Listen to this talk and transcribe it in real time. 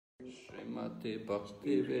Srimati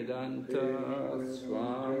Bhakti Vedanta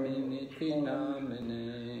Swami Niti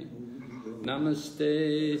Namine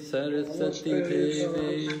Namaste Saraswati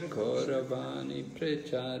Devi Kauravani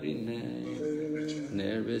Pracharine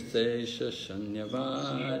Nirvisesha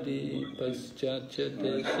Shanyavadi Paschatya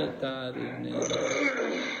Deshatarine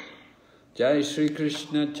Jai Shri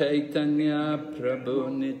Krishna Chaitanya Prabhu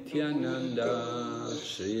Nityananda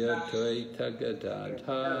Shri Advaita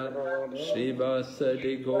Gadadhar Shri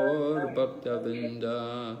Vasadi Gaur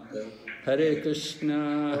Bhaktavinda Hare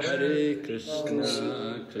Krishna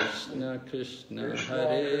Krishna Krishna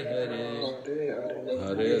Hare Hare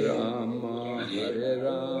Hare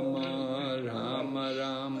Rama Rama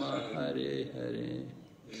Rama Hare Hare.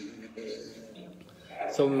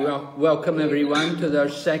 So welcome everyone to our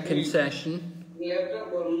second session.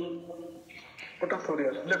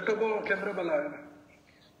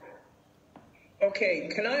 Okay,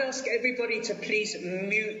 can I ask everybody to please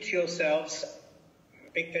mute yourselves,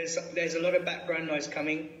 because there's a lot of background noise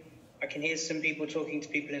coming. I can hear some people talking to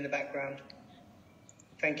people in the background.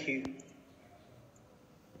 Thank you.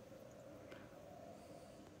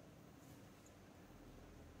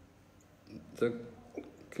 So,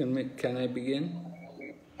 can I begin?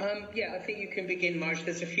 Yeah, I think you can begin, Marsh.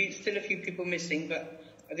 There's still a few people missing, but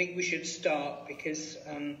I think we should start because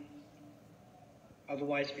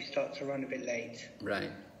otherwise we start to run a bit late. Right.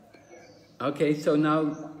 Okay, so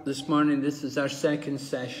now this morning this is our second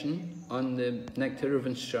session on the Nectar of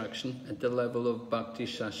Instruction at the level of Bhakti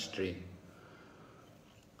Shastri.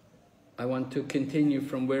 I want to continue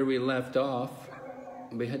from where we left off.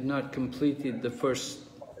 We had not completed the first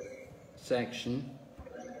section,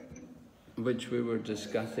 which we were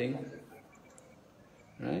discussing,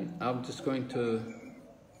 right? I'm just going to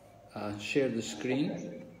share the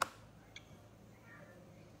screen.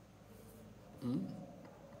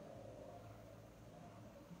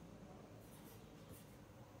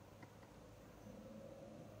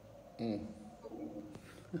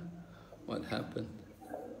 What happened?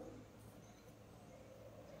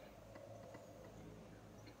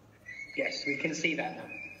 Yes, we can see that now.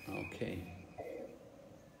 Okay.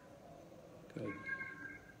 Good.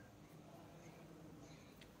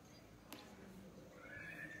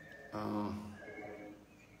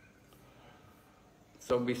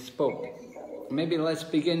 So we spoke. Maybe let's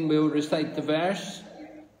begin, we'll recite the verse.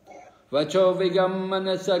 Vacho Vigam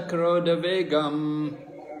Manasa Krodha Vigam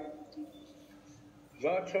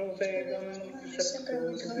Vacho Vigam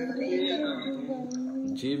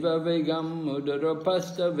Jiva Vigam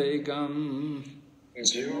Udaropasta Vigam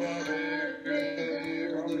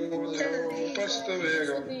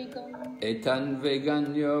Etan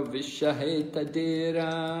Veganyo Vishaheta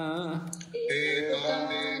Dira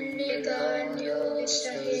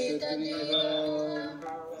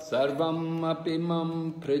Sarvam Apimam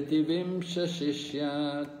Prativim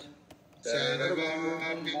Shashishyat.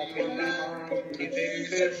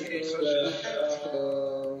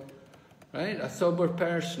 Right? A sober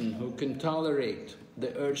person who can tolerate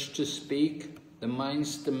the urge to speak, the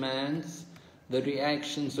mind's demands, the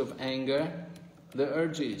reactions of anger, the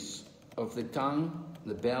urges of the tongue,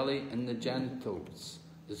 the belly, and the genitals,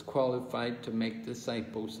 is qualified to make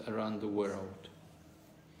disciples around the world.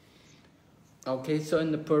 Okay, so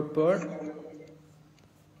in the purport,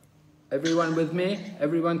 everyone with me?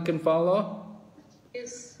 Everyone can follow?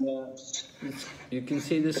 Yes. You can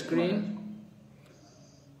see the screen?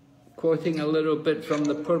 Quoting a little bit from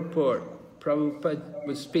the purport. Prabhupada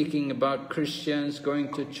was speaking about Christians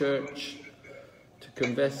going to church to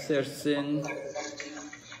confess their sin.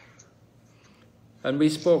 And we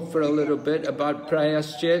spoke for a little bit about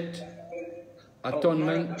prayaschit,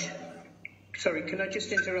 atonement. Sorry, can I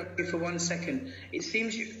just interrupt you for 1 second? It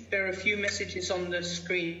seems there are a few messages on the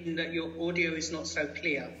screen that your audio is not so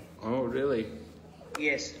clear. Oh, really?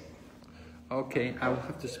 Yes. Okay, I'll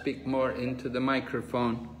have to speak more into the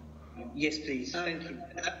microphone. Yes, please. Thank you.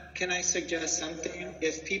 Can I suggest something?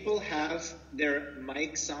 If people have their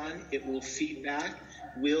mics on, it will feed back.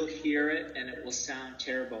 We'll hear it, and it will sound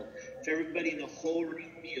terrible. If everybody in the whole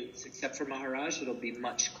room mutes, except for Maharaj, it'll be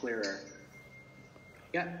much clearer.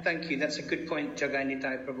 Yeah, thank you. That's a good point,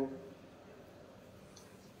 Jagannithai Prabhu.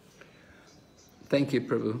 Thank you,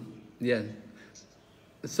 Prabhu. Yeah.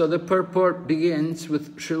 So the purport begins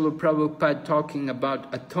with Srila Prabhupada talking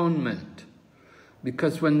about atonement.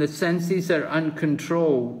 Because when the senses are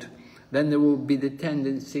uncontrolled, then there will be the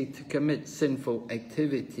tendency to commit sinful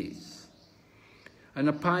activities. And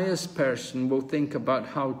a pious person will think about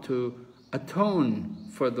how to atone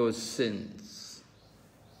for those sins.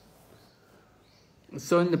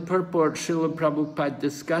 So in the purport, Srila Prabhupada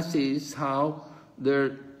discusses how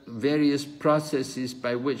there various processes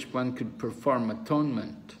by which one could perform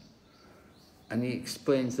atonement. And he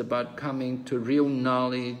explains about coming to real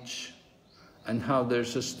knowledge and how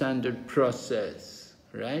there's a standard process,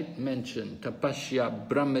 right? Mentioned, tapasya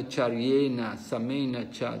brahmacharyena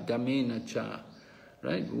samena cha damena cha,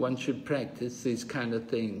 right? One should practice these kind of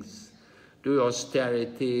things. Do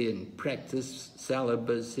austerity and practice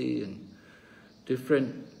celibacy and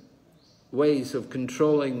different ways of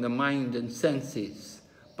controlling the mind and senses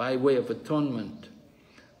by way of atonement.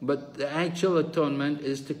 But the actual atonement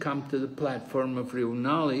is to come to the platform of real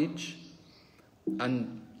knowledge,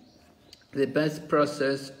 and the best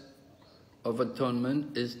process of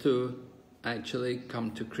atonement is to actually come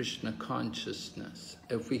to Krishna consciousness,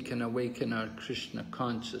 if we can awaken our Krishna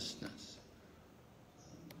consciousness.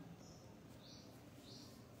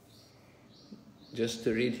 Just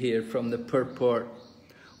to read here from the purport,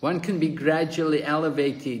 one can be gradually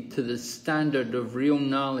elevated to the standard of real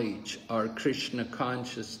knowledge or Krishna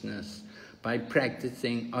consciousness by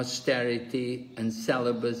practicing austerity and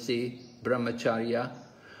celibacy, brahmacharya,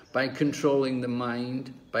 by controlling the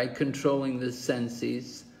mind, by controlling the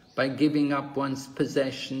senses, by giving up one's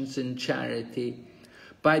possessions in charity,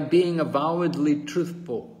 by being avowedly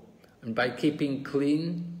truthful, and by keeping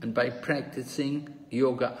clean, and by practicing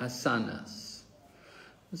yoga asanas.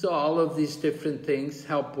 So all of these different things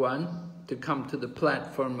help one to come to the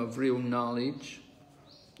platform of real knowledge,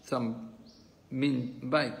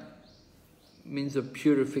 by means of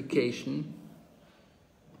purification.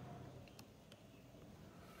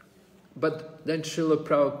 But then Srila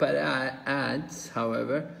Prabhupada adds,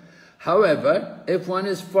 however, if one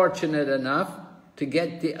is fortunate enough to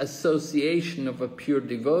get the association of a pure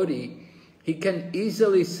devotee, he can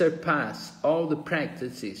easily surpass all the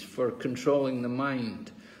practices for controlling the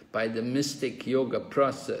mind by the mystic yoga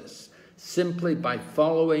process, simply by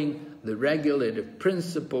following the regulative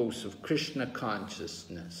principles of Krishna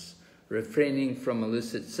consciousness, refraining from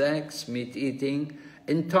illicit sex, meat eating,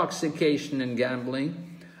 intoxication and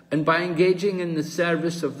gambling, and by engaging in the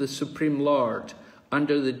service of the Supreme Lord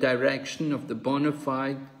under the direction of the bona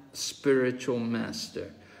fide spiritual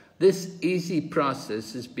master. This easy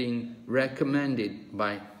process is being recommended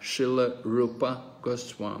by Srila Rupa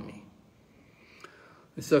Goswami.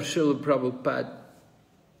 So Srila Prabhupada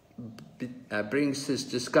brings this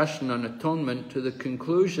discussion on atonement to the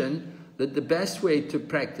conclusion that the best way to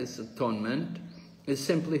practice atonement is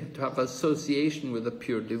simply to have association with a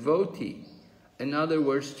pure devotee. In other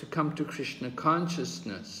words, to come to Krishna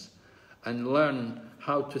consciousness and learn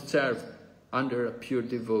how to serve under a pure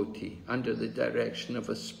devotee, under the direction of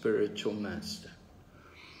a spiritual master.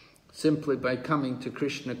 Simply by coming to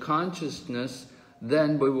Krishna consciousness,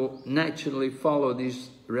 then we will naturally follow these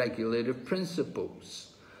regulative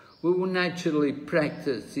principles. We will naturally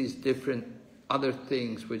practice these different other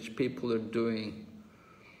things which people are doing.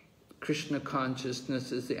 Krishna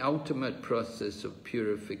consciousness is the ultimate process of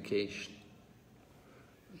purification.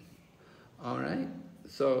 All right,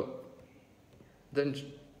 so then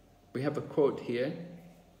we have a quote here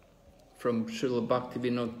from Srila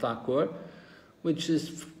Bhaktivinoda Thakur, which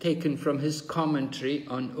is taken from his commentary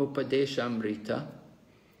on Upadeshamrita.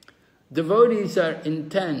 Devotees are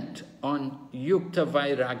intent on yukta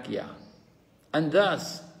vairagya, and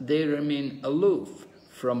thus they remain aloof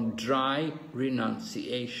from dry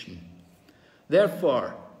renunciation.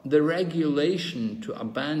 Therefore, the regulation to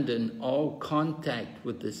abandon all contact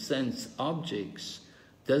with the sense objects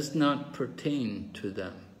does not pertain to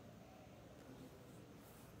them.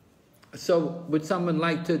 So, would someone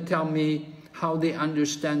like to tell me how they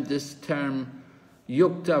understand this term,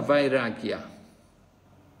 yukta vairagya?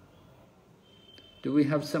 Do we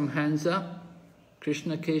have some hands up?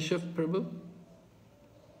 Krishna Keshav Prabhu?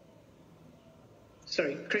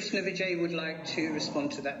 Sorry, Krishna Vijay would like to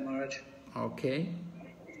respond to that, Maharaj. Okay.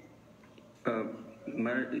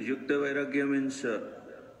 Yukta vairagya means,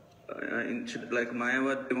 like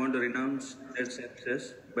Mayavad, they want to renounce their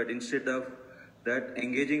senses, but instead of that,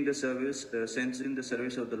 engaging the service, sense in the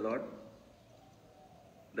service of the Lord.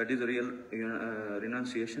 That is a real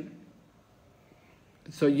renunciation.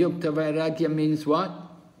 So yukta vairagya means what?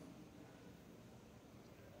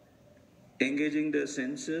 Engaging the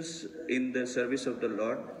senses in the service of the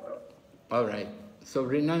Lord. All right. So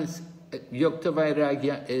yukta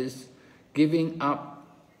vairagya is giving up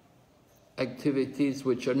activities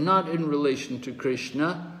which are not in relation to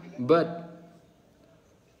Krishna, but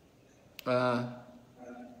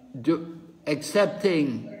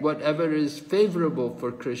accepting whatever is favorable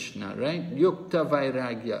for Krishna, right? Yukta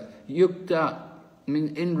vairagya. Yukta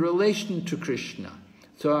means in relation to Krishna.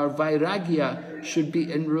 So our vairagya should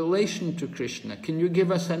be in relation to Krishna. Can you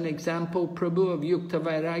give us an example, Prabhu, of yukta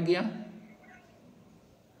vairagya?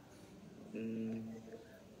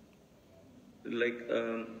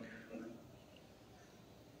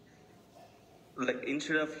 Like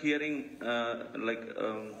instead of hearing, like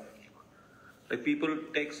people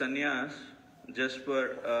take sannyas just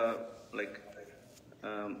for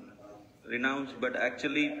renounce, but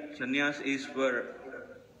actually sannyas is for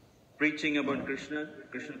preaching about Krishna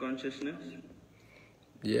consciousness.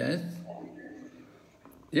 Yes.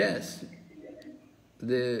 Yes.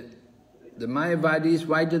 The Mayavadis,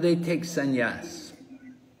 why do they take sannyas?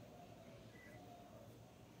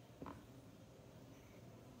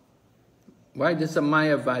 Why does a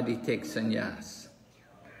Mayavadi take sannyas?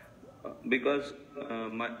 Because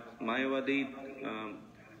Mayavadi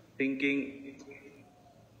thinking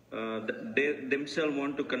they themselves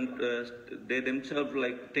want to they themselves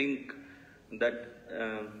like think that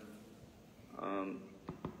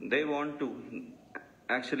they want to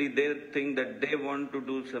actually they think that they want to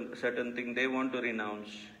do some certain thing, they want to renounce.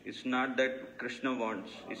 It's not that Krishna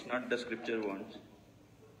wants, it's not the scripture wants.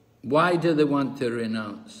 Why do they want to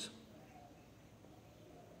renounce?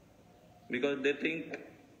 Because they think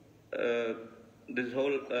this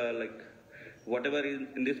whole whatever is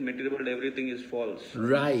in this material world, everything is false.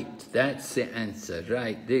 Right, that's the answer,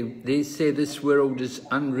 right. They say this world is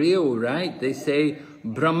unreal, right? They say,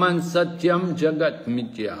 Brahman Satyam Jagat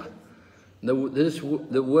Mithya.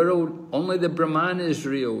 The world, only the Brahman is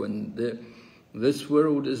real, and this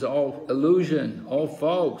world is all illusion, all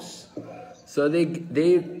false. So they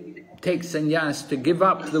take sannyas to give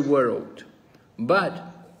up the world. But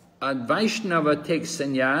a Vaishnava takes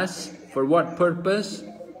sannyas for what purpose?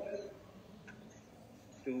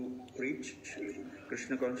 To preach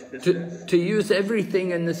Krishna consciousness. To use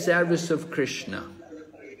everything in the service of Krishna.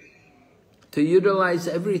 To utilize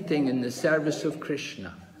everything in the service of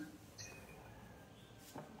Krishna.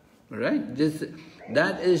 Right?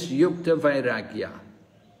 That is yukta vairagya.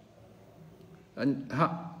 And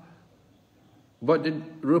what did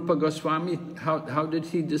Rupa Goswami, how did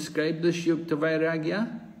he describe this yukta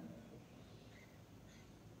vairagya?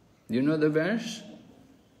 You know the verse?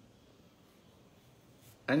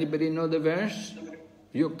 Anybody know the verse?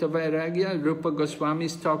 Yukta vairagya. Rupa Goswami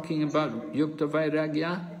is talking about yukta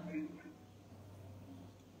vairagya.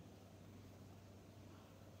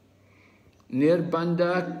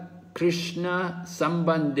 Nirbandha Krishna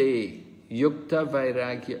Sambandhe Yukta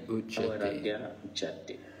Vairagya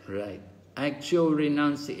Uchate. Right. Actual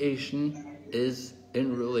renunciation is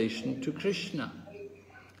in relation to Krishna.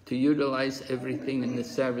 To utilize everything in the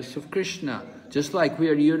service of Krishna. Just like we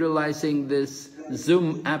are utilizing this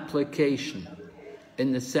Zoom application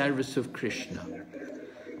in the service of Krishna.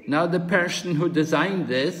 Now the person who designed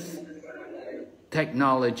this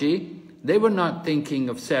technology, they were not thinking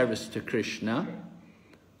of service to Krishna,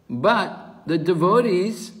 but the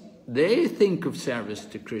devotees, they think of service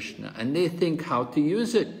to Krishna and they think how to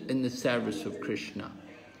use it in the service of Krishna.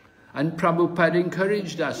 And Prabhupada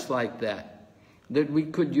encouraged us like that we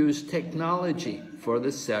could use technology for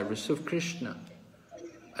the service of Krishna.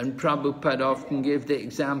 And Prabhupada often gave the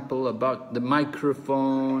example about the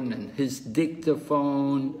microphone and his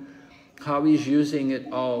dictaphone, how he's using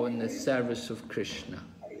it all in the service of Krishna.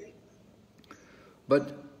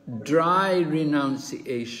 But dry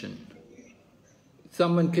renunciation.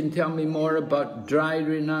 Someone can tell me more about dry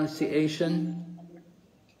renunciation?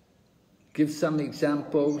 Give some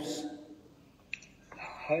examples.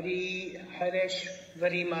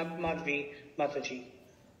 Hareshvari Madhvi Mataji.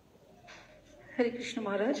 Hare Krishna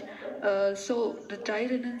Maharaj. So the dry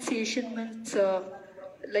renunciation means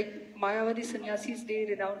like Mayavadi sannyasis, they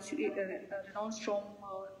renounce from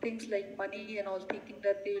things like money and all, thinking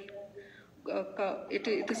that they will, it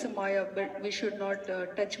is a Maya, but we should not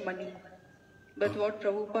touch money. But what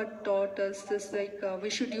Prabhupada taught us is like we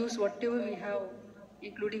should use whatever we have,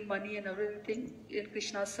 including money and everything, in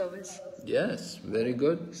Krishna's service. Yes, very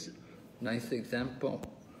good. Nice example.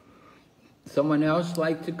 Someone else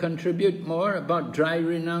like to contribute more about dry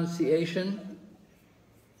renunciation?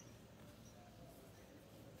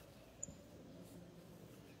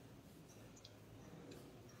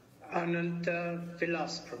 Ananta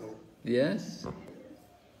Vilas Prabhu. Yes.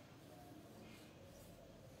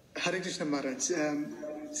 Hare Krishna Maharaj.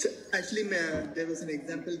 So actually, there was an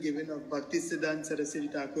example given of Bhakti Siddhanta Saraswati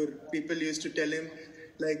Thakur. People used to tell him,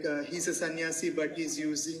 like, he's a sannyasi, but he's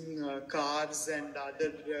using cars and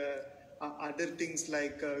other things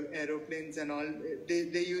like aeroplanes and all.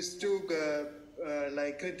 They used to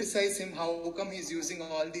like criticize him, how come he's using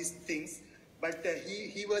all these things. But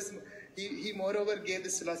he was he moreover gave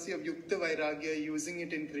this philosophy of Yukta Vairagya, using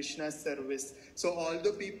it in Krishna's service. So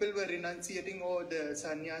although people were renunciating, oh, the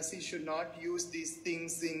sannyasi should not use these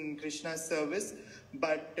things in Krishna's service,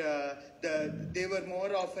 but they were more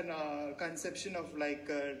of a conception of like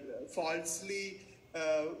falsely,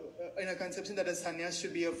 in a conception that a sannyas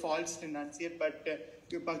should be a false renunciate, but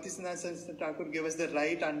Bhakti Siddhanta Thakur gave us the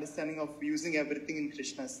right understanding of using everything in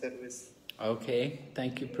Krishna's service. Okay,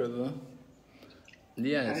 thank you, Prabhu.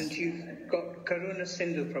 Yes. And you've got Karuna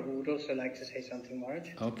Sindhu, Prabhu, would also like to say something, Maharaj.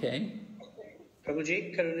 Okay.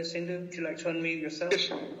 Prabhuji, Karuna Sindhu, would you like to unmute yourself?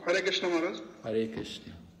 Hare Krishna, Maharaj. Hare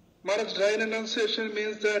Krishna. Maharaj, dry renunciation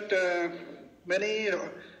means that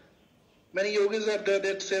many yogis are there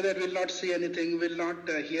that say that will not see anything, will not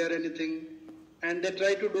hear anything, and they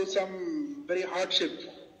try to do some very hard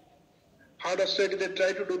obstacle, they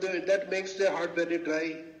try to do that makes their heart very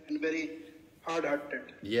dry and very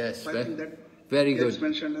hard-hearted. Yes, I think that very good. It's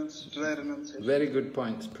mentioned as dry renunciation. Very good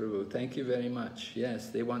points, Prabhu. Thank you very much. Yes,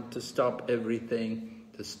 they want to stop everything,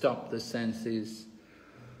 to stop the senses.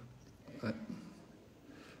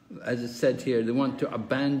 As it said here, they want to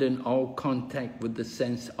abandon all contact with the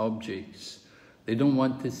sense objects. They don't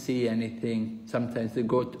want to see anything. Sometimes they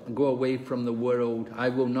go away from the world. I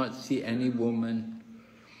will not see any woman,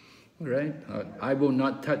 right? I will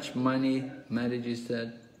not touch money, Mataji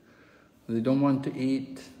said. They don't want to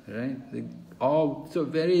eat, right? So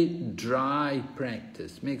very dry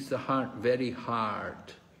practice, makes the heart very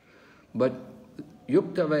hard. But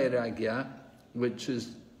Yukta Vairagya, which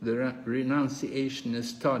is the renunciation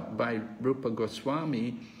is taught by Rupa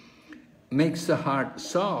Goswami, makes the heart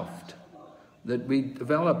soft, that we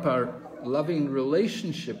develop our loving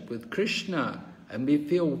relationship with Krishna and we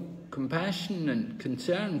feel compassion and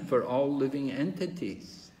concern for all living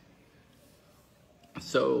entities.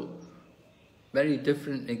 So, very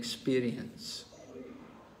different experience.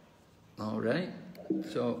 All right?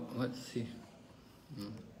 So, let's see.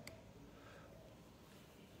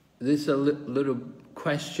 This is a little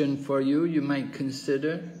question for you. You might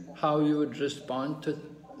consider how you would respond to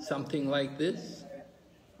something like this.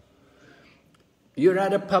 You're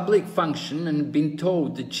at a public function and been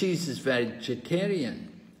told the cheese is vegetarian.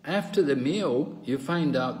 After the meal, you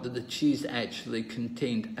find out that the cheese actually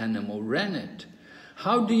contained animal rennet.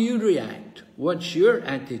 How do you react? What's your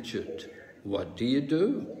attitude? What do you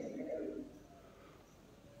do?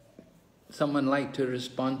 Someone like to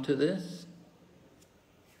respond to this?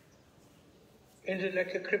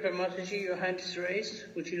 Indaleka Kripa Mataji, your hand is raised.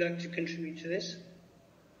 Would you like to contribute to this?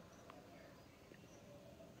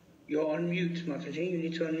 You're on mute, Mataji. You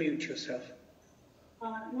need to unmute yourself.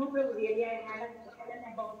 No, Prabhu, really, I had a question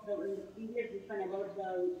about the previous one about the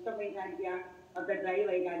Yukta Vairagya or the dry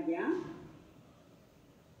Vairagya.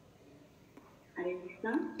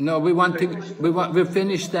 No, we've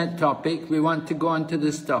finished that topic. We want to go on to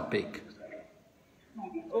this topic.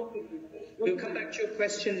 Okay. We'll come back to your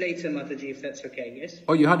question later, Mataji, if that's okay, yes?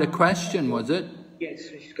 Oh, you had a question, was it? Yes,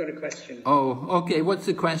 she's got a question. Oh, okay. What's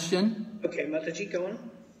the question? Okay, Mataji, go on.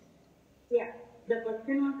 Yeah, the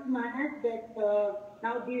question was, Maharaj, that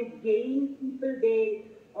now these Jain people, they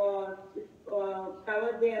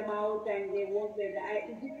cover their mouth and they won't wear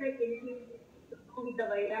the... Is it like anything to do with the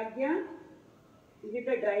Vairagya? Is it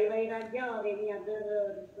a dry Vairagya or any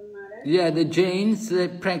other Maharaj? Yeah, the Jains, they're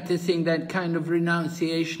practicing that kind of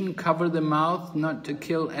renunciation, cover the mouth, not to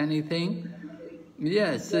kill anything.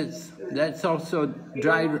 Yes, that's also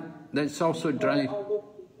dry. That's also dry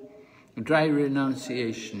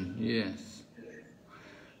renunciation. Yes,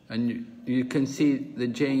 and you can see the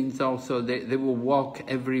Jains also. They will walk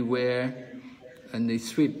everywhere, and they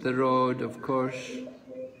sweep the road. Of course,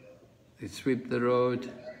 they sweep the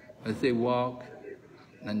road as they walk.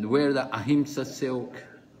 And wear the ahimsa silk.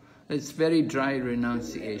 It's very dry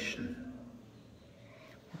renunciation.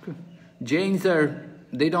 Okay. Jains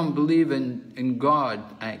they don't believe in God,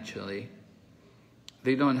 actually.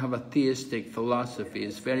 They don't have a theistic philosophy.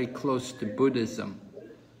 It's very close to Buddhism.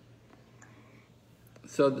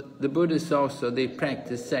 So the Buddhists also, they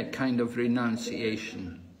practice that kind of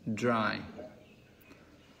renunciation, dry.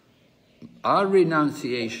 Our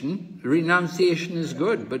renunciation is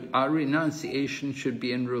good, but our renunciation should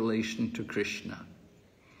be in relation to Krishna.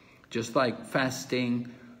 Just like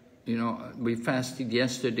fasting, we fasted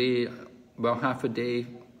yesterday, about half a day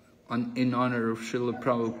in honor of Srila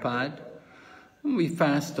Prabhupada. We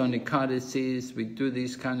fast on Ekadasis, we do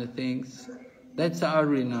these kind of things. That's our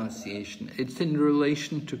renunciation. It's in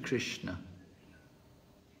relation to Krishna.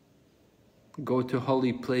 Go to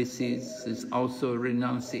holy places is also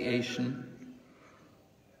renunciation.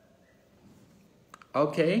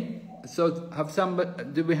 Okay. So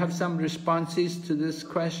do we have some responses to this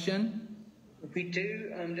question? We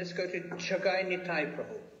do. Let's go to Chagai Nitai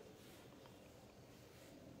Prabhu.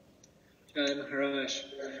 Maharaj,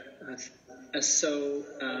 so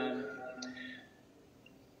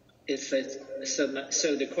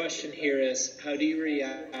the question here is, how do you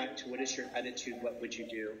react? What is your attitude? What would you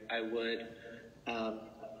do? I would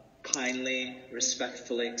kindly,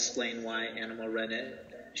 respectfully explain why animal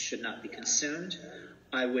rennet should not be consumed.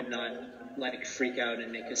 I would not freak out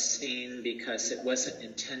and make a scene because it wasn't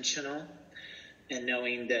intentional. And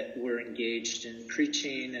knowing that we're engaged in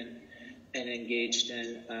preaching and engaged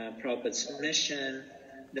in Prabhupada's mission,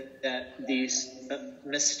 that these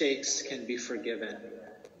mistakes can be forgiven.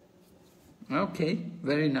 Okay,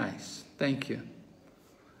 very nice. Thank you.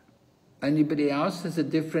 Anybody else has a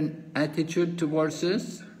different attitude towards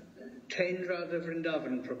this? Tendra the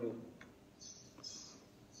Vrindavan Prabhu.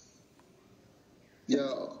 Yeah,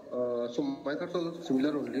 so my thoughts are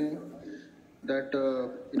similar only, that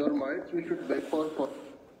in our minds we should beg for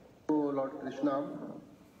Lord Krishna,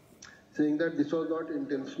 saying that this was not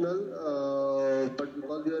intentional, but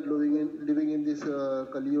because we are living in this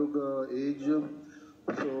Kali Yuga age,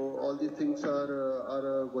 so all these things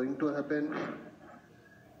are going to happen.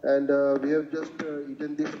 And we have just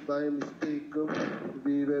eaten this by mistake.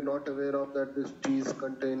 We were not aware of that this cheese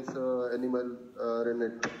contains animal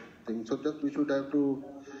rennet thing. So just we should have to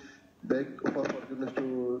beg for forgiveness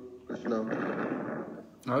to Krishna.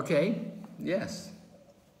 Okay, yes.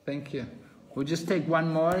 Thank you. We'll just take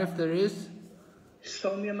one more if there is.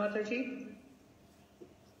 Soumya Mataji.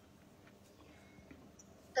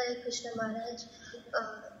 Hare Krishna Maharaj.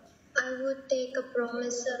 I would take a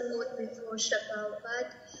promise or oath before Shri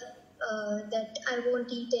Prabhupada that I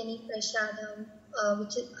won't eat any prasadam,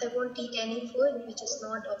 I won't eat any food which is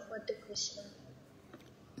not offered to Krishna.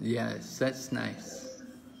 Yes, that's nice.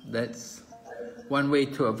 That's one way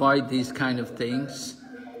to avoid these kind of things.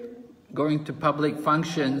 Going to public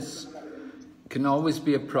functions can always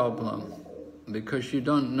be a problem because you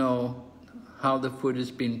don't know how the food is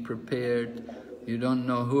being prepared. You don't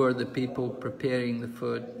know who are the people preparing the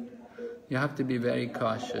food. You have to be very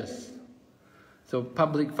cautious. So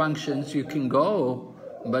public functions you can go,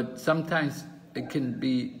 but sometimes it can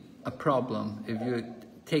be a problem if you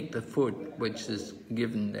take the food which is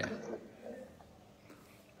given there.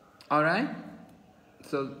 All right?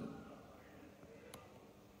 So,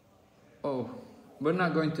 we're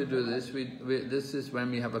not going to do this. This is when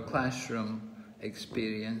we have a classroom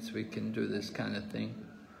experience, we can do this kind of thing.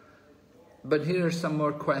 But here are some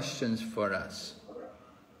more questions for us.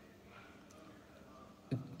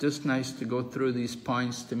 It's just nice to go through these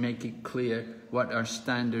points to make it clear what our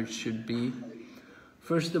standards should be.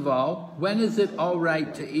 First of all, when is it all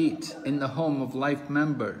right to eat in the home of life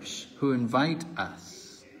members who invite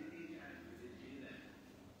us?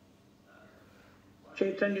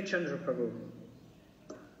 Chaitanya Chandra Prabhu.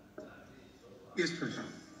 Yes, Prabhu.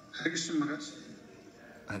 Hare Krishna Maharaj.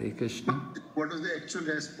 Hare Krishna. What was the actual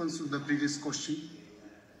response to the previous question?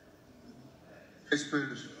 As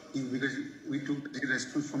per, because we took the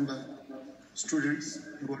response from the students,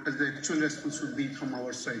 what is the actual response would be from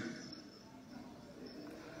our side?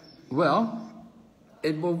 Well,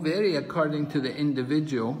 it will vary according to the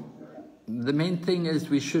individual. The main thing is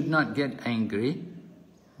we should not get angry,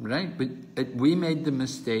 right? We made the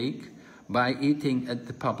mistake by eating at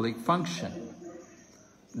the public function.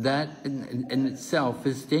 That in itself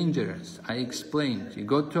is dangerous. I explained. You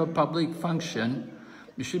go to a public function,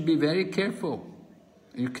 you should be very careful.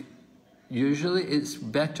 Usually it's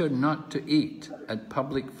better not to eat at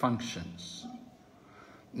public functions.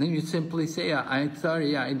 Then you simply say, I'm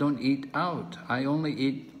sorry, I don't eat out. I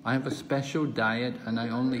have a special diet and I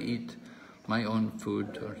only eat my own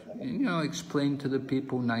food. Or, explain to the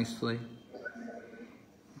people nicely.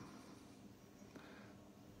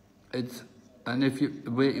 And if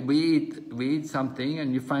we eat something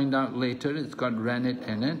and you find out later it's got rennet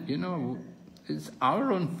in it, it's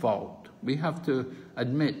our own fault. We have to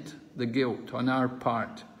admit the guilt on our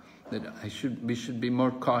part that we should be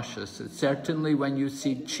more cautious. Certainly when you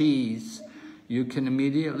see cheese, you can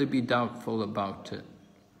immediately be doubtful about it.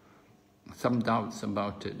 Some doubts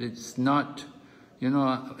about it. It's not,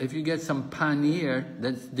 if you get some paneer,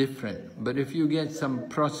 that's different. But if you get some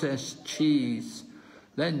processed cheese,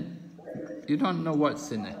 then you don't know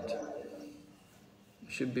what's in it. You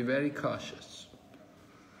should be very cautious.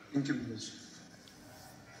 Thank you, Maharaj.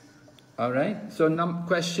 All right, so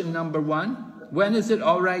question number 1. When is it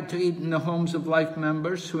all right to eat in the homes of life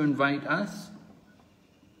members who invite us?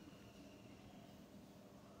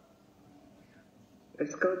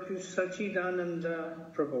 Let's go to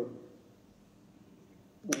Sachidananda Prabhu.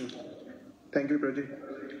 Thank you, Prajit.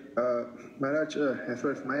 Maharaj, as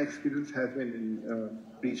far as my experience has been in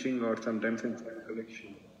preaching or sometimes in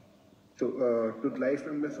collection. So, to the life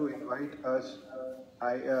members who invite us,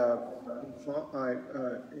 I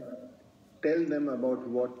tell them about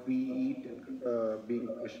what we eat, being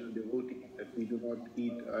Krishna devotee, that we do not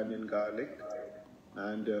eat onion, garlic,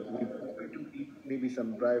 and we prefer to eat maybe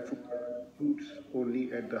some dry fruits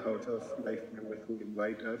only at the house of life members who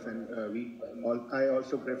invite us, and I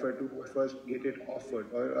also prefer to first get it offered,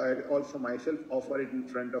 or I also myself offer it in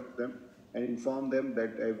front of them and inform them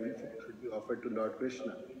that everything should be offered to Lord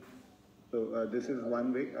Krishna. So this is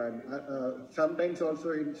one way, and sometimes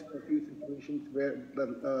also in a few situations where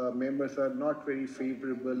the members are not very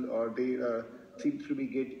favorable, or they seem to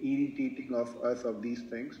get irritating of us of these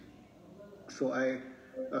things. So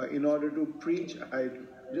in order to preach, I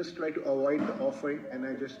just try to avoid the offering, and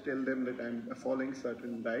I just tell them that I'm following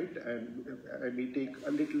certain diet, and I may take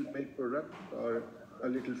a little milk product or a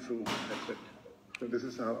little fruit. That's it. So this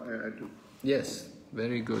is how I do. Yes,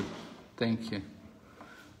 very good. Thank you.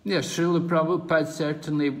 Yes, Srila Prabhupada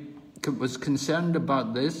certainly was concerned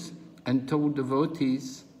about this and told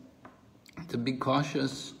devotees to be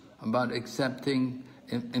cautious about accepting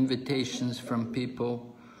invitations from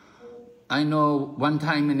people. I know one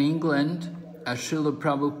time in England, Srila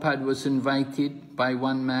Prabhupada was invited by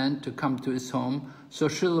one man to come to his home. So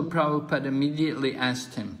Srila Prabhupada immediately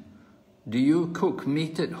asked him, "Do you cook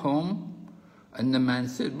meat at home?" And the man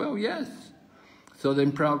said, "Well, yes." So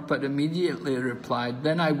then Prabhupada immediately replied,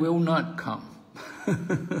 "Then I will not come."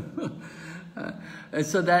 And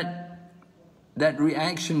so that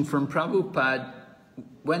reaction from Prabhupada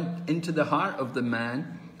went into the heart of the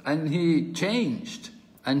man, and he changed.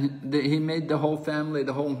 And he made the whole family,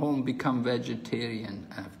 the whole home become vegetarian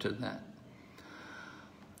after that.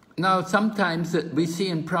 Now, sometimes we see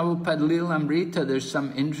in Prabhupada Lilamrita, there's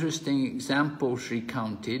some interesting examples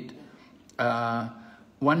recounted.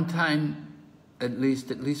 One time, at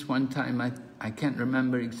least one time, I can't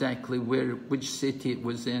remember exactly which city it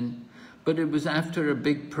was in, but it was after a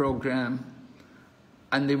big program,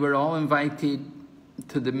 and they were all invited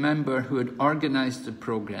to the member who had organized the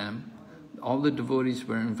program. All the devotees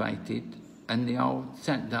were invited, and they all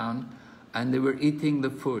sat down, and they were eating the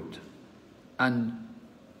food. And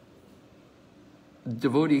the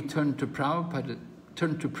devotee turned to Prabhupada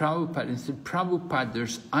and said, "Prabhupada,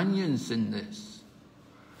 there's onions in this."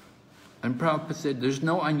 And Prabhupada said, "There's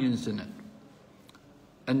no onions in it."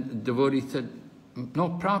 And the devotee said,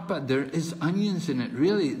 "No, Prabhupada, there is onions in it.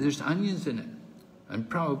 Really, there's onions in it." And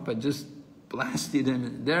Prabhupada just blasted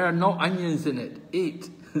him, "There are no onions in it. Eat."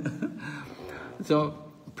 So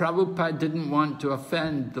Prabhupada didn't want to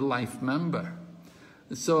offend the life member.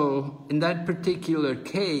 So in that particular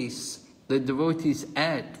case, the devotees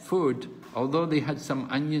ate food, although they had some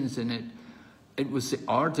onions in it. It was the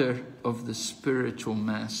order of the spiritual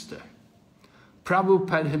master.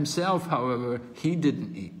 Prabhupada himself, however, he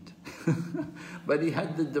didn't eat. But he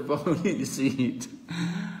had the devotees eat.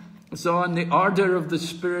 So on the order of the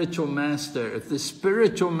spiritual master, if the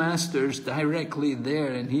spiritual master is directly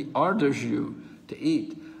there and he orders you to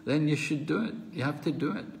eat, then you should do it. You have to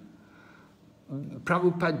do it.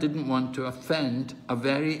 Prabhupada didn't want to offend a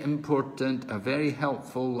very important, a very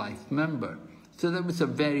helpful life member. So that was a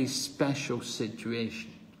very special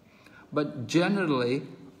situation. But generally,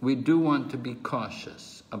 we do want to be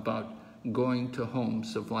cautious about going to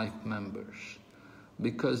homes of life members.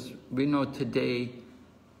 Because we know today,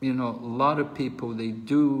 a lot of people, they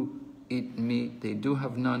do eat meat, they do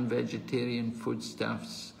have non-vegetarian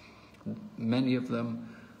foodstuffs, many of them.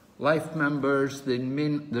 Life members, they're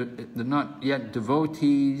not yet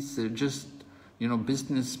devotees, they're just,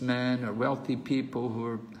 businessmen or wealthy people who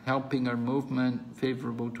are helping our movement,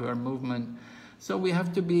 favorable to our movement. So we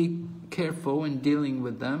have to be careful in dealing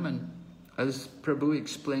with them, and as Prabhu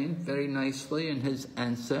explained very nicely in his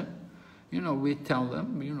answer, we tell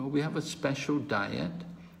them, we have a special diet,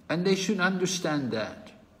 and they should understand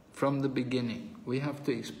that from the beginning. We have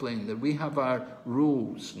to explain that we have our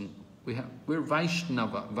rules, and we're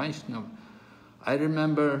Vaishnava. I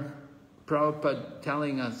remember Prabhupada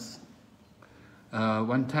telling us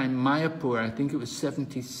one time, Mayapur, I think it was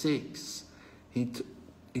 76, he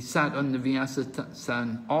sat on the Vinasa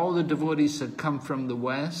san. All the devotees had come from the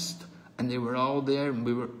west, and they were all there, and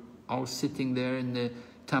we were all sitting there in the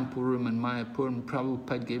temple room in Mayapur, and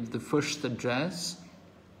Prabhupada gave the first address.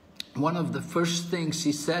 One of the first things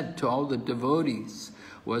he said to all the devotees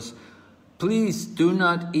was, "Please do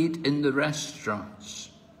not eat in the restaurants."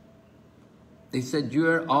 He said, "You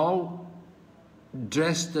are all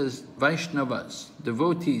dressed as Vaishnavas,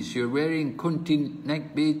 devotees. You're wearing kunti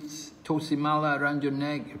neck beads, tulsi mala around your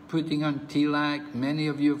neck, you're putting on tilak, many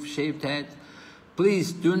of you have shaved heads.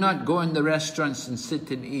 Please do not go in the restaurants and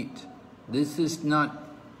sit and eat. This is not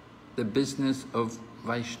the business of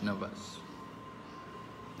Vaishnavas.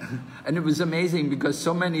 And it was amazing because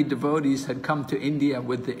so many devotees had come to India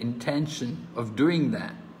with the intention of doing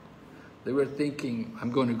that. They were thinking,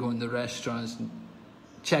 I'm going to go in the restaurants and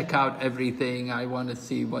check out everything. I want to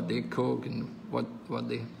see what they cook and what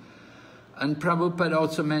they... And Prabhupada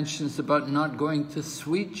also mentions about not going to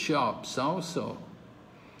sweet shops also.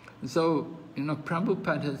 So, you know,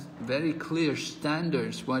 Prabhupada has very clear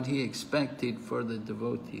standards what he expected for the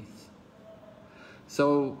devotees.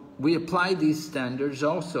 So we apply these standards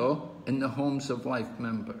also in the homes of life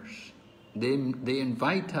members. They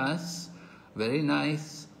invite us, very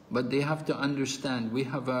nice, but they have to understand we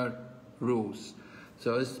have our rules.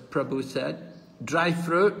 So as Prabhu said, dry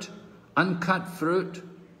fruit, uncut fruit,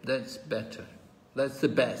 that's better. That's the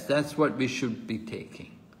best. That's what we should be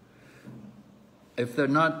taking. If they're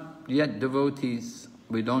not yet devotees,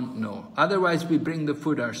 we don't know. Otherwise, we bring the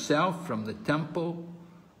food ourselves from the temple.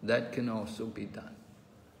 That can also be done.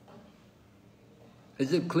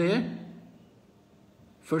 Is it clear?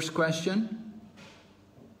 First question?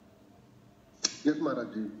 Yes, Maharaj.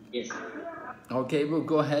 Yes. Okay, we'll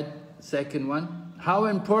go ahead. Second one. How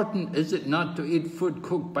important is it not to eat food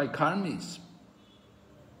cooked by karmis?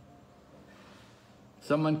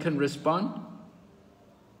 Someone can respond?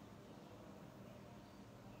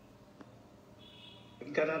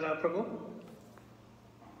 Prabhu?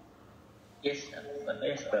 Yes,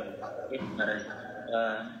 Prabhu. Yes, Maharaj.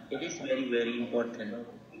 It is very, very important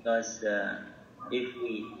because if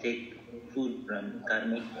we take food from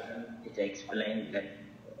karmic, it explains that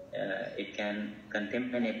it can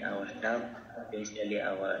contaminate ourselves, especially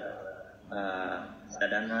our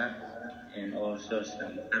sadhana, and also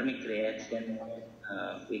some karmic reaction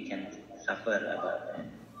we can suffer about that.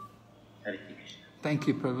 Hare Krishna. Thank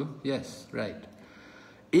you, Prabhu. Yes, right.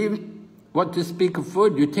 Even what to speak of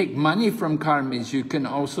food, you take money from karmis, you can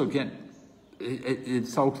also get,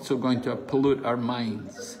 it's also going to pollute our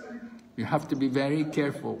minds. You have to be very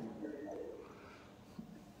careful.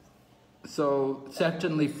 So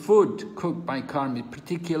certainly food cooked by karmis,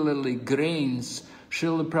 particularly grains,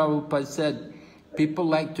 Srila Prabhupada said, people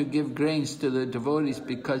like to give grains to the devotees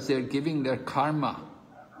because they're giving their karma.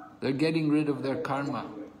 They're getting rid of their karma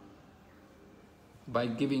by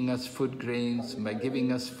giving us food grains, by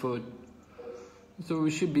giving us food. So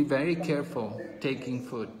we should be very careful taking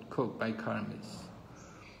food cooked by karmis.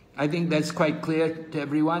 I think that's quite clear to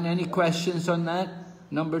everyone. Any questions on that?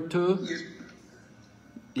 Number 2? Yes.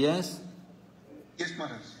 Yes? Yes,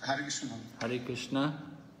 Maharaj. Hare Krishna. Hare Krishna.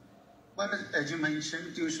 Maharaj, as you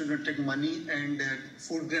mentioned, you should not take money and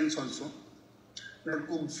food grains also, not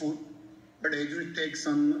cooked food. But as you take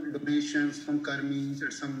some donations from karmis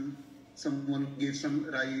or someone gives some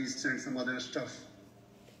rice and some other stuff.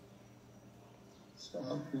 So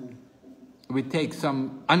how to... We take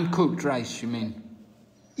some uncooked rice, you mean?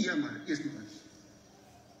 Yeah, Maharaj. Yes, Maharaj.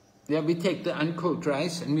 Yeah, we take the uncooked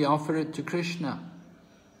rice and we offer it to Krishna.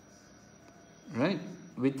 Right?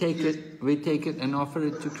 We take it and offer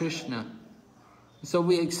it to Krishna. So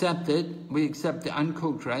we accept it, we accept the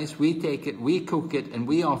uncooked rice, we take it, we cook it, and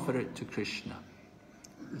we offer it to Krishna.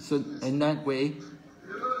 So in that way,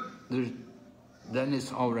 then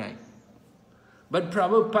it's all right. But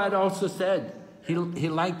Prabhupada also said he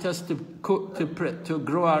liked us to cook, to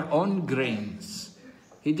grow our own grains.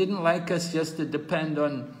 He didn't like us just to depend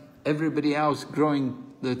on everybody else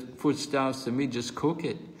growing the foodstuffs and we just cook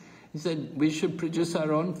it. He said we should produce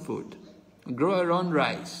our own food, grow our own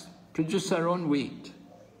rice, produce our own wheat.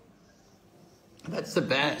 That's the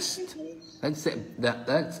best.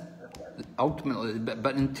 That's ultimately,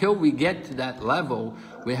 but until we get to that level,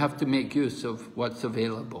 we have to make use of what's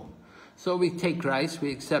available. So we take rice,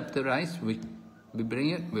 we accept the rice, we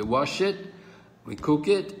bring it, we wash it, we cook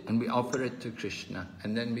it, and we offer it to Krishna.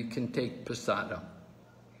 And then we can take prasadam.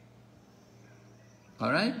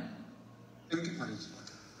 All right? Thank you, Maharaj.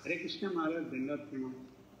 Hare Krishna, Maharaj.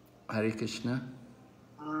 Hare Krishna.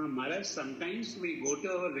 Maharaj, sometimes we go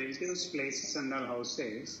to our relatives' places and our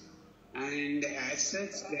houses, and as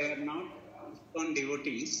such, they are not on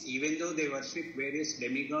devotees, even though they worship various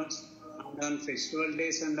demigods, and on festival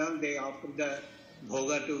days and all, they offer the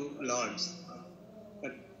bhoga to lords.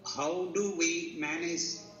 But how do we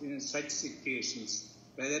manage in such situations?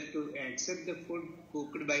 Whether to accept the food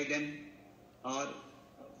cooked by them, or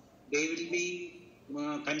they will be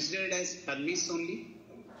considered as karmis only,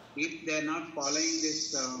 if they are not following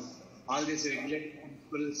this, all these regular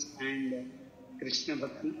principles and Krishna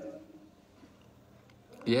Bhakti?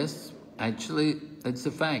 Yes, actually, it's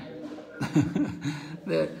a fact.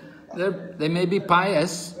 They may be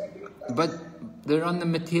pious, but they're on the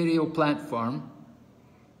material platform.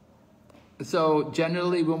 So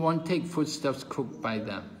generally we won't take foodstuffs cooked by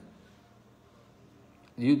them.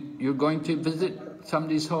 You're going to visit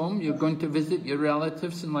somebody's home, you're going to visit your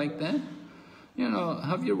relatives and like that, you know,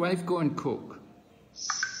 have your wife go and cook.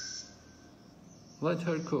 Let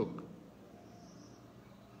her cook.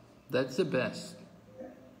 That's the best.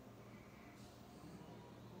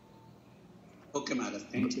 Okay, Maharaj,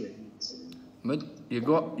 thank you very much. But you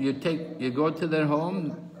go to their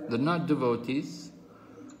home, they're not devotees.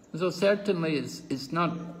 So certainly it's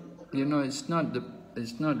not, you know, it's not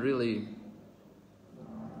really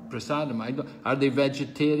prasadam. Are they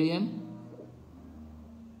vegetarian?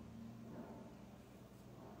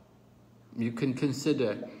 You can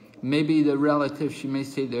consider. Maybe the relatives, you may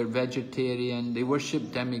say they're vegetarian, they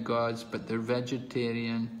worship demigods, but they're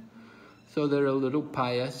vegetarian, so they're a little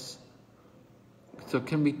pious. So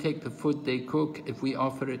can we take the food they cook if we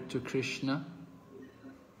offer it to Krishna?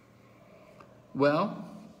 Well,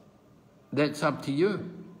 that's up to you.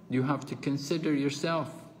 You have to consider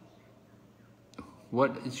yourself.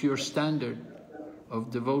 What is your standard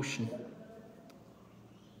of devotion?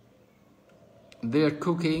 They're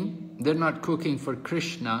cooking, they're not cooking for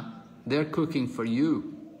Krishna, they're cooking for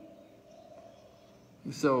you.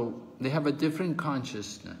 So they have a different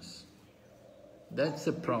consciousness. That's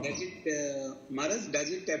the problem. Maharaj, does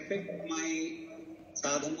it affect my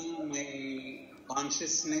sadhana, my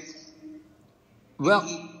consciousness?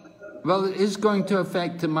 Well, it is going to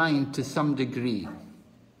affect the mind to some degree.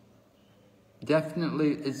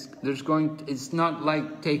 Definitely, it's not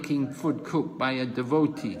like taking food cooked by a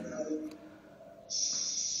devotee.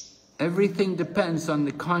 Everything depends on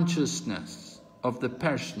the consciousness of the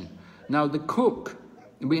person. Now the cook,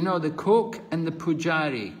 we know the cook and the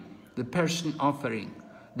pujari, the person offering,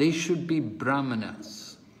 they should be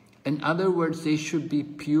brahmanas. In other words, they should be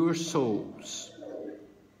pure souls.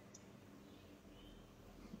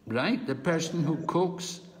 Right? The person who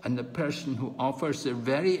cooks and the person who offers are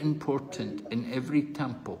very important in every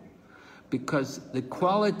temple, because the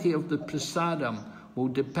quality of the prasadam will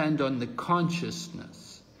depend on the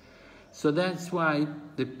consciousness. So that's why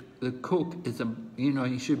the cook is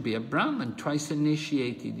he should be a Brahmin, twice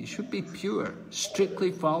initiated. He should be pure,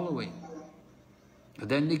 strictly following.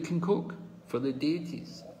 Then they can cook for the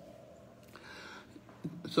deities.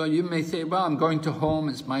 So you may say, well, I'm going to home,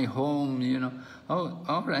 it's my home, you know. Oh,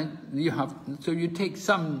 all right, so you take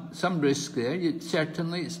some risk there.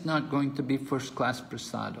 Certainly it's not going to be first-class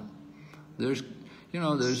prasadam. There's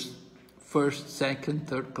first, second,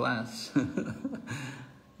 third class,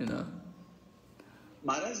 you know.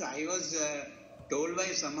 Maharaj, I was told by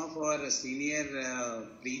some of our senior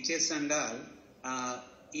preachers and all,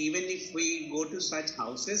 even if we go to such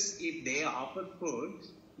houses, if they offer food,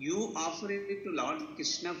 you offer it to Lord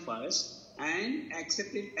Krishna first and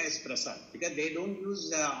accept it as prasad, because they don't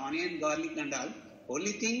use onion, garlic and all.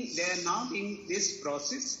 Only thing, they are not in this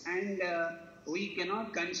process, and we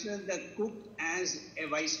cannot consider the cook as a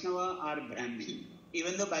Vaishnava or Brahmin,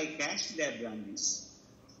 even though by caste they are Brahmins.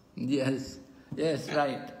 Yes,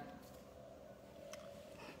 right.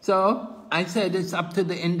 So, I said it's up to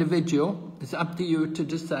the individual, it's up to you to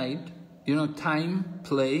decide, you know, time,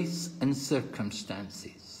 place and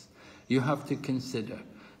circumstances. You have to consider.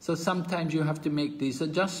 So sometimes you have to make these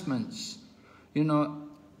adjustments. You know,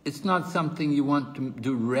 it's not something you want to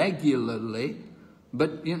do regularly,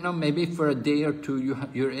 but you know, maybe for a day or two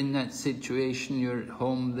you're in that situation, you're at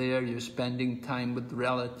home there, you're spending time with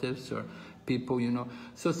relatives or people, you know.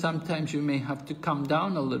 So sometimes you may have to come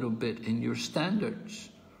down a little bit in your standards.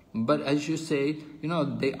 But as you say, you know,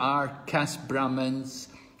 they are caste Brahmins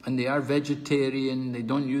and they are vegetarian, they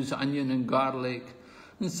don't use onion and garlic.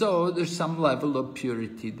 And so there's some level of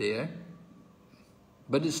purity there.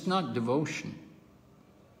 But it's not devotion.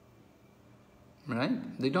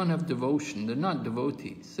 Right? They don't have devotion. They're not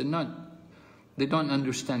devotees. They don't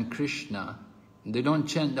understand Krishna. They don't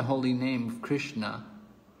chant the holy name of Krishna.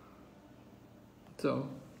 So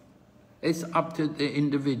it's up to the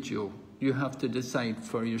individual. You have to decide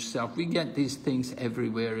for yourself. We get these things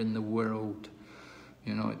everywhere in the world.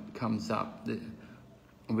 You know, it comes up.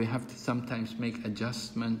 We have to sometimes make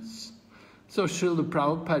adjustments. So Srila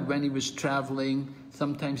Prabhupada, when he was traveling,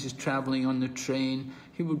 sometimes he's traveling on the train,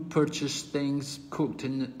 he would purchase things cooked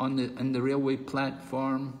on the railway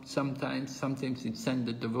platform. Sometimes he'd send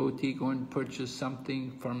a devotee, go and purchase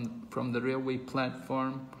something from the railway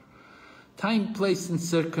platform. Time, place and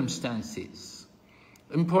circumstances.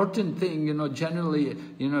 Important thing, you know, generally,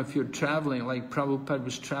 you know, if you're traveling, like Prabhupada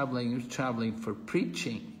was traveling, he was traveling for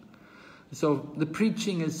preaching. So the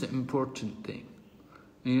preaching is the important thing.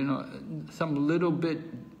 You know, some little bit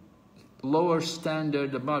lower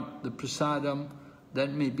standard about the prasadam,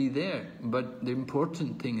 that may be there, but the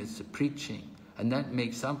important thing is the preaching, and that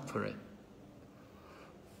makes up for it.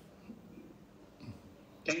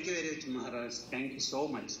 Thank you very much, Maharaj. Thank you so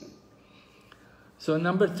much, sir. So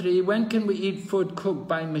number 3, when can we eat food cooked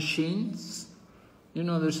by machines? You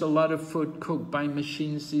know, there's a lot of food cooked by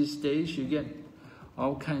machines these days. You get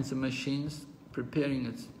all kinds of machines preparing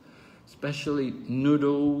it, especially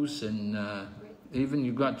noodles, and even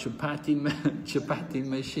you got chapati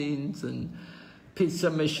machines and pizza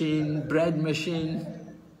machine, bread machine.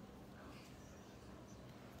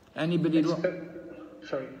 Anybody?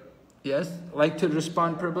 Sorry. Yes, like to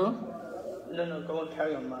respond, Prabhu? No, go on,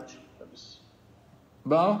 carry on, Maharaj.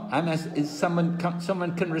 Well, is someone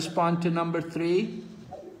can respond to number 3?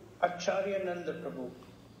 Acharya Nanda Prabhu.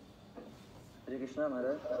 Hare Krishna,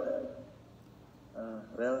 Maharaj.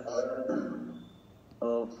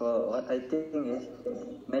 What I think is,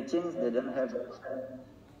 machines, they don't have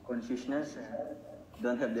consciousness,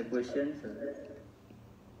 don't have the questions.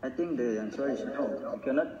 I think the answer is no.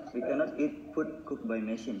 We cannot eat food cooked by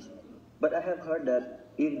machines. But I have heard that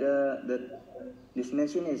if this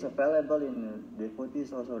machine is available in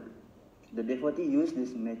devotees also, the devotee use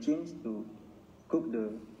these machines to cook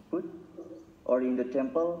the food, or in the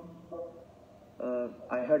temple.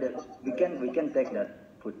 I heard that we can take that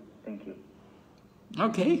food. Thank you.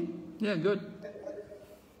 Okay, yeah, good.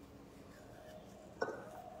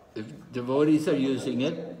 If devotees are using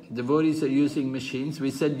it, devotees are using machines.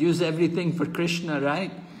 We said use everything for Krishna,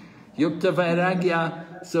 right? Yukta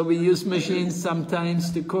Vairagya, so we use machines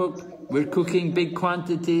sometimes to cook. We're cooking big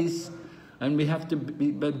quantities, and we have to be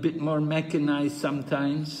a bit more mechanized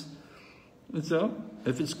sometimes. So,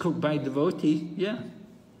 if it's cooked by devotee, yeah.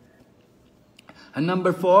 And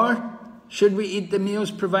number 4, should we eat the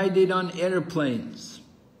meals provided on airplanes?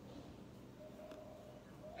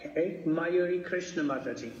 Okay, Mayuri Krishna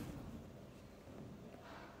Mataji.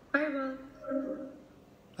 Haribol.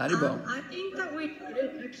 Haribol. I think that we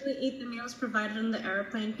shouldn't actually eat the meals provided on the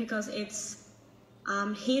airplane because it's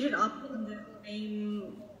heated up in the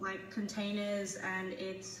main containers, and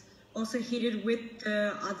it's also heated with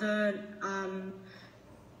the other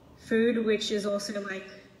food, which is also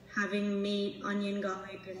having meat, onion,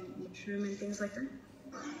 garlic, and mushroom and things like that.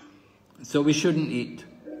 So we shouldn't eat?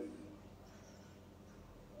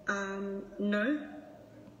 No.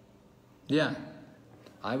 Yeah,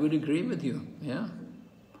 I would agree with you, yeah.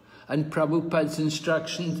 And Prabhupada's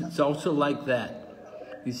instructions, it's also like that.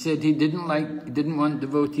 He said he didn't want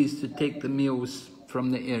devotees to take the meals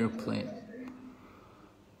from the airplane.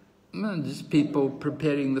 Well, just people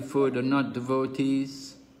preparing the food are not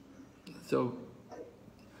devotees. So,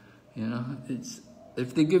 you know,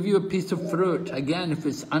 if they give you a piece of fruit, again, if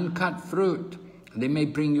it's uncut fruit, they may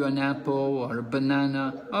bring you an apple or a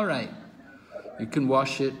banana. All right, you can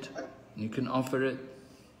wash it, you can offer it,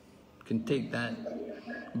 you can take that.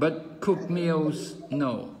 But cooked meals,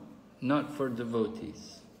 no, not for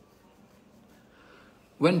devotees.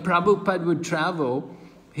 When Prabhupada would travel,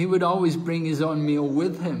 he would always bring his own meal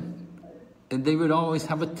with him. And they would always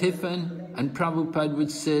have a tiffin, and Prabhupada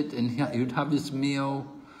would sit and he would have his meal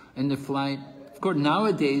in the flight. Of course,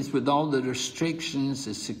 nowadays, with all the restrictions,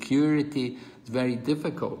 the security, it's very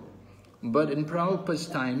difficult. But in Prabhupada's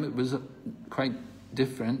time, it was quite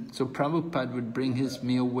different. So Prabhupada would bring his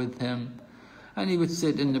meal with him, and he would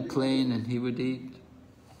sit in the plane and he would eat.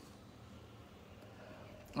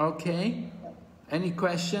 Okay, any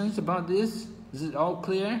questions about this? Is it all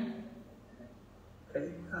clear? Okay,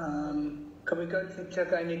 can we go to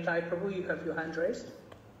Jagai Nitai Prabhu? You have your hand raised.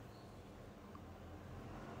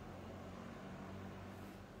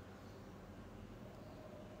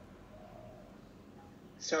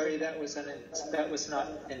 Sorry, that was not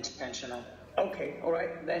intentional. Okay, all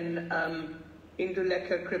right. Then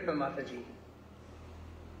Indulekha Kripa Mataji.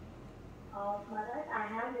 Maharaj, I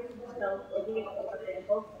have a little doubt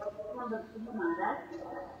about Maharaj.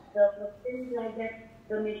 The question is like that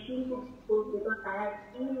the machine is cooked, because I have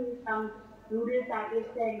seen some noodle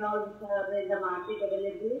packets and all which are in the market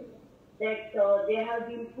available, that they have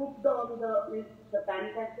been cooked on the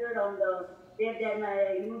manufactured on the, they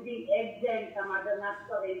are using eggs and some other nuts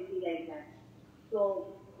or anything like that.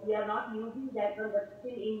 So we are not using that one, but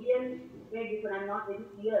still Indian made different. I'm not very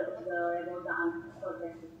clear about the answer for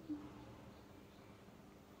that.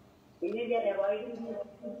 Maybe they are avoiding these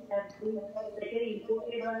especially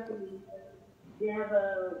imported ones. They have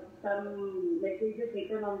some messages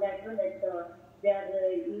written on that one that they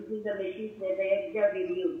are using the machines that the eggs are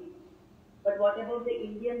reduced. But what about the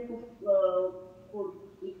Indian food?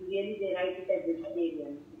 if really they write it as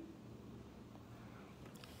vegetarian.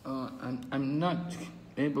 I'm not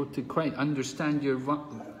able to quite understand your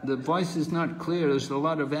the voice is not clear. There's a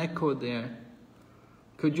lot of echo there.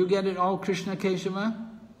 Could you get it all, Krishna Keshava?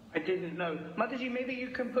 I didn't know. Mataji, maybe you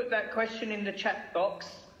can put that question in the chat box,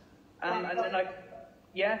 and then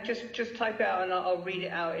just type it out and I'll read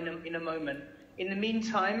it out in a moment. In the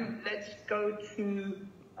meantime, let's go to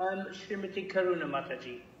Srimati Karuna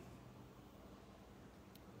Mataji.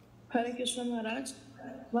 Hare Krishna Maharaj.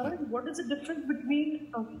 Maharaj, what is the difference between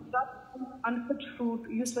cut and uncut fruit?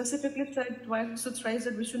 You specifically said twice or thrice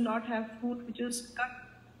that we should not have fruit which is cut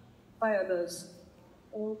by others.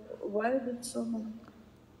 Why is it so much?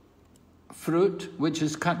 Fruit which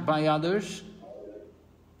is cut by others?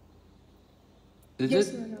 Is yes,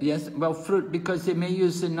 it? Maharaj. Yes, well, fruit, because they may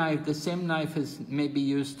use the knife. The same knife may be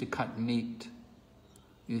used to cut meat.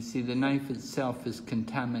 You see, the knife itself is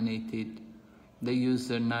contaminated. They use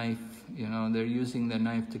their knife, they're using their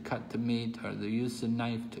knife to cut the meat, or they use the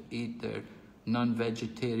knife to eat their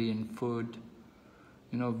non-vegetarian food.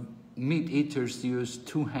 Meat eaters use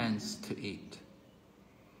 2 hands to eat.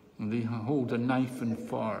 And they hold a knife and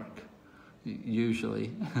fork,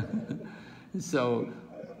 usually. So,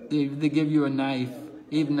 if they give you a knife,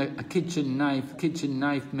 even a kitchen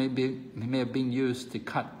knife may have been used to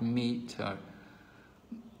cut meat, or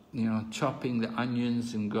chopping the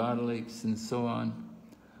onions and garlics and so on.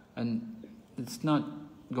 And it's not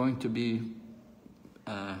going to be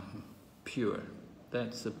pure.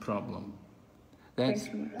 That's the problem.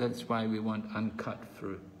 That's why we want uncut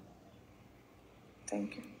fruit.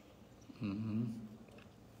 Thank you. Mm-hmm.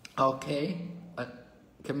 Okay.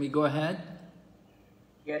 Can we go ahead?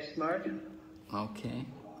 Yes, Martin. Okay.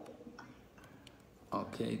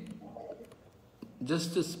 Okay.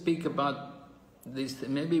 Just to speak about these,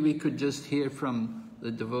 maybe we could just hear from the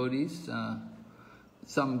devotees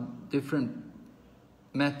some different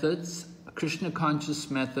methods, Krishna conscious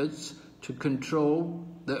methods to control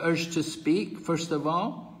the urge to speak. First of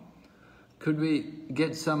all, could we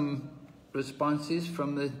get some responses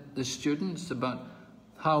from the students about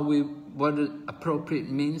what appropriate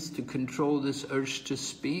means to control this urge to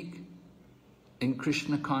speak in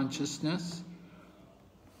Krishna consciousness?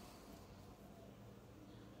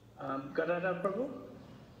 Gadadhar Prabhu?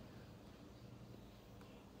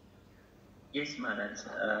 Yes, Maharaj.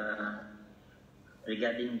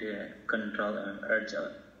 Regarding the control and urge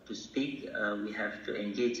to speak, we have to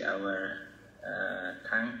engage our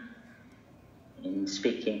tongue in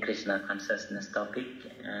speaking Krishna consciousness topic,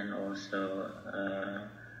 and also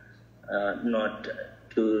not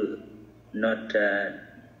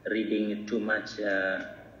reading too much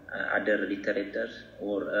other literatures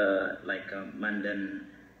or like a mundane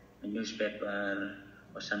newspaper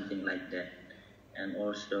or something like that. And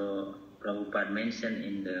also Prabhupada mentioned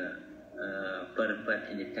in the purport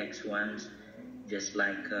in the text once, just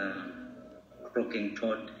like croaking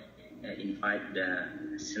toad invite the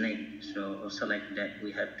snake. So also like that,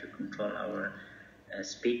 we have to control our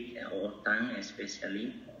speak or tongue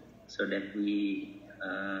especially, so that we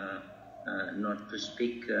not to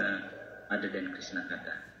speak other than Krishna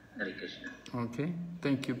Katha. Hare Krishna. Okay,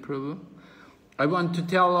 thank you, Prabhu. I want to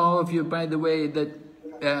tell all of you, by the way, that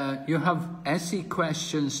you have essay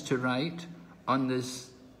questions to write on this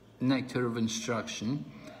Nectar of Instruction.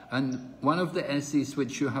 And one of the essays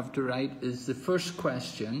which you have to write is the first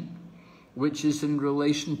question, which is in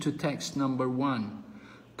relation to text number 1,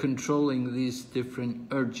 controlling these different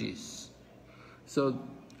urges. So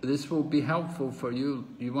this will be helpful for you.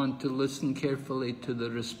 You want to listen carefully to the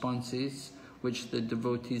responses which the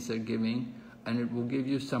devotees are giving, and it will give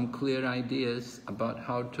you some clear ideas about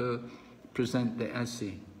how to present the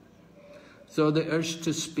essay. So the urge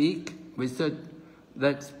to speak, we said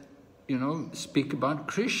that, speak about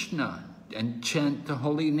Krishna and chant the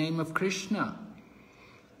holy name of Krishna.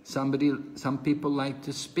 Some people like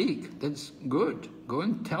to speak. That's good. Go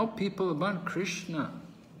and tell people about Krishna.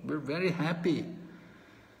 We're very happy.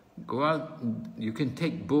 Go out, you can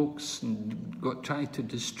take books and try to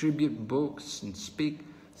distribute books and speak.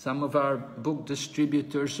 Some of our book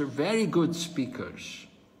distributors are very good speakers.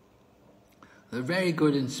 They're very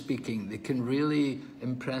good in speaking. They can really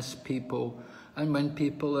impress people. And when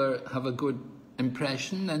people have a good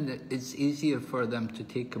impression, then it's easier for them to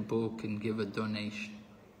take a book and give a donation.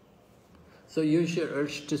 So use your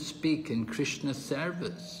urge to speak in Krishna's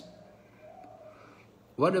service.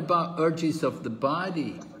 What about urges of the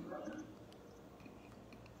body?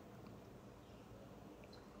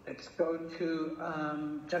 Let's go to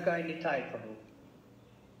Jagai Nitai Prabhu.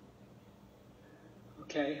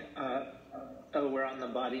 Okay. Oh, we're on the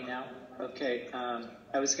body now? Okay.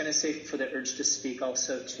 I was going to say for the urge to speak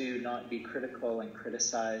also to not be critical and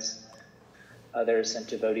criticize others and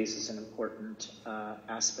devotees is an important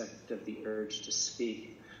aspect of the urge to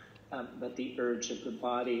speak. But the urge of the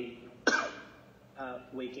body,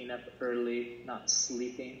 waking up early, not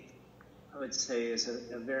sleeping, I would say is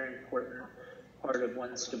a very important part of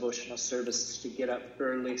one's devotional service, to get up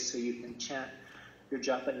early so you can chant your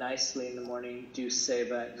japa nicely in the morning, do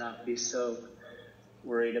seva, and not be so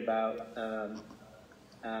worried about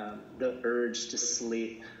the urge to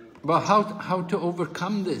sleep. Well, how to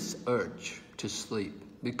overcome this urge to sleep?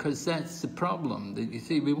 Because that's the problem. You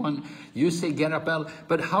see, you say get up early,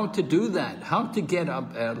 but how to do that? How to get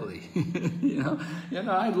up early? you know,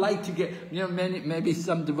 I'd like to get, maybe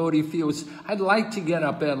some devotee feels, I'd like to get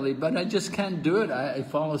up early, but I just can't do it. I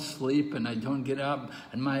fall asleep and I don't get up,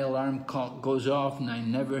 and my alarm call goes off and I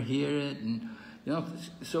never hear it. And,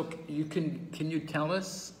 so can you tell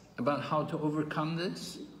us about how to overcome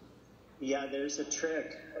this? Yeah, there's a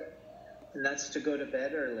trick, and that's to go to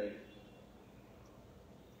bed early.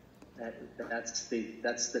 That's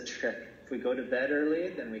the trick. If we go to bed early,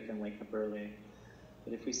 then we can wake up early.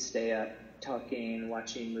 But if we stay up talking,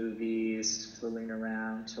 watching movies, fooling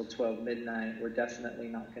around till 12 midnight, we're definitely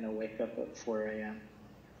not going to wake up at 4 a.m.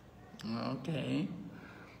 Okay.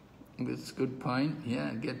 That's a good point.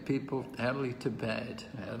 Yeah, get people early to bed,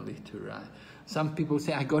 early to rise. Some people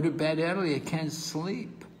say, I go to bed early, I can't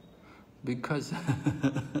sleep. Because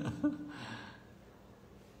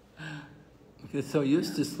I'm so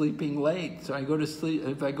used to sleeping late. So I go to sleep.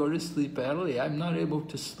 If I go to sleep early, I'm not able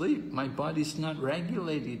to sleep. My body's not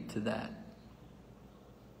regulated to that.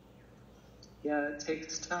 Yeah, it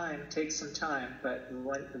takes some time, but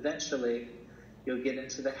eventually you'll get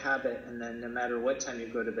into the habit, and then no matter what time you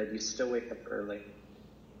go to bed, you still wake up early.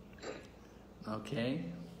 Okay.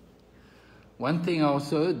 One thing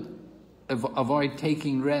also, avoid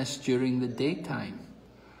taking rest during the daytime.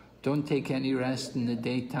 Don't take any rest in the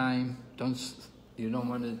daytime. You don't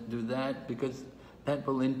want to do that, because that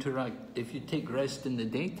will interact. If you take rest in the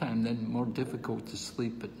daytime, then more difficult to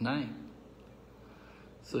sleep at night.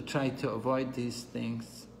 So try to avoid these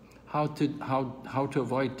things. How to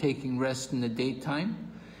avoid taking rest in the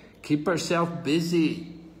daytime? Keep yourself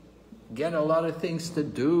busy. Get a lot of things to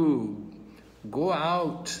do. Go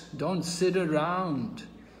out. Don't sit around.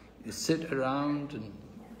 You sit around and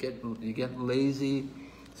you get lazy.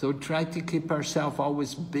 So try to keep ourselves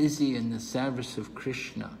always busy in the service of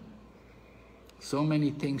Krishna. So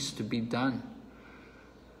many things to be done.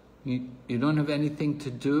 You don't have anything to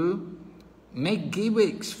do? Make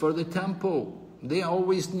giwiks for the temple. They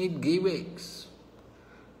always need giwiks.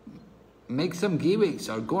 Make some giwiks,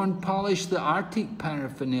 or go and polish the arctic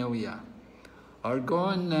paraphernalia, or go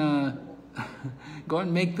and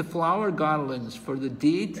make the flower garlands for the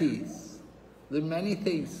deities. There are many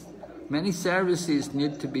things, many services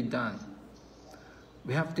need to be done.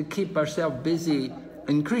 We have to keep ourselves busy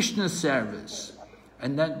in Krishna's service,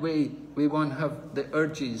 and that way we won't have the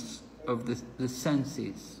urges of the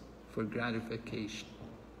senses for gratification.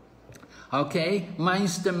 Okay,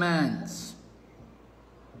 mind's demands.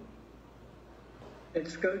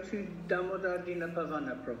 Let's go to Damodar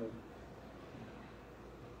Dinapavana, Prabhu.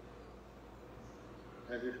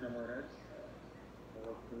 Hare Krishna Maharaj.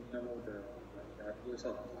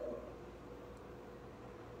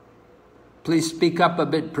 Please speak up a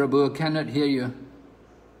bit, Prabhu. I cannot hear you.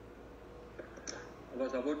 I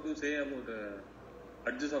was about to say about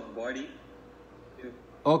urges of body.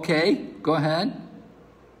 Okay, go ahead.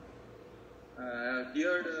 I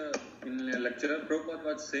heard in a lecture, Prabhupada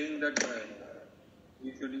was saying that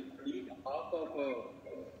you should eat half of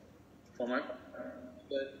stomach.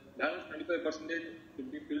 The balance 25%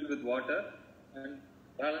 should be filled with water, and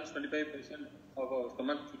balance 25% of our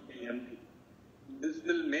stomach should be empty. This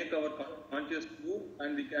will make our conscious move,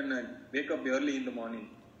 and we can wake up early in the morning,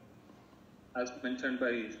 as mentioned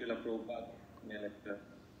by Srila Prabhupada in a lecture.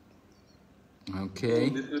 Okay.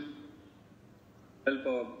 So this will help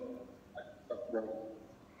our.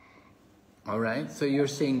 All right. So you're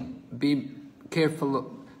saying be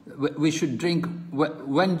careful. We should drink.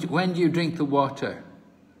 When do you drink the water?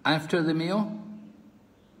 After the meal?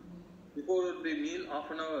 Before the meal, half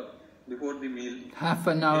an hour before the meal.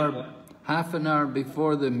 Half an hour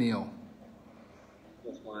before the meal.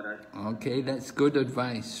 Yes, Maharaj. Okay, that's good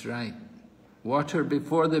advice, right? Water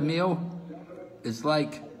before the meal is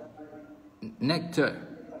like nectar.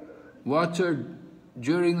 Water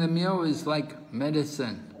during the meal is like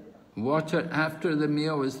medicine. Water after the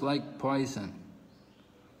meal is like poison.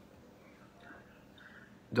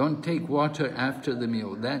 Don't take water after the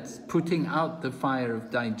meal. That's putting out the fire of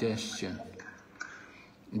digestion.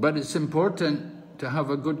 But it's important to have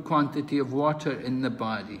a good quantity of water in the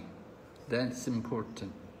body. That's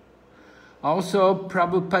important. Also,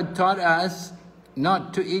 Prabhupada taught us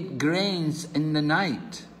not to eat grains in the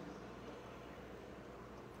night.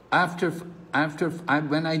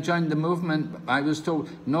 When I joined the movement, I was told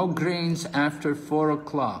no grains after 4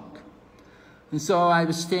 o'clock. And so I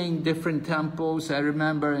was staying in different temples. I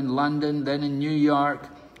remember in London, then in New York,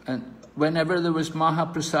 and whenever there was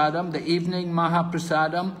Mahaprasadam, the evening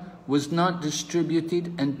Mahaprasadam was not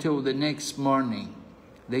distributed until the next morning.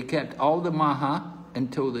 They kept all the Maha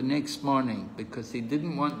until the next morning because they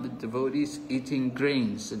didn't want the devotees eating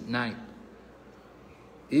grains at night.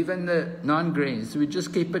 Even the non-grains, we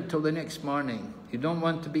just keep it till the next morning. You don't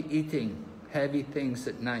want to be eating heavy things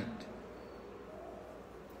at night.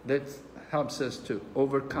 That helps us to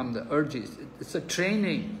overcome the urges. It's a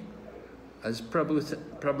training. As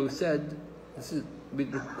Prabhu said, we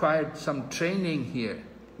required some training here.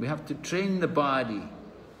 We have to train the body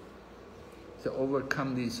to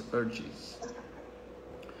overcome these urges.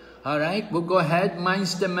 All right, we'll go ahead.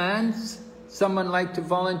 Mind's demands. Someone like to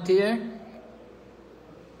volunteer?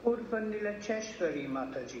 Purvandila Cheshwari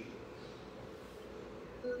Mataji.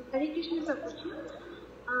 Hare Krishna Prabhuji.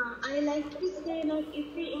 I like to say that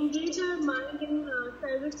if we engage our mind in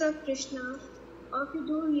service of Krishna, or if we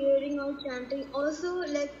do hearing or chanting, also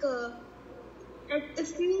like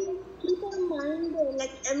if we keep our mind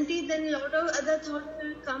empty, then a lot of other thoughts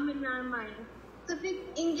will come in our mind. So if we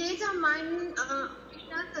engage our mind in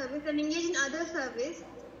Krishna service and engage in other service,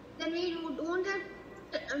 then we won't have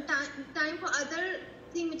time for other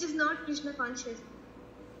thing which is not Krishna conscious.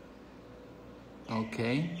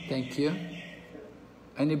 Okay, thank you.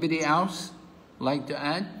 Anybody else like to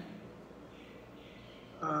add?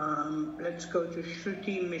 Let's go to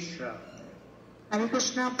Shruti Mishra. Hare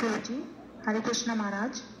Krishna Prabhuji. Hare Krishna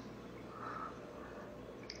Maharaj.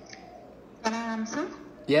 Can I answer?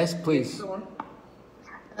 Yes, please. For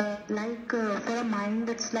a mind,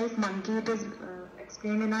 it's like monkey. It is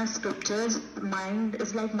explained in our scriptures. Mind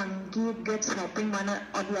is like monkey. It gets hopping one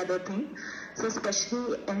or the other thing. So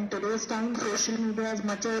especially in today's time, social media is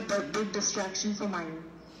much a big distraction for mind.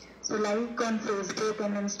 So like on Facebook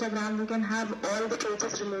and Instagram, we can have all the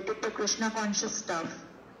pages related to Krishna conscious stuff,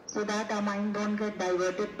 so that our mind don't get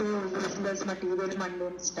diverted to useless material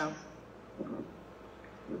mundane stuff.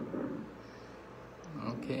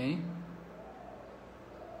 Okay.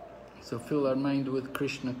 So fill our mind with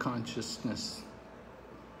Krishna consciousness.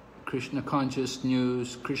 Krishna conscious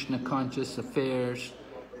news, Krishna conscious affairs,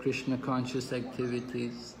 Krishna conscious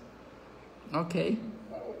activities. Okay.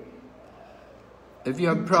 If we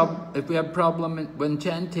have problem when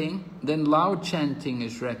chanting, then loud chanting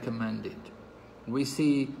is recommended. We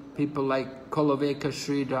see people like Kolaveka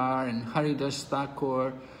Sridhar and Haridas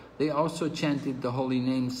Thakur, they also chanted the holy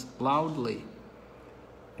names loudly.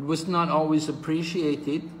 It was not always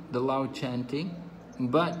appreciated, the loud chanting,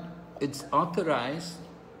 but it's authorized.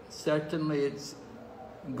 Certainly it's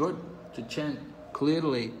good to chant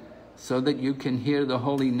clearly so that you can hear the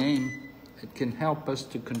holy name. It can help us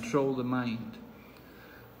to control the mind.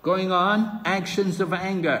 Going on, actions of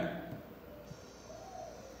anger.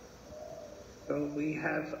 So we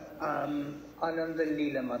have Ananda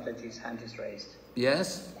Leela Mataji's hand is raised.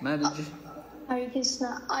 Yes, Mataji? Hare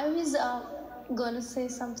Krishna. I was going to say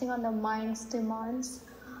something on the mind's demands.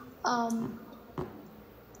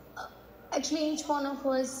 Actually, each one of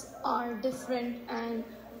us are different, and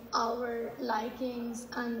our likings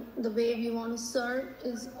and the way we want to serve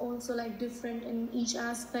is also different in each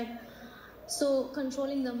aspect. So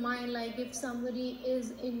controlling the mind, if somebody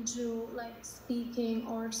is into speaking,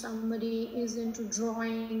 or somebody is into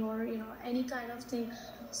drawing, or any kind of thing,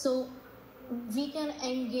 so we can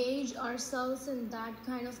engage ourselves in that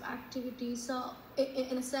kind of activity. So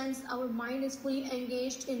in a sense, our mind is fully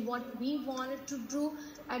engaged in what we wanted to do.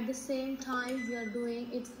 At the same time, we are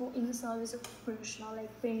doing it in the service of Krishna,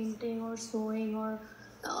 like painting or sewing or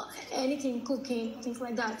anything, cooking, things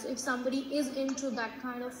like that. So if somebody is into that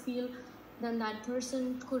kind of field, then that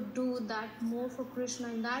person could do that more for Krishna,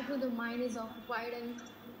 and that way the mind is occupied and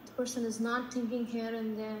the person is not thinking here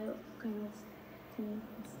and there kind of thing.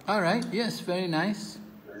 All right, yes, very nice.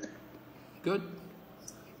 Good.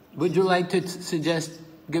 Would you like to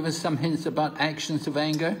give us some hints about actions of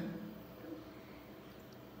anger?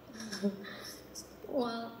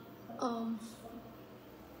 Well,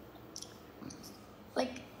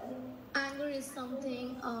 anger is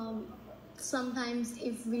something, sometimes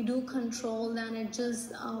if we do control, then it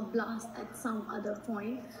just blasts at some other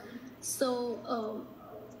point. So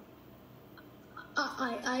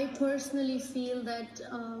I personally feel that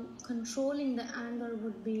controlling the anger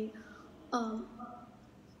would be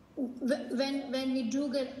when we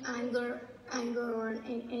do get anger or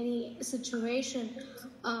in any situation,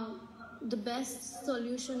 the best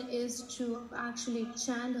solution is to actually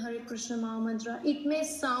chant Hare Krishna Maha Mantra. It may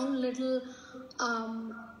sound little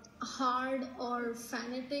hard or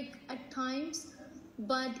fanatic at times,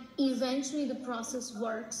 but eventually the process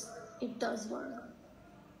works. It does work.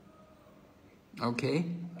 Okay,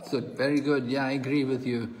 so very good. Yeah, I agree with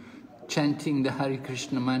you. Chanting the Hare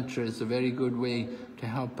Krishna mantra is a very good way to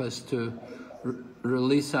help us to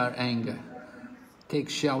release our anger. Take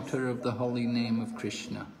shelter of the holy name of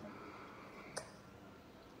Krishna.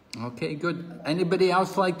 Okay, good. Anybody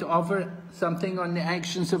else like to offer something on the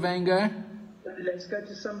actions of anger? Let's go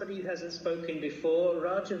to somebody who hasn't spoken before.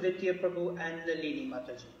 Raja Vidya Prabhu and Nalini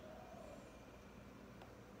Mataji.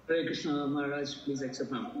 Hare Krishna Maharaj, please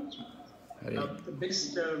accept my message.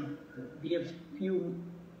 We have few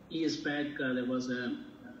years back, there was a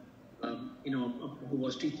who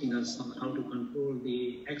was teaching us on how to control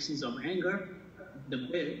the actions of anger.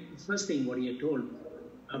 The first thing what he had told,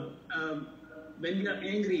 when we are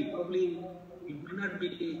angry, probably we do not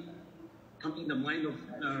be coming in the mind of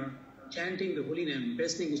chanting the holy name.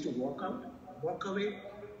 Best thing is to walk away,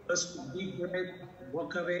 first deep breath,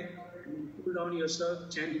 walk away, cool down yourself,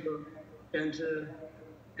 chant,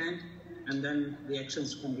 and then the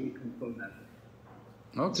actions can be controlled that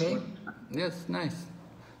way. Okay. Yes, nice.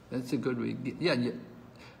 That's a good way. Yeah.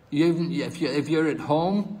 If you're at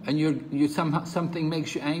home and something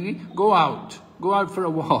makes you angry, go out. Go out for a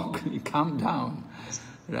walk. Calm down,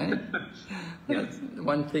 right? That's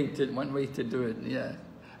one way to do it. Yeah.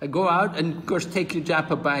 Go out and of course take your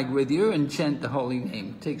japa bag with you and chant the holy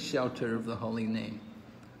name. Take shelter of the holy name.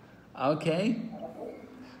 Okay.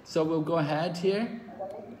 So we'll go ahead here.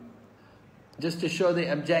 Just to show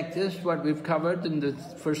the objectives, what we've covered in the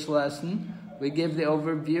first lesson, we gave the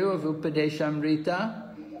overview of Upadeshamrita.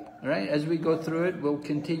 Right? As we go through it, we'll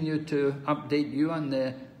continue to update you on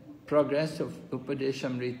the progress of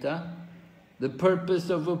Upadeshamrita. The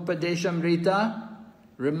purpose of Upadeshamrita,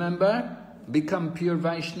 remember, become pure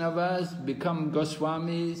Vaishnavas, become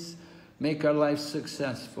Goswamis, make our life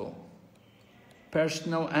successful.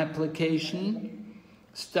 Personal application.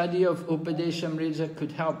 Study of Upadeshamrita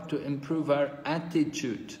could help to improve our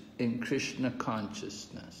attitude in Krishna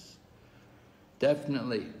consciousness.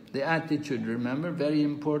 Definitely. The attitude, remember, very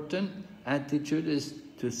important. Attitude is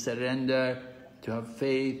to surrender, to have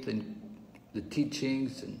faith in the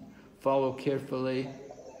teachings and follow carefully.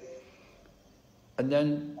 And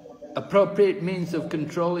then appropriate means of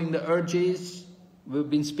controlling the urges. We've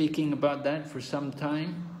been speaking about that for some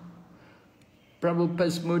time.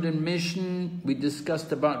 Prabhupada's mood and mission, we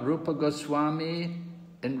discussed about Rupa Goswami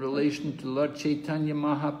in relation to Lord Chaitanya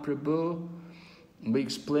Mahaprabhu. We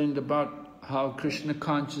explained about how Krishna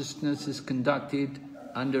consciousness is conducted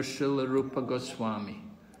under Srila Rupa Goswami.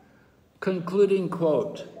 Concluding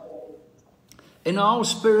quote, in all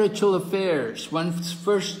spiritual affairs, one's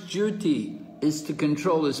first duty is to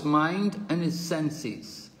control his mind and his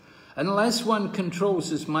senses. Unless one controls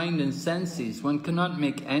his mind and senses, one cannot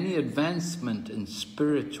make any advancement in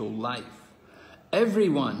spiritual life.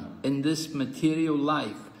 Everyone in this material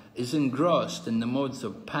life is engrossed in the modes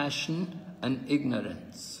of passion and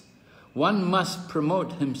ignorance. One must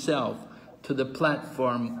promote himself to the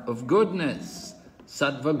platform of goodness,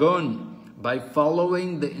 Sattvagun, by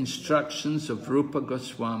following the instructions of Rupa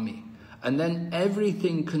Goswami, and then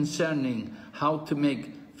everything concerning how to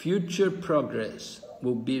make future progress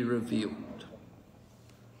will be revealed.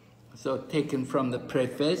 So taken from the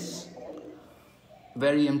preface,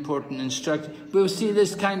 very important instruction. We'll see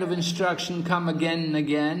this kind of instruction come again and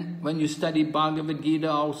again. When you study Bhagavad Gita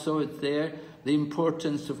also, it's there. The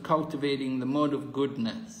importance of cultivating the mode of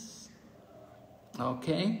goodness.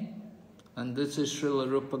 Okay? And this is Srila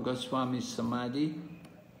Rupa Goswami's Samadhi.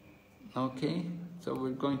 Okay? So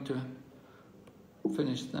we're going to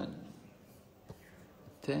finish that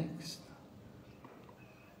text.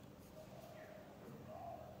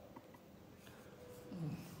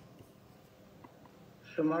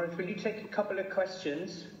 So Maharaj, will you take a couple of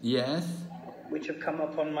questions? Yes. Which have come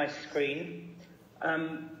up on my screen.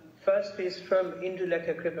 First is from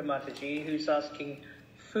Indulekha Kripa Mataji, who's asking,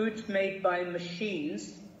 foods made by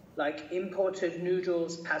machines, like imported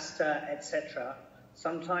noodles, pasta, etc.,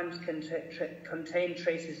 sometimes contain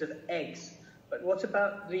traces of eggs. But what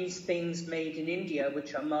about these things made in India,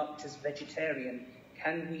 which are marked as vegetarian?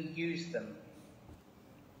 Can we use them?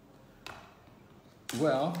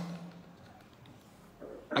 Well,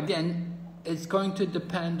 again, it's going to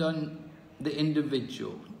depend on the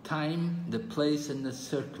individual. time, the place, and the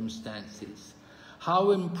circumstances.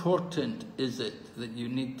 How important is it that you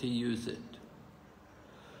need to use it?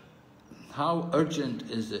 How urgent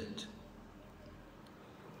is it?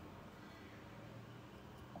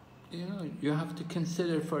 You know, you have to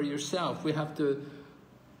consider for yourself. We have to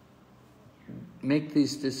make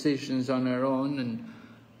these decisions on our own, and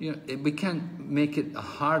you know, we can't make it a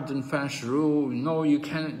hard and fast rule. No, you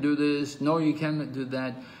cannot do this. No, you cannot do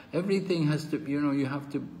that. Everything has to, you know, you have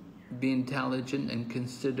to be intelligent and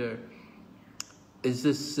consider, is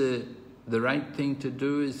this the right thing to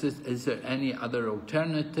do? Is there any other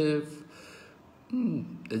alternative?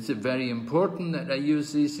 Is it very important that I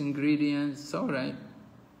use these ingredients? All right.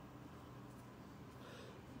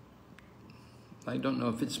 I don't know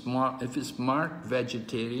if it's marked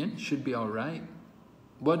vegetarian, should be all right.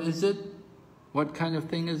 What is it? What kind of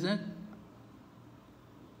thing is it?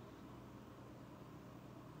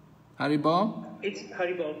 Haribol? It's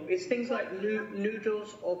Haribol. It's things like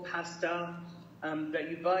noodles or pasta that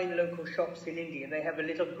you buy in local shops in India. They have a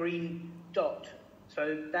little green dot.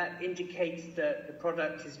 So that indicates that the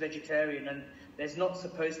product is vegetarian, and there's not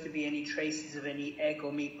supposed to be any traces of any egg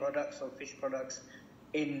or meat products or fish products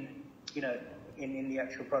in, you know, in the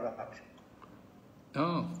actual product.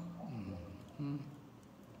 Oh.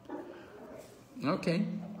 Okay.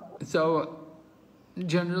 So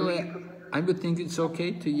generally, I would think it's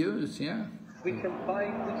okay to use, yeah. We can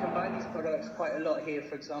buy these products quite a lot here,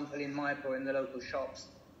 for example, in Mayapur, in the local shops.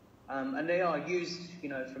 And they are used, you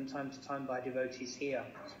know, from time to time by devotees here.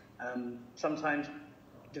 Sometimes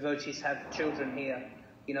devotees have children here,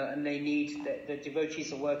 you know, and they need, the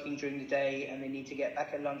devotees are working during the day and they need to get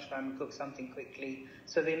back at lunchtime and cook something quickly.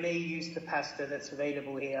 So they may use the pasta that's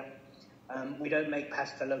available here. We don't make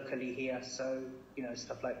pasta locally here, so, you know,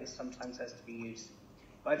 stuff like this sometimes has to be used.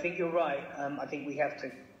 But I think you're right. I think we have to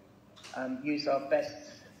use our best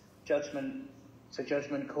judgment. It's a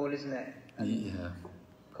judgment call, isn't it? Yeah.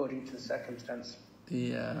 According to the circumstance.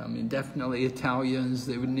 Yeah, I mean, definitely Italians,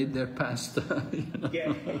 they would need their pasta, you know? Yeah,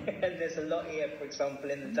 and there's a lot here, for example,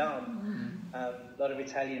 in the Dham. A lot of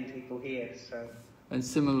Italian people here, so... And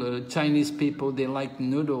similar, Chinese people, they like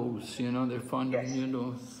noodles, you know, they're fond of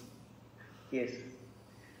noodles. Yes.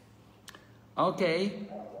 Okay.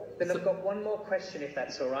 Then I've got one more question, if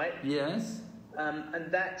that's all right. Yes.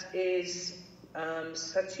 And that is,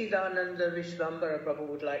 Sachidananda Vishvambara Prabhu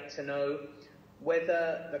would like to know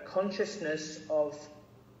whether the consciousness of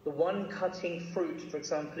the one cutting fruit, for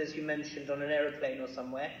example, as you mentioned, on an aeroplane or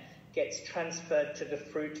somewhere, gets transferred to the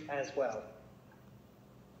fruit as well.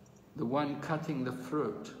 The one cutting the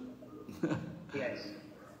fruit? Yes.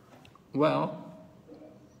 Well,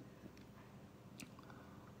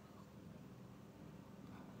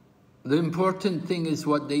 the important thing is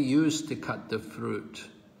what they use to cut the fruit.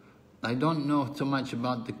 I don't know so much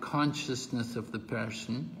about the consciousness of the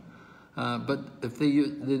person, but if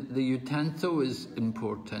the utensil is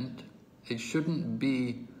important, it shouldn't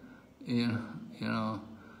be, you know,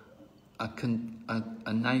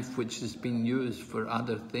 a knife which is being used for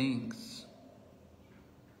other things.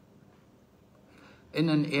 In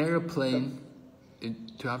an airplane,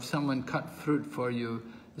 to have someone cut fruit for you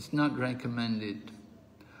is not recommended.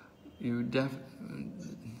 You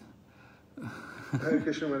Hare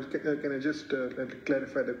Krishna, can I just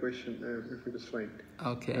clarify the question, if it is fine?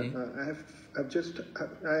 Okay. I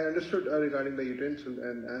understood regarding the utensil,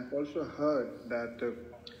 and I have also heard that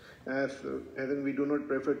as in we do not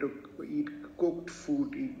prefer to eat cooked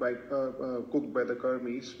food cooked by the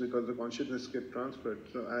karmis because the consciousness gets transferred.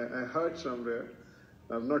 So I heard somewhere,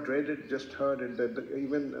 I've not read it, just heard it, that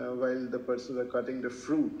even while the persons are cutting the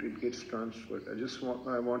fruit, it gets transferred.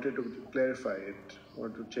 I wanted to clarify it, or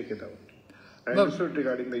to check it out. I understood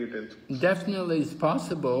regarding the utensils. Definitely it's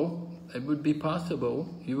possible. It would be possible.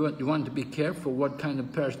 You want to be careful what kind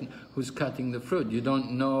of person who's cutting the fruit. You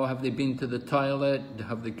don't know, have they been to the toilet?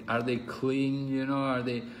 Are they clean? You know, are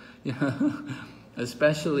they, you know,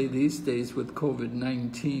 especially these days with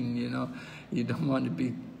COVID-19, you know, you don't want to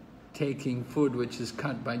be taking food which is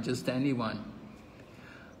cut by just anyone.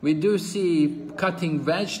 We do see cutting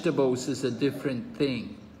vegetables is a different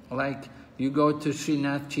thing. Like you go to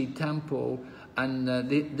Srinathji temple and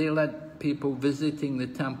they let people visiting the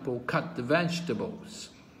temple cut the vegetables.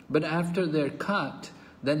 But after they're cut,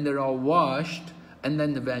 then they're all washed and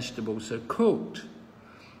then the vegetables are cooked.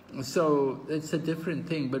 So it's a different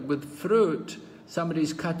thing. But with fruit,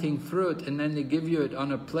 somebody's cutting fruit and then they give you it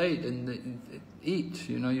on a plate and they eat,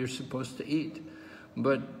 you know, you're supposed to eat.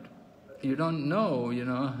 But you don't know, you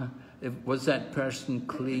know, was that person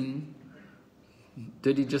clean?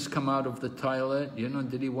 Did he just come out of the toilet? You know,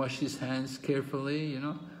 did he wash his hands carefully? You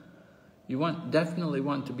know, You definitely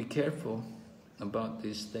want to be careful about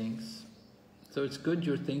these things. So it's good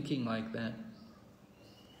you're thinking like that.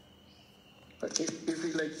 If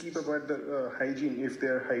we like keep about the hygiene, if they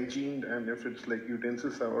are hygiened and if it's like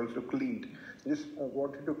utensils are also cleaned, just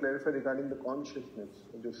wanted to clarify regarding the consciousness.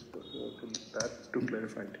 Just that to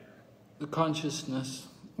clarify. The consciousness.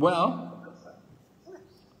 Well,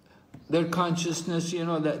 their consciousness, you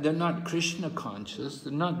know, that they're not Krishna conscious,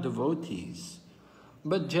 they're not devotees.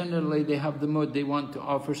 But generally they have the mood, they want to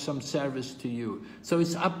offer some service to you. So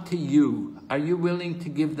it's up to you. Are you willing to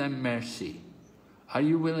give them mercy? Are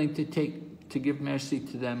you willing to give mercy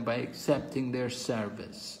to them by accepting their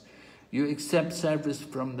service? You accept service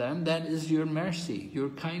from them, that is your mercy, your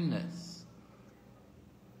kindness.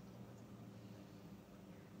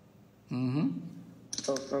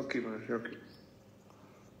 Oh, okay, Maharaj, okay.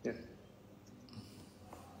 Yeah.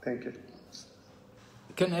 Thank you.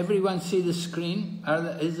 Can everyone see the screen?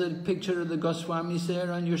 Is the picture of the Goswamis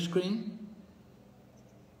there on your screen?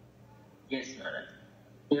 Yes, Maharaj.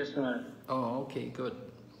 Yes, Maharaj. Oh, okay, good.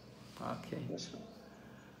 Okay.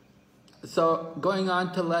 So, going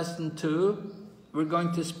on to lesson 2, we're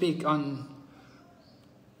going to speak on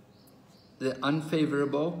the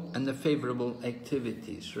unfavorable and the favorable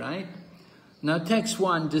activities, right? Now, text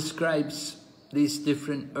 1 describes these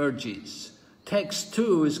different urges. Text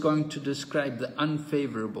 2 is going to describe the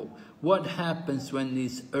unfavorable. What happens when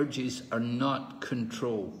these urges are not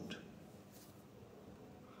controlled?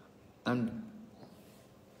 And,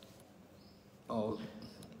 oh,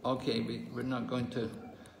 okay, we're not going to,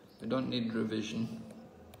 we don't need revision.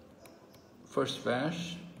 First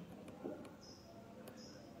verse.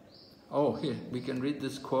 Oh, here, we can read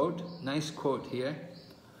this quote. Nice quote here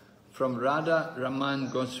from Radha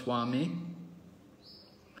Raman Goswami.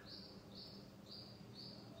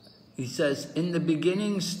 He says, in the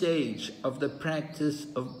beginning stage of the practice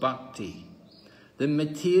of bhakti, the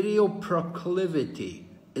material proclivity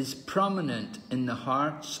is prominent in the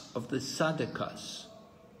hearts of the sadhakas.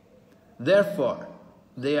 Therefore,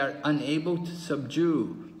 they are unable to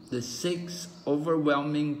subdue the 6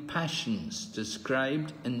 overwhelming passions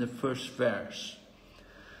described in the first verse.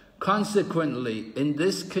 Consequently, in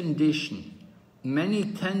this condition, many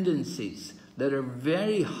tendencies that are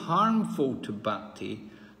very harmful to bhakti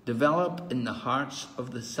develop in the hearts of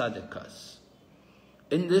the sadhakas.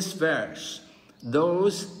 In this verse,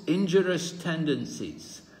 those injurious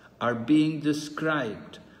tendencies are being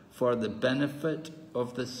described for the benefit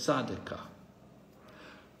of the sadhaka.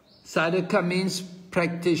 Sadhaka means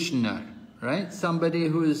practitioner, right? Somebody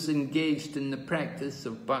who is engaged in the practice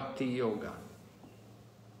of bhakti yoga.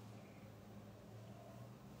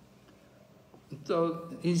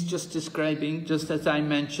 So he's just describing, just as I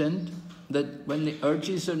mentioned, that when the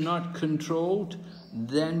urges are not controlled,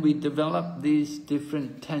 then we develop these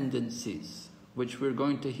different tendencies, which we're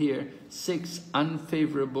going to hear, 6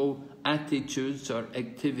 unfavorable attitudes or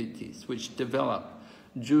activities which develop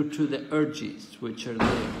due to the urges which are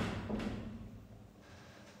there.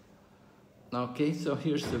 Okay, so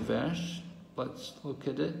here's the verse. Let's look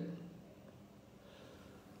at it.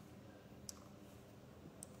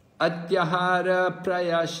 Atyahara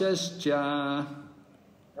prayasascha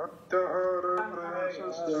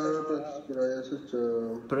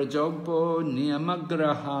Prajogpo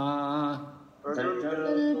niyamagraha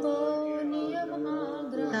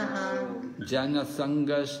Jana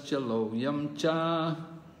sangascha loyam cha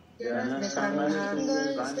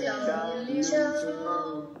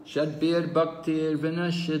Shadbir bhaktir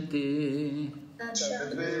vinashati.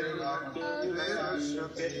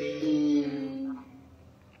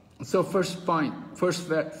 So first point,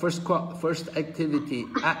 first activity,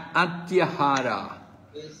 atyahara.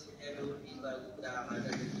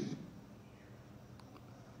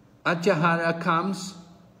 Atyahara comes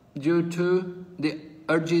due to the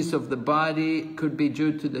urges of the body, it could be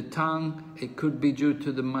due to the tongue, it could be due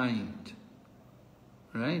to the mind,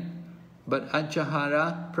 right? But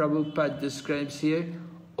atyahara, Prabhupada describes here,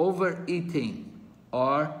 overeating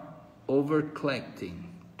or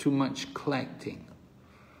over-collecting, too much collecting.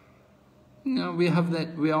 You know, we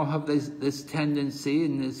all have this tendency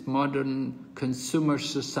in this modern consumer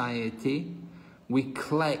society. We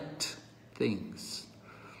collect things.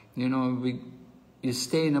 You know, you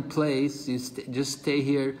stay in a place, just stay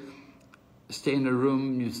here, stay in a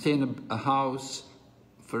room, you stay in a house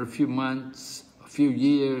for a few months, a few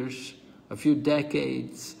years, a few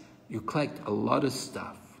decades. You collect a lot of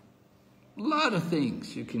stuff. A lot of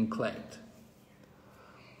things you can collect.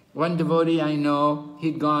 One devotee I know,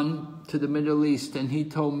 he'd gone to the Middle East, and he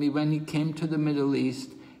told me when he came to the Middle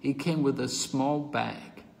East, he came with a small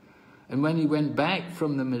bag. And when he went back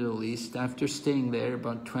from the Middle East, after staying there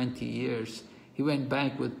about 20 years, he went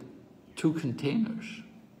back with 2 containers.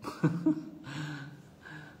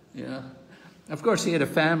 Yeah. Of course, he had a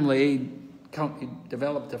family, he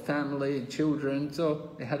developed a family, children, so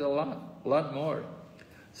he had a lot more.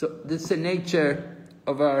 So this is the nature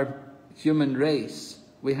of our human race.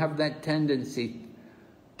 We have that tendency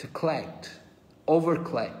to collect,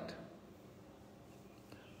 over-collect.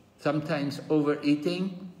 Sometimes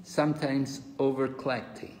overeating, sometimes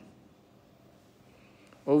over-collecting.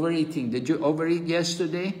 Overeating. Did you overeat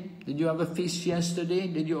yesterday? Did you have a feast yesterday?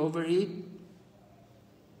 Did you overeat?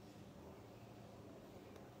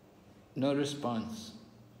 No response.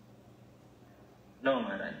 No,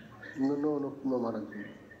 Maharaj. No, Maharaj.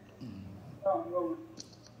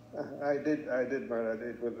 I did, Maharaj.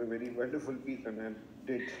 It was a very wonderful piece, and I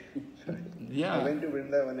did. Yeah. I went to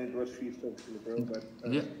Vrindavan, it was Feast of Prabhupada.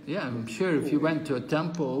 Yeah, I'm sure if you went to a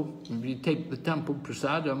temple, if you take the temple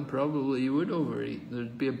prasadam, probably you would overeat.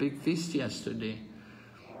 There'd be a big feast yesterday.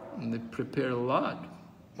 And they prepare a lot.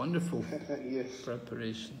 Wonderful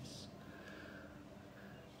preparations.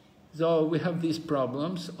 So we have these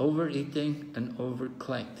problems, overeating and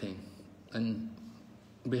over-collecting. And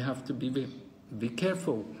we have to be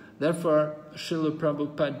careful. Therefore, Srila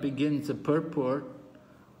Prabhupada begins a purport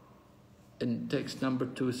in text number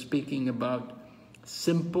 2, speaking about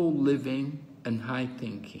simple living and high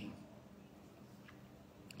thinking.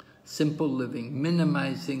 Simple living,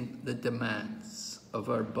 minimizing the demands of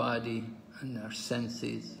our body and our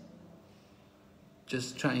senses.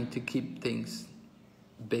 Just trying to keep things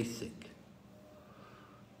basic.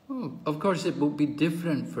 Of course, it will be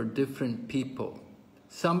different for different people.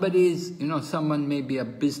 Someone may be a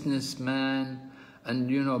businessman, and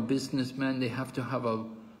businessmen, they have to have a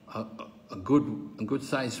good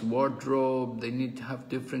sized wardrobe. They need to have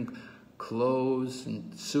different clothes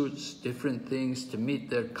and suits, different things to meet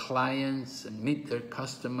their clients and meet their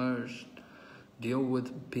customers, deal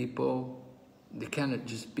with people. They cannot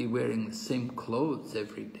just be wearing the same clothes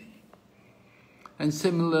every day. And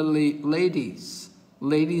similarly, ladies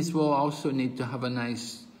will also need to have a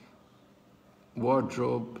nice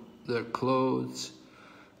wardrobe, their clothes.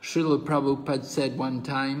 Srila Prabhupada said one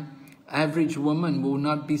time, average woman will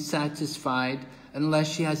not be satisfied unless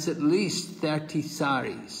she has at least 30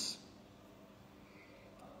 saris.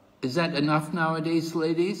 Is that enough nowadays,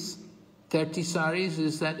 ladies? 30 saris,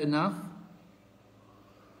 is that enough?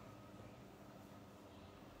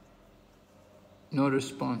 No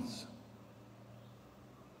response.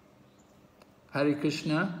 Hare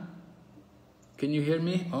Krishna, can you hear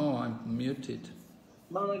me? Oh, I'm muted.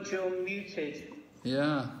 Maharaj, you're muted.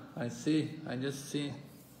 Yeah, I see. I just see.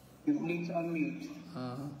 You need to unmute.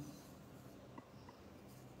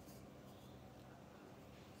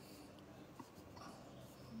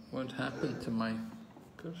 What happened to my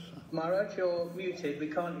cursor? Maharaj, you're muted. We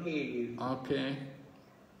can't hear you. Okay.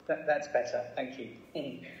 That's better. Thank you.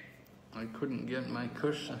 I couldn't get my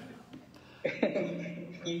cursor.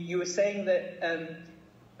 You were saying that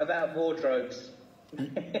about wardrobes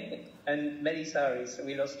and many saris, so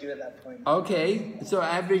we lost you at that point. Okay, so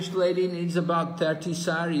average lady needs about 30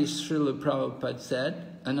 saris, Srila Prabhupada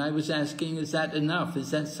said. And I was asking, is that enough? Is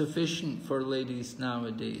that sufficient for ladies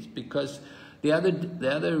nowadays? Because the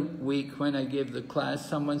other week when I gave the class,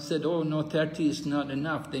 someone said, oh no, 30 is not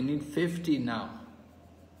enough. They need 50 now.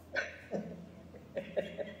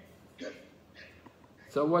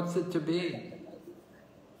 So what's it to be?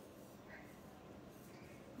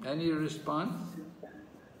 Any response?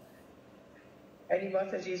 Any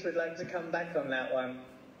Matajis would like to come back on that one?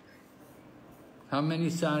 How many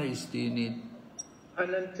saris do you need?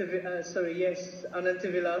 Anantavilas.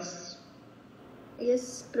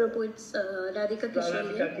 Yes, Prabhu, it's Radhika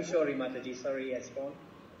Kishori. Radhika Kishori Mataji, sorry, yes, go on.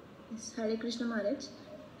 Yes, Hare Krishna Maharaj.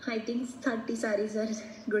 I think 30 saris are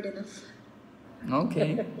good enough.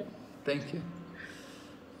 Okay, thank you.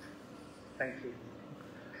 Thank you.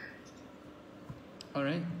 All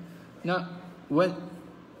right. Now, we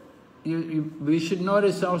should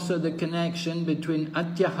notice also the connection between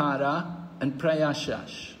atyahara and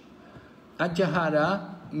prayashash.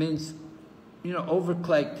 Atyahara means,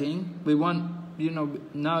 over-collecting. We want,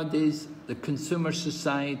 nowadays, the consumer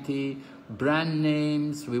society, brand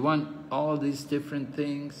names, we want all these different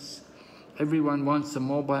things. Everyone wants a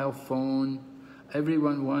mobile phone.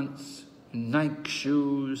 Everyone wants Nike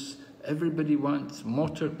shoes. Everybody wants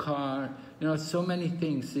motor car. So many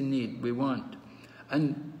things they need, we want.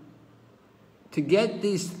 And to get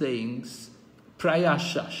these things,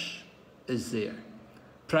 prayashash is there.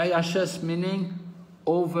 Prayashash meaning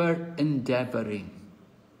over-endeavoring.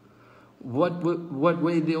 What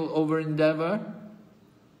way they'll over-endeavor?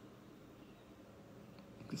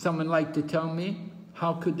 Someone like to tell me?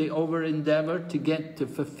 How could they over-endeavor to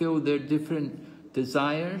fulfill their different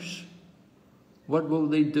desires? What will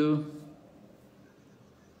they do?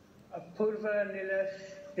 Apurva Nilas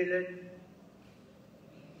Dilan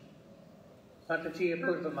Mataji,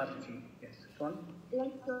 Apurva Mataji. Yes, go on.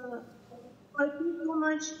 Like working too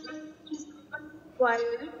much is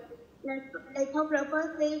required. Like how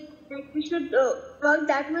Prabhupada said, like we should work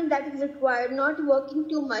that much that is required, not working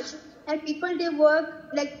too much. And people, they work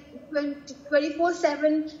like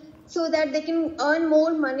 24/7 so that they can earn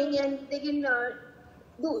more money and they can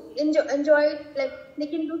enjoy it, like they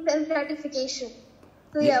can do self-gratification.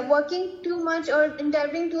 So yeah, working too much or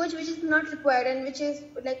endeavoring too much which is not required, and which is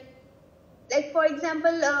like for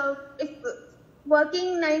example, if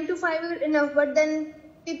working 9 to 5 is enough, but then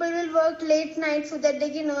people will work late night so that they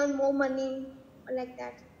can earn more money, like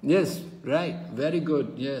that. Yes, right. Very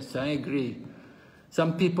good. Yes, I agree.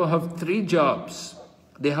 Some people have 3 jobs.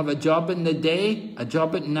 They have a job in the day, a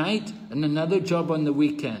job at night, and another job on the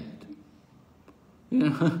weekend. You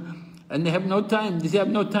know, and they have no time. They have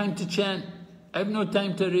no time to chant. I have no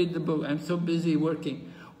time to read the book. I'm so busy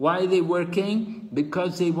working. Why are they working?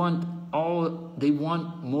 Because they want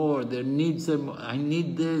more. Their needs are more. I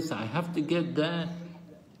need this. I have to get that.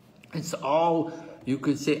 It's all, you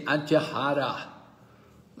could say, ajahara.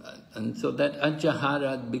 And so that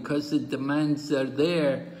ajahara, because the demands are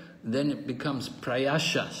there, then it becomes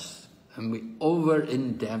prayashas. And we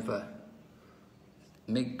over-endeavor.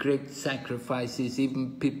 Make great sacrifices.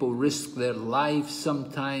 Even people risk their lives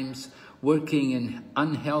sometimes, working in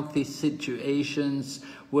unhealthy situations,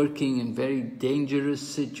 working in very dangerous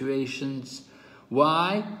situations.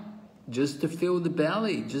 Why? Just to fill the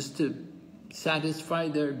belly, just to satisfy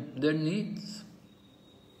their needs.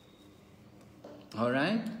 All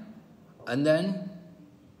right? And then,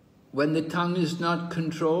 when the tongue is not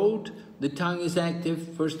controlled, the tongue is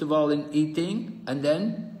active, first of all, in eating, and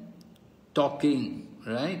then talking,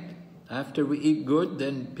 right? After we eat good,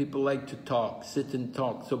 then people like to talk, sit and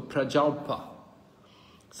talk. So prajalpa.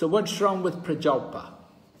 So what's wrong with prajalpa?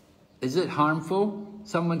 Is it harmful?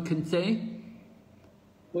 Someone can say?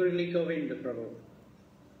 Murali Govinda Prabhu.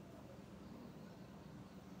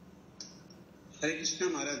 Hare Krishna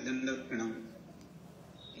Maharaj Dandavat Pranam.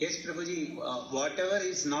 Yes, Prabhuji, whatever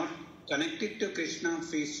is not connected to Krishna,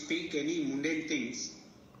 if we speak any mundane things,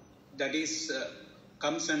 that is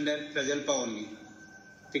comes under prajalpa only.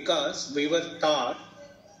 Because we were taught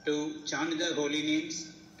to chant the holy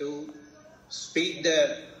names, to speak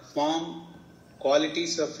the form,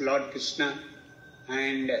 qualities of Lord Krishna,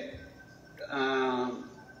 and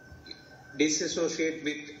disassociate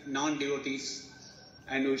with non-devotees,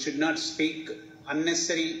 and we should not speak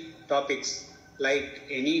unnecessary topics like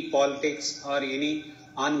any politics or any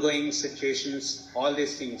ongoing situations. All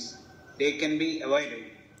these things, they can be avoided.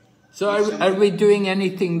 So are we doing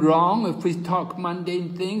anything wrong if we talk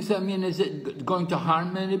mundane things? I mean, is it going to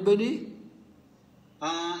harm anybody?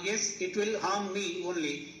 Yes, it will harm me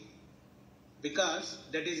only, because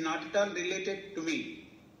that is not at all related to me.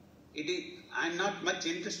 I am not much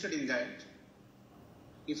interested in that.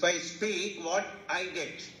 If I speak what I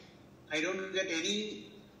get, I don't get any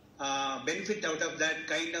benefit out of that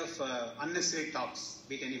kind of unnecessary talks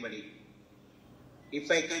with anybody. If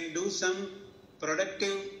I can do some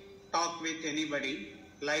productive talk with anybody,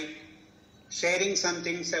 like sharing some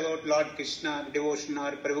things about Lord Krishna, devotion,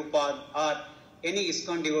 or Prabhupada, or any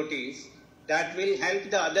ISKCON devotees, that will help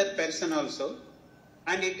the other person also,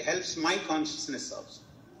 and it helps my consciousness also.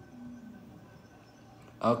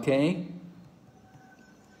 Okay.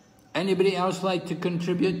 Anybody else like to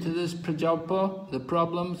contribute to this prajalpa, the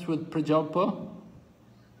problems with prajalpa?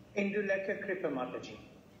 Indulekha Kripa Mataji.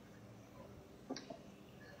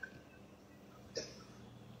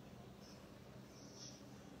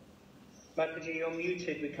 Mataji, you're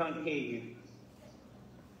muted, we can't hear you.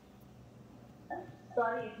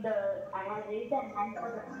 Sorry, I have raised a hand for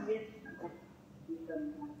the previous.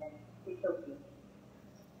 It's okay.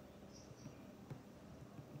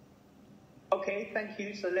 Okay, thank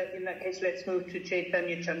you. So in that case, let's move to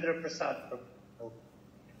Chaitanya Chandra Prasad.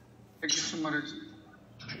 Thank you so much.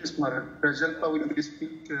 Yes, Maharaj. Prajalpa, when we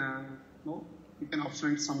speak, no, you can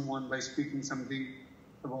offend someone by speaking something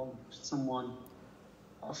about someone.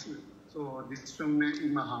 So this from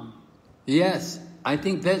Imaham. Yes, I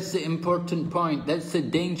think that's the important point. That's the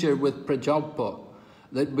danger with prajalpa.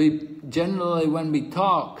 That we generally, when we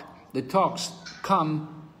talk, the talks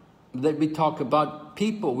come that we talk about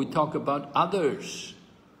people, we talk about others.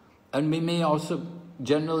 And we may also,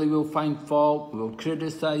 generally we'll find fault, we'll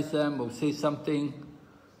criticize them, we'll say something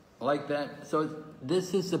like that. So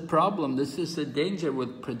this is the problem, this is the danger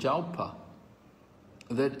with prajalpa.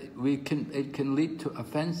 that it can lead to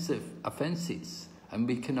offenses, and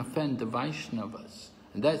we can offend the Vaishnavas,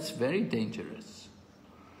 and that's very dangerous.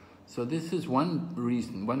 So this is one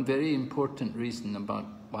reason, one very important reason about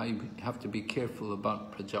why we have to be careful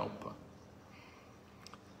about prajalpa.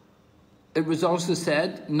 It was also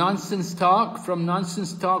said, nonsense talk, from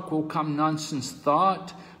nonsense talk will come nonsense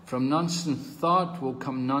thought, from nonsense thought will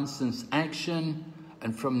come nonsense action,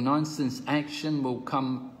 and from nonsense action will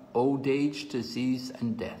come old age, disease,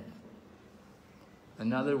 and death.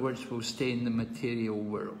 In other words, we'll stay in the material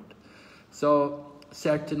world. So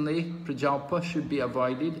certainly, prajalpa should be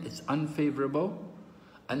avoided. It's unfavorable.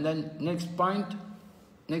 And then next point,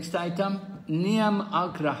 next item, niyam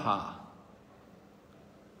agraha.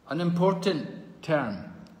 An important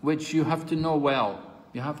term, which you have to know well.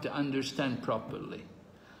 You have to understand properly.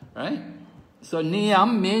 Right? So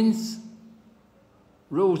niyam means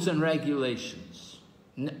rules and regulations.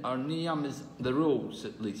 Or niyam is the rules,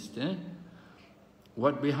 at least.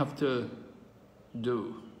 What we have to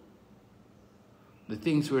do. The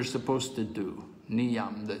things we're supposed to do.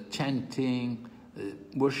 Niyam, the chanting, the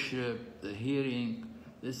worship, the hearing.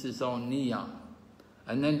 This is all niyam.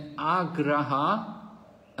 And then agraha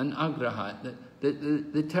and agraha.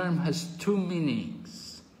 The term has two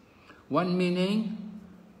meanings. One meaning,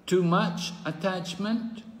 too much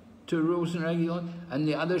attachment to rules and regulations, and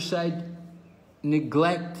the other side,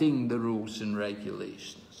 neglecting the rules and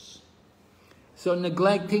regulations. So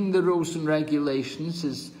neglecting the rules and regulations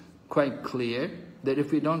is quite clear, that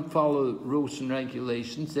if we don't follow rules and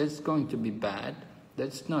regulations, that's going to be bad.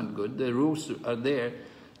 That's not good. The rules are there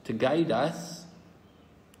to guide us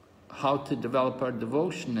how to develop our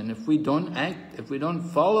devotion, and if we don't act, if we don't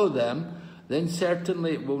follow them, then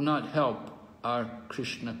certainly it will not help our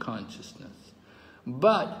Krishna consciousness.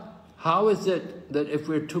 But how is it that if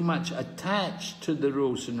we're too much attached to the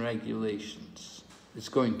rules and regulations, it's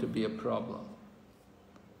going to be a problem?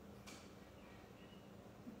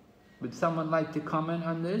 Would someone like to comment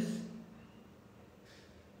on this?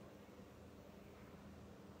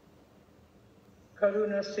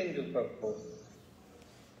 Karuna Sindhu Prabhu.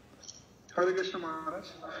 Hare Krishna Maharaj.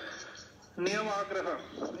 Niyamagraha.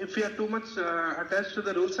 If we are too much attached to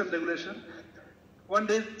the rules and regulations, one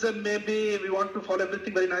reason maybe we want to follow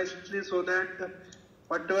everything very nicely so that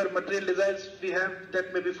whatever material desires we have,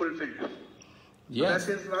 that may be fulfilled. Yes.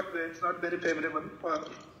 So that is not very favorable for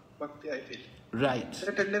Bhakti, I feel. Right.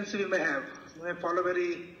 The tendency we may have. We may follow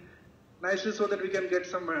very nicely so that we can get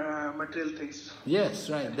some material things. Yes,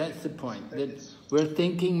 right. That's the point. That we're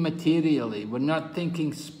thinking materially. We're not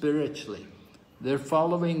thinking spiritually. They're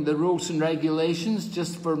following the rules and regulations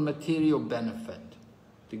just for material benefit,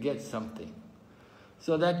 to get something.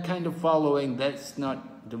 So that kind of following, that's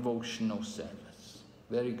not devotional service.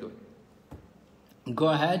 Very good. Go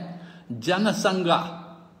ahead. Janasanga.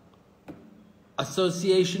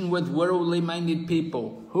 Association with worldly minded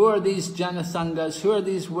people. Who are these Janasangas? Who are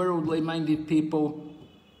these worldly minded people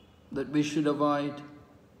that we should avoid?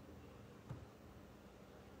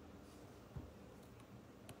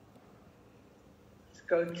 Let's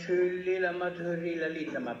go to Lila Madhuri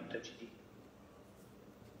Lalita Mataji.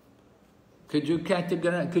 Could you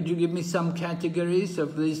give me some categories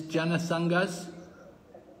of these Janasangas?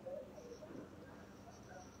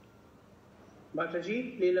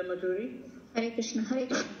 Mataji, Lila Madhuri. Hare Krishna, Hare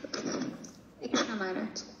Krishna. Hare Krishna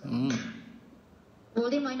Maharaj.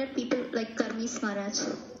 Worldly-minded people like Karmis Maharaj,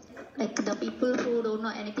 like the people who don't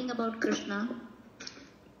know anything about Krishna.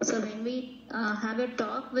 So when we have a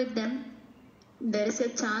talk with them, there is a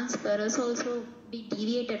chance for us also be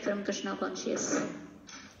deviated from Krishna conscious,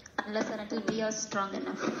 unless and until we are strong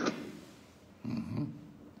enough.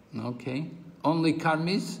 Okay. Only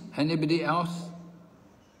Karmis? Anybody else?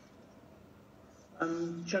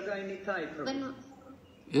 Even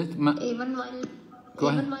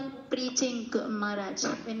while preaching, Maharaj,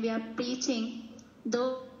 when we are preaching,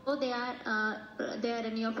 though they are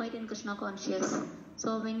a neophyte in Krishna conscious.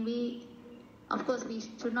 So when we, of course, we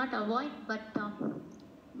should not avoid, but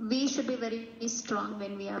we should be very strong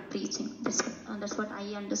when we are preaching. That's what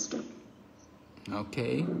I understood.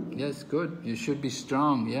 Okay. Yes, good. You should be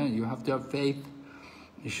strong. Yeah, you have to have faith.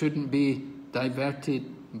 You shouldn't be diverted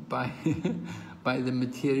by by the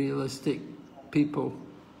materialistic people.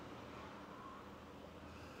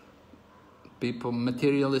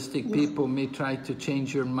 Materialistic people may try to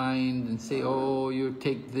change your mind and say, oh, you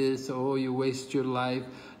take this, oh, you waste your life.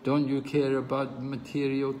 Don't you care about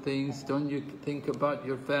material things? Don't you think about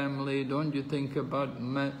your family? Don't you think about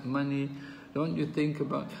money? Don't you think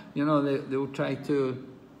about, they'll try to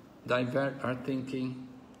divert our thinking.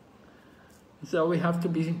 So we have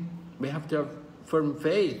to have firm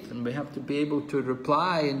faith, and we have to be able to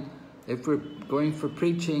reply, and if we're going for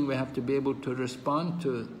preaching, we have to be able to respond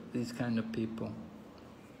to these kind of people.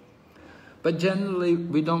 But generally,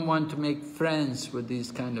 we don't want to make friends with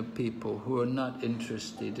these kind of people who are not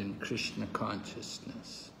interested in Krishna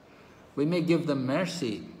consciousness. We may give them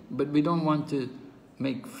mercy, but we don't want to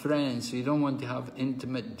make friends. We don't want to have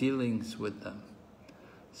intimate dealings with them.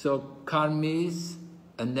 So karmis,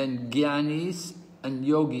 and then jnanis, and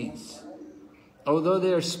yogis. Although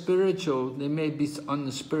they are spiritual, they may be on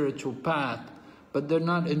the spiritual path, but they're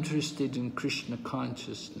not interested in Krishna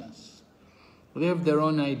consciousness. They have their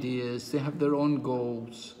own ideas, they have their own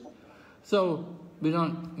goals. So we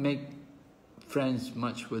don't make friends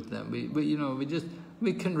much with them.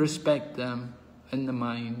 We can respect them in the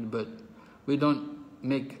mind, but we don't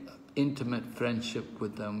make intimate friendship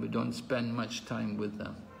with them. We don't spend much time with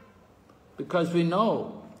them. Because we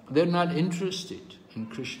know they're not interested in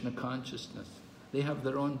Krishna consciousness. They have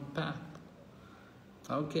their own path.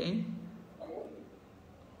 Okay?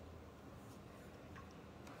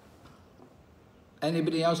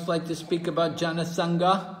 Anybody else like to speak about Jana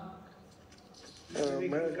Sangha? We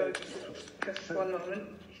can go just one moment,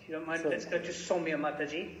 if you don't mind. Let's go to Soumya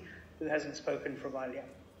Mataji, who hasn't spoken for a while yet.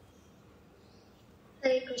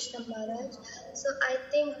 Hare Krishna Maharaj. So I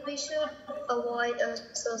think we should avoid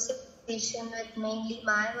association with mainly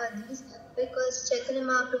Mayavadis, because Chaitanya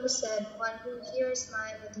Mahaprabhu said, one who hears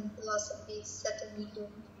Mayavadi philosophy is certainly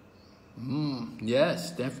doomed.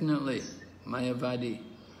 Yes, definitely. Mayavadi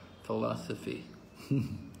philosophy.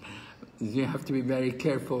 You have to be very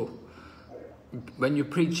careful. When you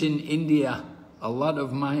preach in India, a lot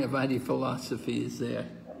of Mayavadi philosophy is there.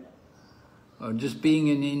 Or just being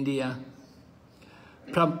in India.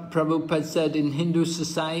 Prabhupada said in Hindu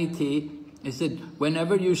society, he said,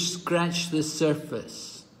 whenever you scratch the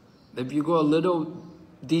surface, if you go a little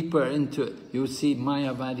deeper into it, you'll see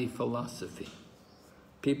Mayavadi philosophy.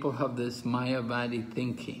 People have this Mayavadi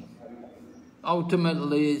thinking.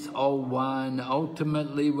 Ultimately, it's all one.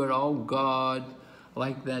 Ultimately, we're all God.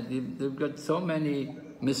 Like that. They've got so many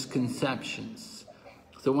misconceptions.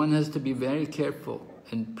 So one has to be very careful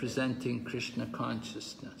in presenting Krishna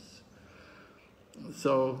consciousness.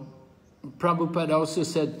 So Prabhupada also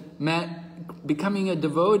said, becoming a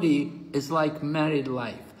devotee is like married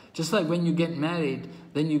life. Just like when you get married,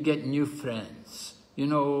 then you get new friends. You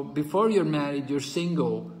know, before you're married, you're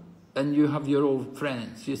single, and you have your old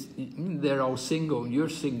friends. They're all single, you're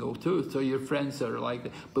single too, so your friends are like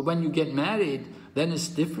that. But when you get married, then it's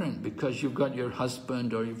different, because you've got your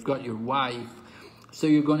husband or you've got your wife, so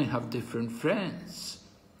you're going to have different friends.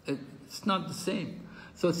 It's not the same.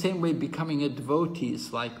 So the same way becoming a devotee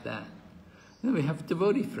is like that. Then we have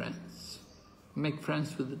devotee friends. Make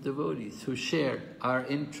friends with the devotees who share our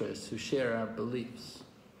interests, who share our beliefs.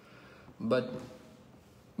 But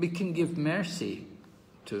we can give mercy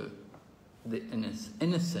to the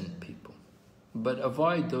innocent people, but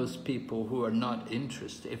avoid those people who are not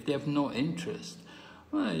interested. If they have no interest,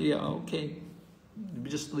 well, yeah, okay,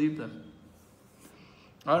 just leave them.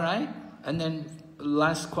 All right, and then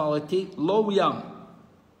last quality, loyam,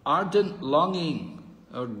 ardent longing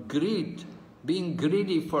or greed, being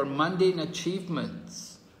greedy for mundane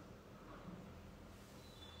achievements.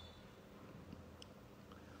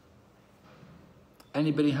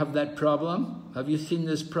 Anybody have that problem? Have you seen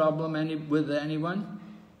this problem with anyone?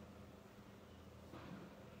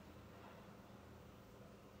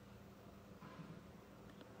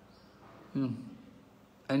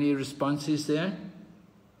 Any responses there?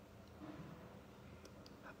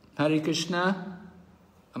 Hare Krishna?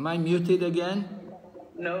 Am I muted again?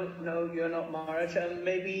 No, you're not, Maharaj.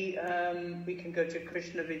 Maybe we can go to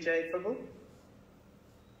Krishna Vijay Prabhu.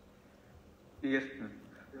 Yes,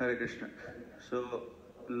 Hare Krishna. So,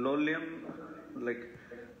 lolyam, like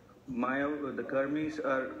Maya, the karmis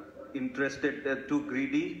are interested, they're too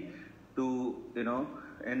greedy to,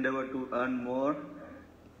 endeavor to earn more.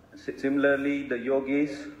 Similarly, the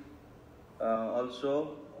yogis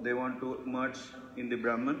also, they want to merge in the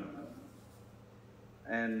Brahman.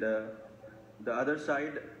 And the other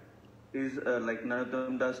side is like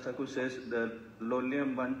Narottam Das Thakur says, the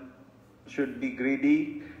lolyam one should be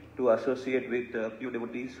greedy to associate with pure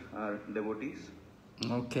devotees or devotees.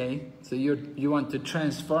 Okay, so you want to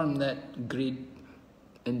transform that greed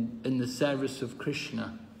in the service of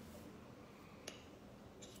Krishna.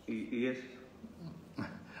 Yes.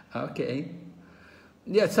 Okay.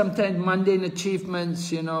 Yeah, sometimes mundane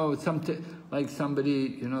achievements, like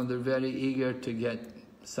somebody, they're very eager to get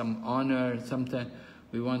some honor. Sometimes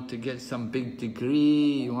we want to get some big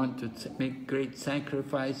degree, you want to make great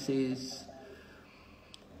sacrifices.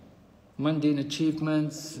 mundane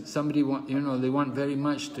achievements. Somebody they want very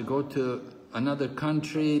much to go to another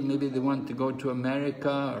country. Maybe they want to go to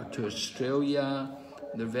America or to Australia.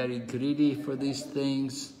 They're very greedy for these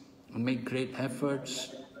things and make great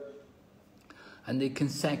efforts. And they can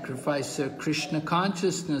sacrifice their Krishna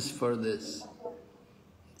consciousness for this.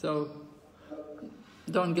 So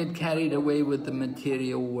don't get carried away with the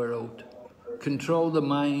material world. Control the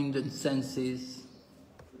mind and senses.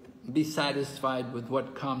 Be satisfied with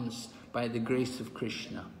what comes by the grace of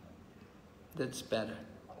Krishna. That's better.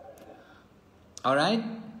 All right,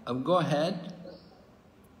 I'll go ahead.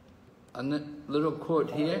 A little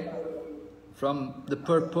quote here from the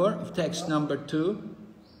purport of text number 2.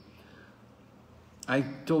 I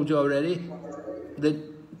told you already that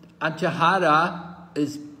Acahara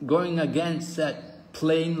is going against that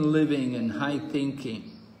plain living and high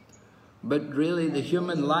thinking. But really the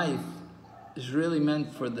human life is really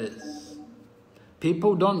meant for this.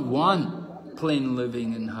 People don't want plain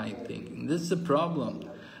living and high thinking. This is the problem.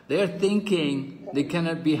 They're thinking they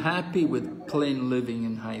cannot be happy with plain living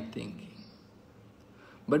and high thinking.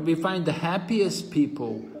 But we find the happiest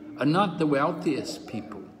people are not the wealthiest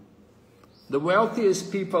people. The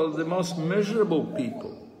wealthiest people are the most miserable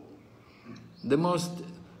people, the most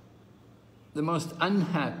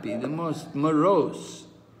unhappy, the most morose,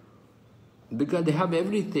 because they have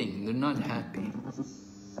everything, they're not happy.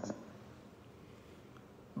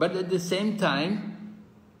 But at the same time,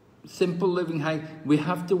 simple living high, we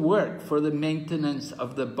have to work for the maintenance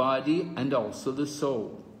of the body and also the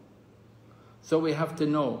soul. So we have to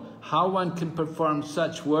know how one can perform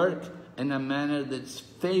such work in a manner that's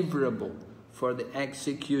favorable for the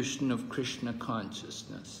execution of Krishna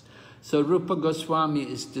consciousness. So Rupa Goswami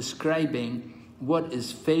is describing what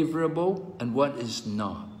is favorable and what is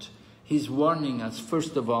not. He's warning us,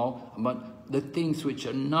 first of all, about the things which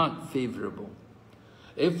are not favorable.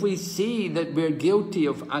 If we see that we're guilty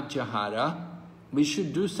of Acahara, we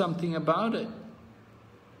should do something about it.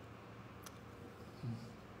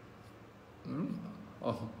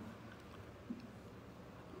 Oh.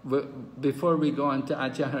 Before we go on to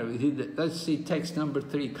Acahara, let's see text number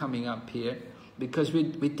 3 coming up here, because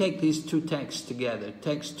we take these two texts together,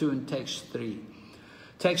 text 2 and text 3.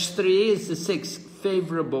 Text 3 is the 6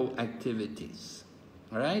 favorable activities.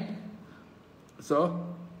 All right?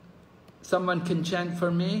 So, someone can chant for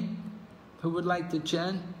me? Who would like to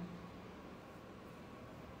chant?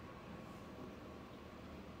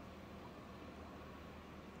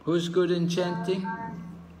 Who's good in chanting?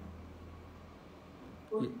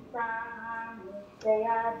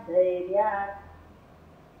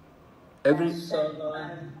 Every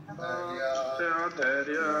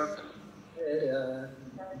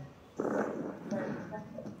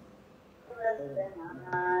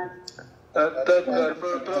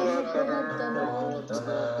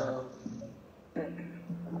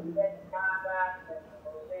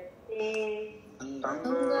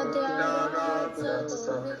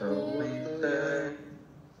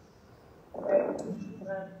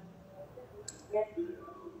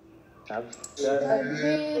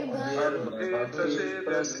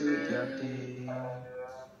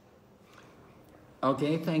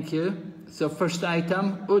Okay, thank you. So first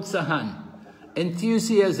item, utsahan,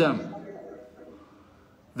 enthusiasm.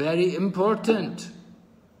 Very important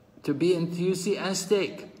to be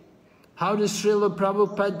enthusiastic. How does Srila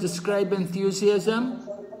Prabhupada describe enthusiasm?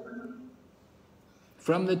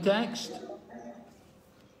 From the text?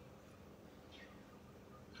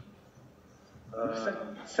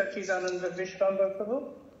 Sachidananda Vishwamba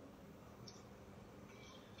Prabhu?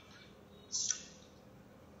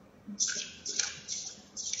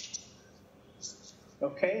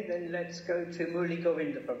 Okay, then let's go to Murli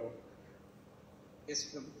Govinda Prabhu. Yes,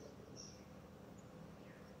 Prabhu.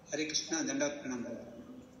 Hare Krishna, Dandavat Pranam.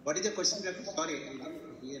 What is the question, Prabhu? Sorry, I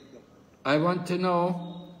didn't hear, Prabhu. I want to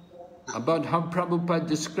know about how Prabhupada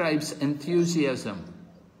describes enthusiasm.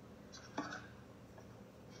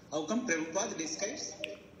 How come Prabhupada describes?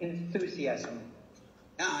 Enthusiasm.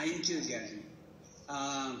 Enthusiasm.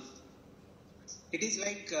 It is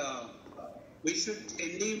like we should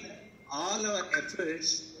endeavor all our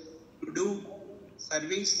efforts to do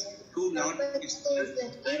service to Lord. But it says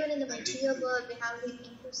that even in the material world, we have to be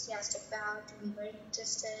enthusiastic, we have to be very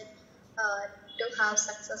interested to have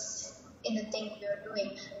success in the thing we are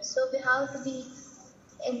doing. So we have to be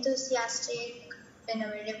enthusiastic in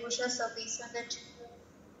our devotional service so that.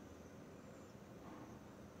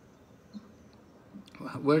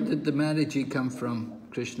 Where did the Mataji come from,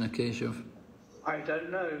 Krishna Keshav? I don't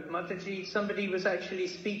know. Mataji, somebody was actually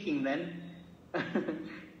speaking then.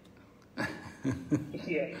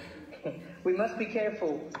 Yeah. We must be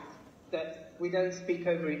careful. that we don't speak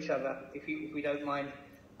over each other, if we don't mind,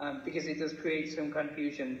 because it does create some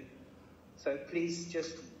confusion. So please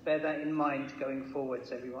just bear that in mind going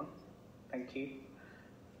forwards, everyone. Thank you.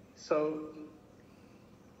 So,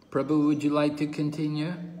 Prabhu, would you like to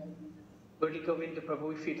continue? Murli Govinda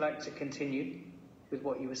Prabhu, if you'd like to continue with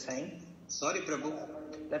what you were saying. Sorry, Prabhu.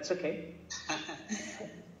 That's okay.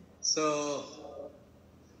 So,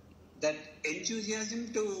 that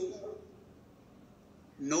enthusiasm to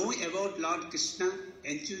know about Lord Krishna,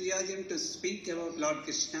 enthusiasm to speak about Lord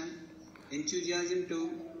Krishna, enthusiasm to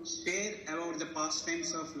share about the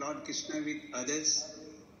pastimes of Lord Krishna with others.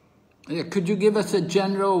 Yeah, could you give us a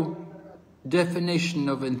general definition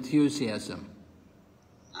of enthusiasm?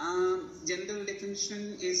 General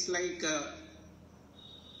definition is like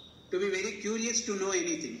to be very curious to know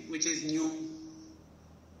anything which is new.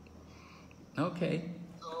 Okay.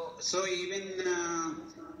 So even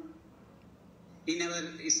in our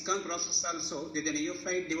ISKCON process also, the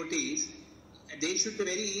neophyte devotees, they should be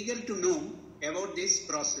very eager to know about this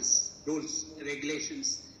process, rules,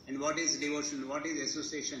 regulations, and what is devotion, what is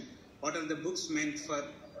association, what are the books meant for,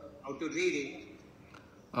 how to read it.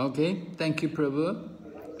 Okay, thank you, Prabhu.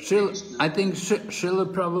 I think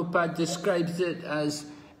Srila Prabhupada describes it as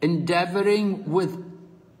endeavoring with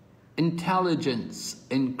intelligence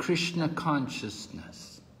in Krishna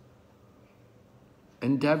consciousness.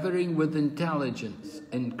 Endeavoring with intelligence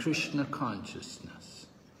in Krishna consciousness.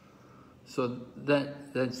 So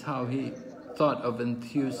that's how he thought of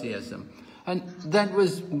enthusiasm. And that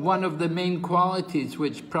was one of the main qualities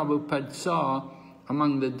which Prabhupada saw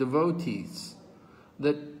among the devotees.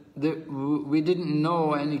 That we didn't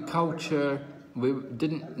know any culture, we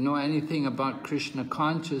didn't know anything about Krishna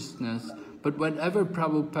consciousness, but whatever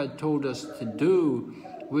Prabhupada told us to do,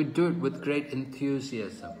 we'd do it with great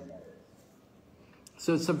enthusiasm.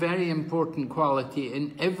 So it's a very important quality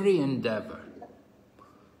in every endeavor,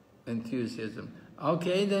 enthusiasm.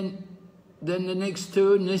 Okay, then the next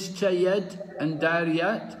two, Nischayat and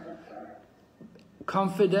Daryat,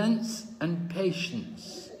 confidence and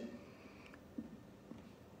patience.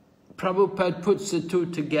 Prabhupada puts the two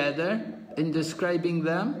together in describing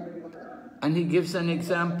them, and he gives an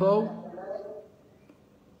example.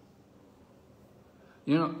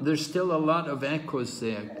 You know, there's still a lot of echoes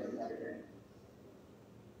there.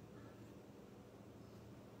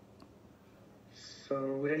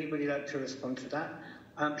 So would anybody like to respond to that?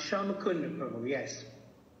 Shamakunda Prabhu, yes.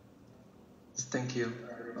 Thank you.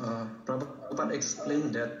 Prabhupada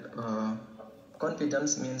explained that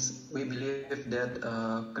confidence means we believe that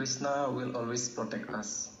Krishna will always protect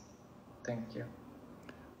us. Thank you.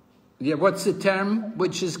 Yeah, what's the term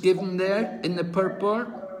which is given there in the purport?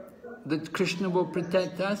 That Krishna will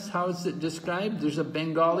protect us? How is it described? There's a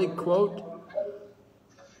Bengali quote.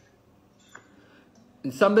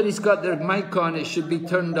 And somebody's got their mic on, it should be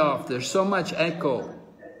turned off. There's so much echo.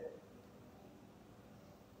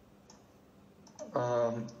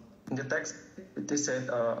 In the text, it is said,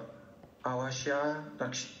 Avashya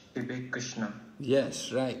Rakshibe Krishna.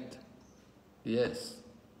 Yes, right. Yes.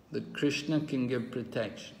 That Krishna can give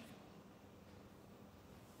protection.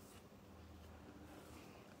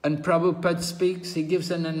 And Prabhupada speaks, he gives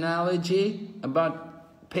an analogy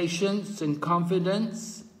about patience and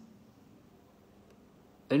confidence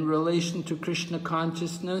in relation to Krishna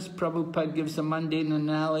consciousness. Prabhupada gives a mundane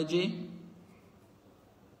analogy.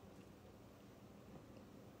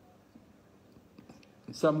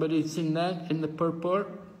 Somebody seen that in the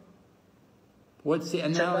purport? What's the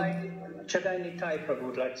analogy? Chadai Nitai Prabhu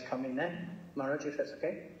would like to come in there. Maharaj, if that's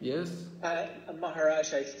okay? Yes.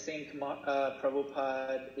 Maharaj, I think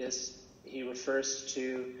Prabhupada he refers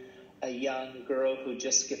to a young girl who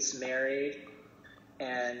just gets married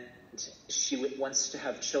and she wants to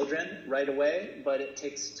have children right away, but it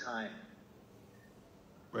takes time.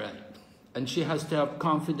 Right. And she has to have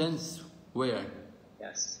confidence where?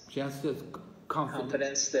 Yes. She has to have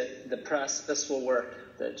confidence that the process will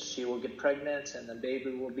work, that she will get pregnant and the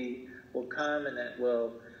baby will come, and it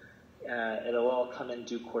will it'll all come in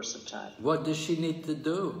due course of time. What does she need to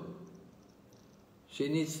do? She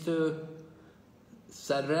needs to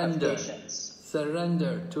surrender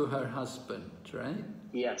to her husband, right?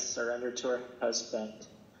 Yes, surrender to her husband.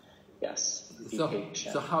 Yes.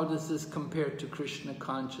 So how does this compare to Krishna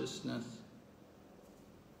consciousness?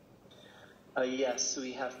 Yes,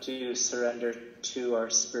 we have to surrender to our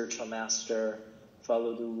spiritual master,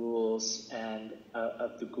 follow the rules and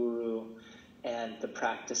of the guru and the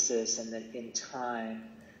practices, and then in time,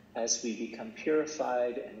 as we become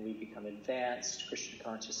purified and we become advanced, Krishna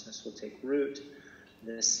consciousness will take root,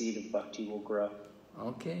 then the seed of bhakti will grow.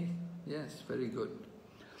 Okay, yes, very good.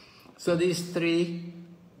 So these three,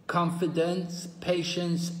 confidence,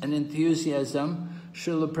 patience, and enthusiasm.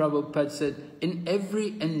 Srila Prabhupada said, in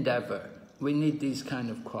every endeavor, we need these kind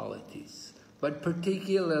of qualities. But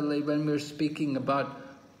particularly when we're speaking about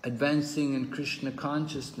advancing in Krishna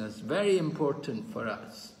consciousness, very important for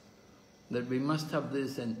us, that we must have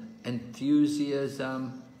this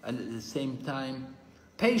enthusiasm and at the same time,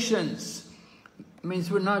 patience.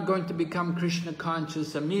 Means we're not going to become Krishna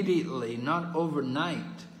conscious immediately, not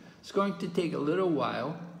overnight. It's going to take a little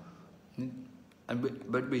while,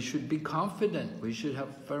 but we should be confident. We should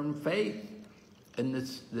have firm faith in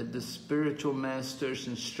this, that the spiritual master's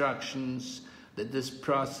instructions, that this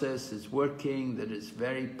process is working, that it's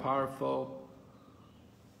very powerful.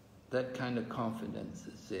 That kind of confidence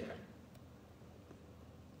is there.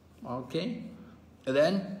 Okay? And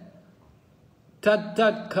then, tat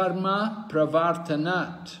karma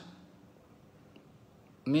pravartanat.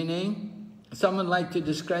 Meaning, someone like to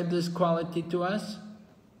describe this quality to us?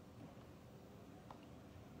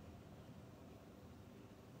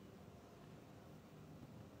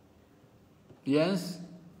 Yes?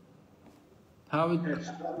 How would...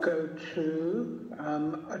 Let's go to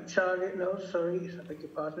Acharya, no, sorry, I beg your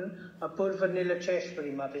pardon. Apurva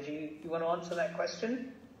Nilacheshwari Mataji. You want to answer that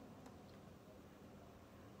question?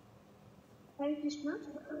 Hare Krishna.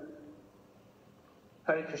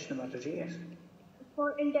 Hare Krishna Mataji, yes.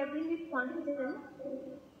 For endeavoring with confidence.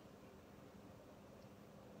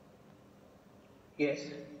 Yes.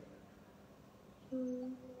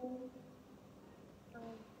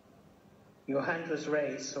 Your hand was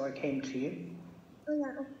raised, so I came to you. Oh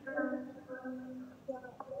yeah.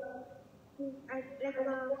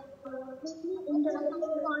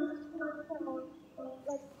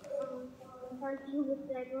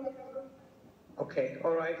 Okay,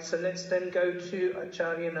 all right. So let's then go to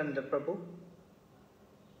Acharya Nanda Prabhu.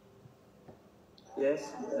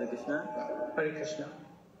 Yes, Hare Krishna. Hare Krishna.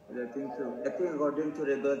 I think according to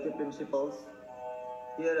regulative principles,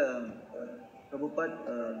 here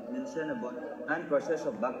Prabhupada mentioned about 9 processes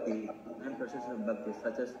of Bhakti,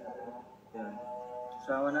 such as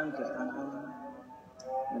Shravanam, Kirtanam,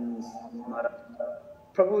 and Smara.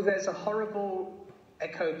 Prabhu, there's a horrible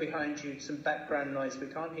echo behind you, some background noise. We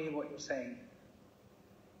can't hear what you're saying.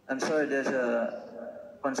 I'm sorry, there's a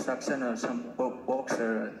construction or some works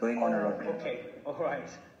are going on around. Okay, all right.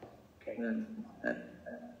 Okay.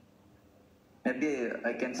 Maybe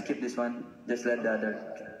I can skip this one, just let the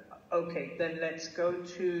other. Okay, then let's go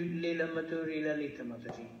to Leela Madhuri Lalita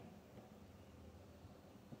Mataji.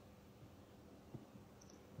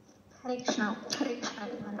 Hare Krishna,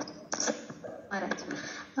 Maharaj.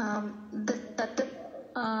 The Tattva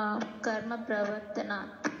Karma Pravartana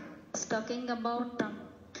is talking about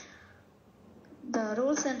the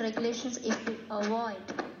rules and regulations. If we avoid,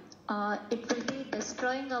 it will be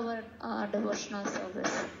destroying our devotional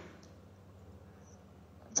service.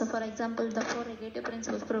 So, for example, the 4 regulative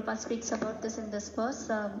principles, Prabhupada speaks about this in this verse,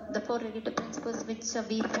 the 4 regulative principles which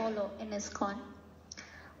we follow in ISKCON.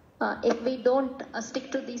 If we don't stick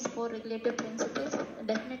to these 4 regulative principles,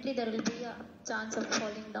 definitely there will be a chance of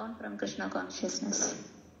falling down from Krishna consciousness.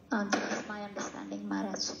 That is my understanding,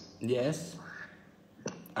 Maharaj. Yes.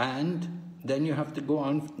 And then you have to go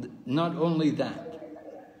on, not only that.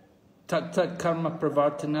 Tat Karma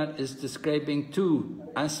Pravartanat is describing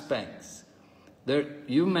 2 aspects. There,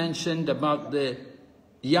 you mentioned about the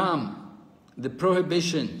yam, the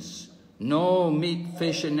prohibitions. No meat,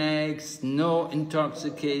 fish and eggs, no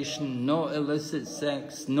intoxication, no illicit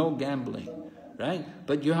sex, no gambling, right?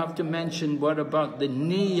 But you have to mention, what about the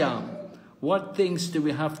niyam? What things do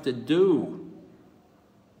we have to do?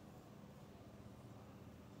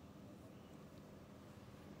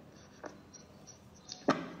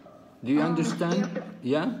 Do you understand?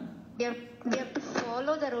 Yeah? We have to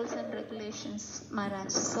follow the rules and regulations,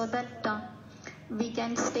 Maharaj, so that we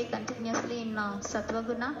can stay continuously in Sattva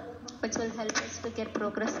Guna, which will help us to get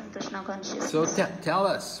progress in Krishna consciousness. So tell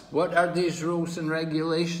us, what are these rules and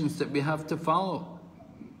regulations that we have to follow?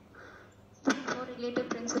 The 4 relative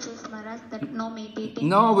principles, Maharaj, that no meat eating.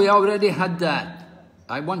 No, we already had that.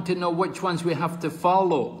 I want to know which ones we have to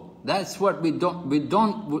follow. That's what we don't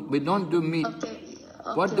do meat. Okay.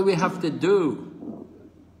 What do we have to do?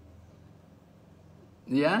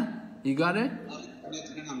 Yeah? You got it?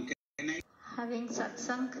 Having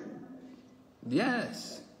satsang.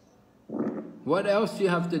 Yes. What else do you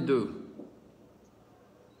have to do?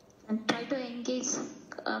 And try to engage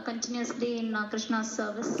continuously in Krishna's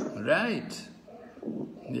service. Right.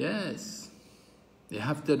 Yes. You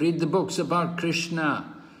have to read the books about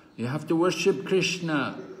Krishna. You have to worship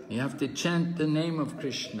Krishna. You have to chant the name of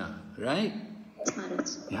Krishna. Right?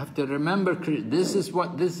 You have to remember, this is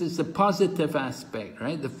the positive aspect,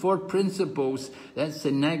 right? The 4 principles, that's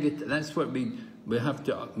the negative, that's what we have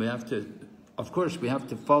to, of course, we have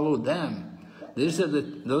to follow them. These are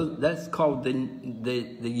that's called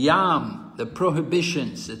the yam, the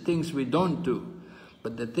prohibitions, the things we don't do.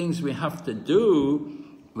 But the things we have to do,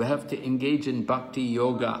 we have to engage in bhakti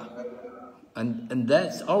yoga. And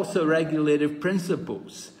that's also regulative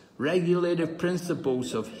principles. Regulative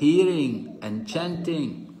principles of hearing and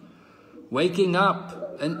chanting, waking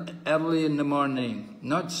up early in the morning,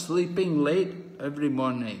 not sleeping late every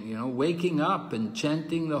morning, you know, waking up and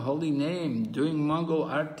chanting the holy name, doing Mangal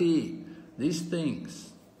Arti, these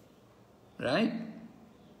things, right?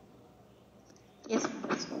 Yes.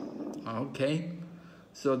 Okay,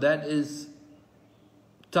 so that is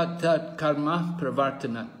tat karma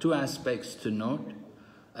pravartana, 2 aspects to note.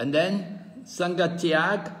 And then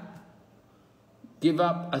sangatyag, give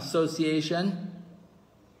up association.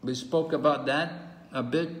 We spoke about that a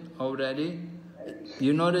bit already.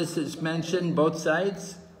 You notice it's mentioned both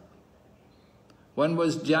sides. One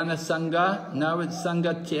was jnana sangha, now it's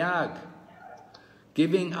sangatyag,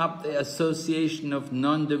 giving up the association of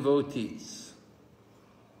non-devotees.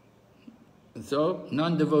 So,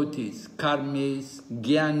 non-devotees, karmis,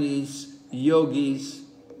 jnanis, yogis,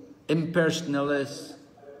 impersonalists,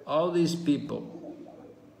 all these people.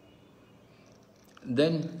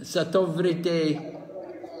 Then satovrite,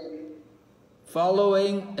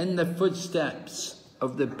 following in the footsteps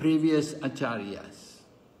of the previous acharyas.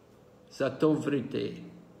 Satovrite,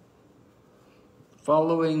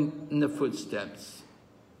 following in the footsteps,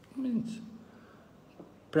 means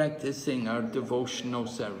practicing our devotional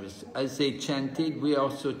service. As they chanted, we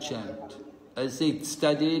also chant. As they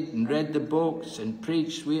studied and read the books and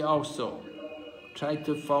preached, we also try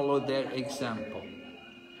to follow their example.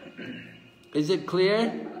 Is it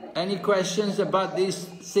clear? Any questions about these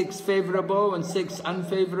 6 favorable and 6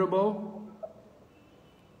 unfavorable?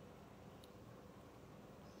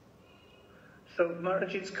 So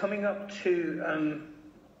Maharaj, it's coming up to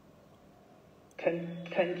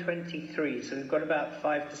 10:23, so we've got about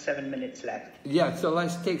 5 to 7 minutes left. Yeah, so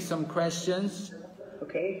let's take some questions.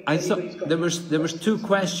 Okay. I saw there was 2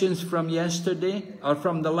 questions from yesterday, or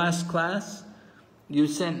from the last class. You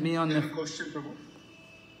sent me on the... question, Prabhu.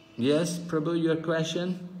 Yes, Prabhu, your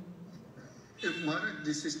question?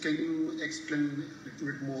 Maharaj, can you explain a little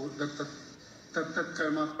bit more? Tat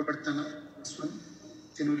karma pravartana, this one.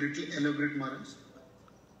 Can you little elaborate, Maharaj?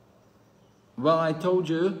 Well, I told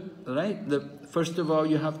you, right? First of all,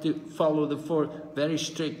 you have to follow very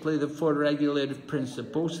strictly the 4 regulative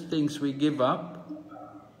principles, things we give up.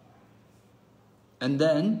 And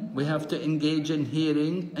then we have to engage in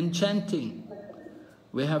hearing and chanting.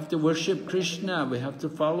 We have to worship Krishna. We have to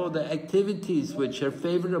follow the activities which are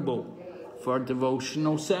favorable for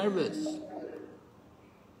devotional service.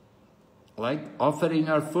 Like offering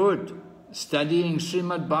our food, studying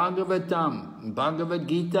Srimad Bhagavatam, Bhagavad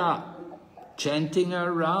Gita, chanting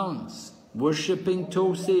our rounds, worshipping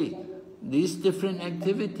Tulsi, these different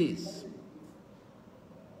activities.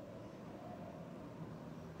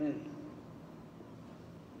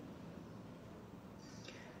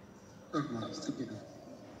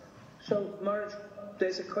 So, Maharaj,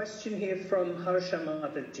 there's a question here from Harsha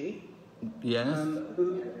Mataji. Yes.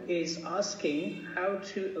 Who is asking how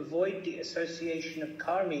to avoid the association of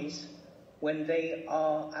karmis when they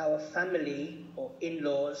are our family or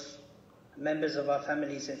in-laws, members of our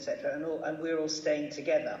families, etc., and we're all staying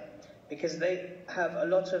together, because they have a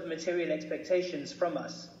lot of material expectations from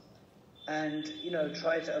us, and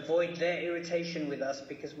try to avoid their irritation with us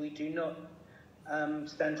because we do not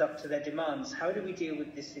stand up to their demands. How do we deal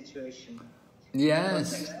with this situation?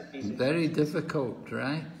 Yes, very difficult,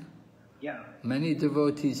 right? Yeah. Many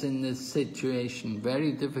devotees in this situation,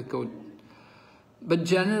 very difficult. But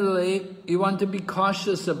generally, you want to be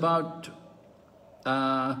cautious about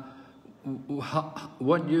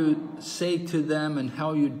what you say to them and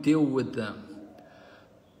how you deal with them.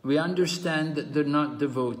 We understand that they're not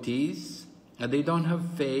devotees, and they don't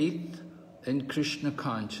have faith in Krishna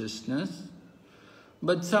consciousness.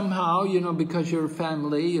 But somehow, because you're a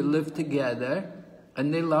family, you live together,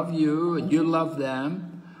 and they love you, and you love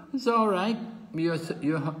them, it's all right. You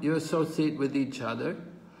associate with each other.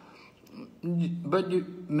 But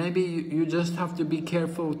maybe you just have to be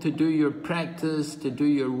careful to do your practice, to do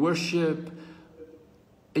your worship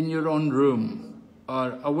in your own room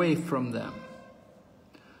or away from them.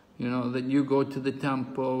 That you go to the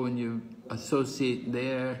temple and you associate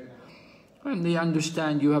there. And they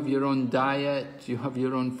understand you have your own diet, you have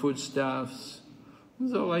your own foodstuffs.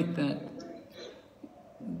 It's all like that.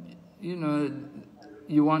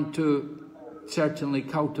 You want to certainly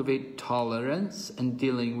cultivate tolerance in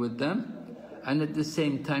dealing with them, and at the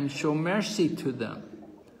same time show mercy to them.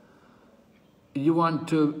 You want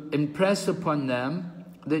to impress upon them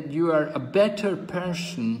that you are a better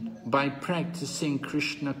person by practicing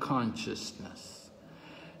Krishna consciousness.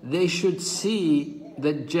 They should see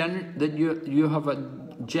that you have a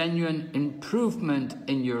genuine improvement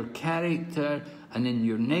in your character and in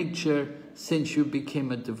your nature since you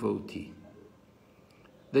became a devotee.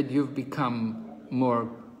 That you've become more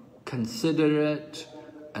considerate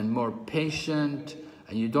and more patient,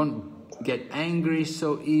 and you don't get angry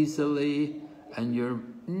so easily, and you're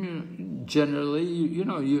generally,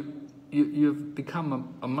 you've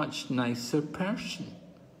become a much nicer person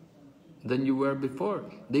than you were before.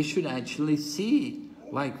 They should actually see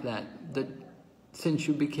like that since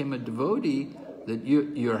you became a devotee, that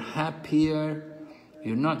you're happier,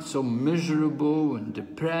 you're not so miserable and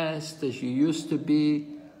depressed as you used to be.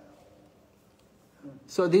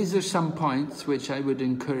 So these are some points which I would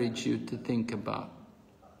encourage you to think about,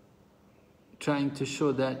 trying to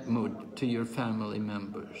show that mood to your family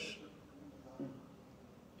members.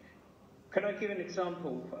 Can I give an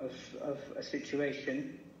example of a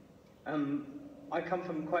situation? I come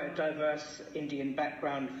from quite a diverse Indian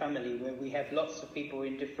background family where we have lots of people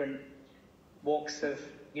in different walks of,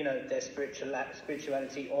 their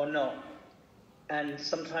spirituality or not. And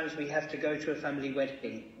sometimes we have to go to a family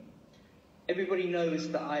wedding. Everybody knows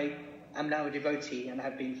that I am now a devotee and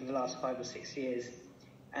have been for the last 5 or 6 years.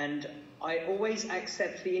 And I always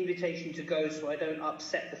accept the invitation to go so I don't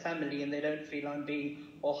upset the family and they don't feel I'm being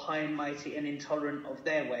all high and mighty and intolerant of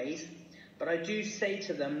their ways. But I do say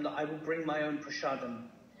to them that I will bring my own prasadam.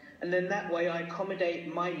 And then that way I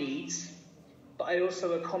accommodate my needs, but I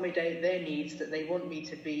also accommodate their needs that they want me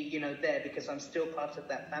to be, there because I'm still part of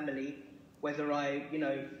that family, whether I,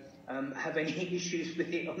 have any issues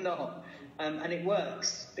with it or not. And it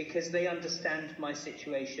works because they understand my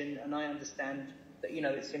situation and I understand that,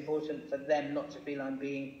 it's important for them not to feel I'm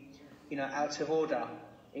being, out of order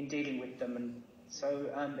in dealing with them. And so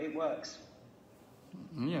it works.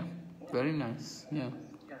 Yeah, very nice. Yeah.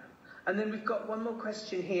 And then we've got one more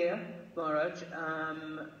question here, Maharaj,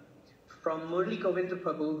 from Murli Govinda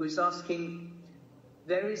Prabhu, who's asking,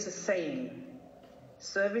 there is a saying,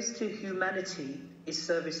 service to humanity is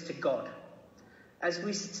service to God. As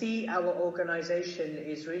we see, our organization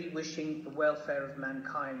is really wishing the welfare of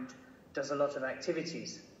mankind, does a lot of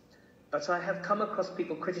activities. But I have come across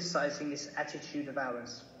people criticizing this attitude of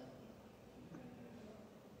ours.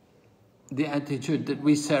 The attitude that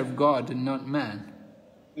we serve God and not man.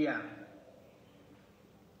 Yeah.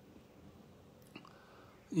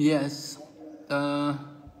 Yes.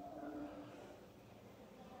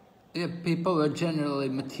 People are generally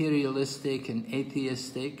materialistic and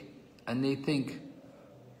atheistic, and they think,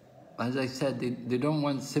 as I said, they don't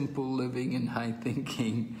want simple living and high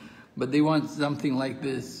thinking, but they want something like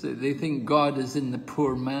this. They think God is in the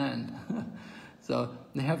poor man. So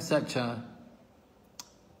they have such a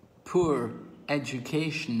poor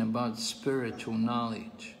education about spiritual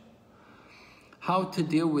knowledge. How to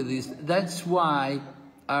deal with these? That's why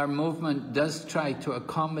our movement does try to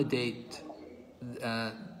accommodate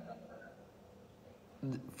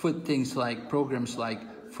things like programs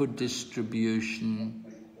like food distribution,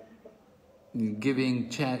 giving,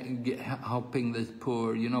 helping the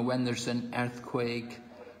poor. When there's an earthquake,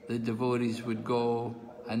 the devotees would go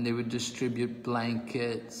and they would distribute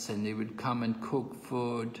blankets and they would come and cook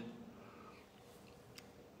food.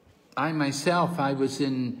 I myself, I was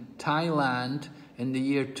in Thailand in the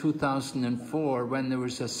year 2004 when there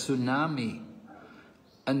was a tsunami.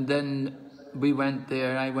 And then we went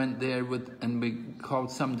there, I went there and we called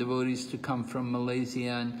some devotees to come from Malaysia,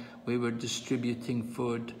 and we were distributing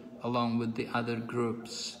food along with the other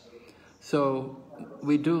groups. So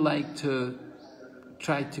we do like to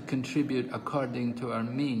try to contribute according to our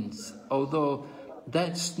means, although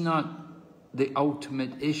that's not the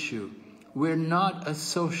ultimate issue. We're not a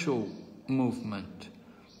social movement.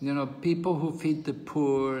 People who feed the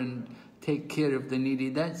poor and take care of the needy,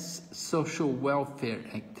 that's social welfare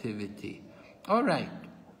activity. All right,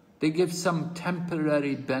 they give some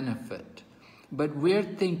temporary benefit, but we're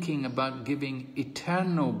thinking about giving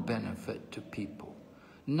eternal benefit to people,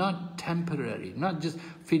 not temporary, not just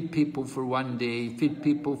feed people for one day, feed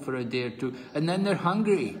people for a day or two, and then they're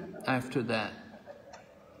hungry after that.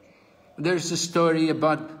 There's a story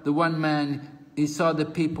about the one man, he saw the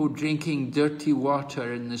people drinking dirty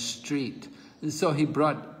water in the street. And so he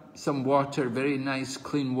brought some water, very nice,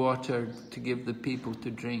 clean water, to give the people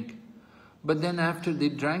to drink. But then after they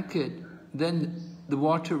drank it, then the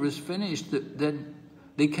water was finished. Then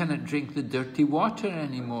they cannot drink the dirty water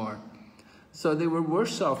anymore. So they were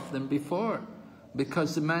worse off than before,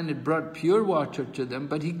 because the man had brought pure water to them,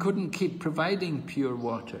 but he couldn't keep providing pure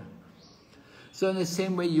water. So in the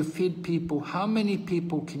same way you feed people, how many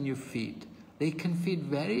people can you feed? They can feed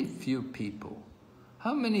very few people.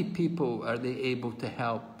 How many people are they able to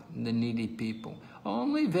help, the needy people?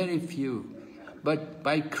 Only very few. But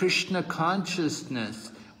by Krishna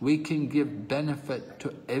consciousness, we can give benefit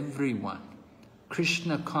to everyone.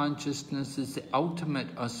 Krishna consciousness is the ultimate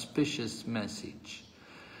auspicious message.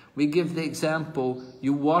 We give the example,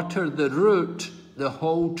 you water the root, the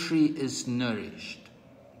whole tree is nourished.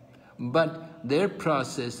 But their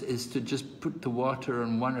process is to just put the water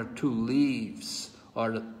on 1 or 2 leaves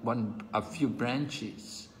or a few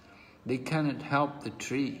branches. They cannot help the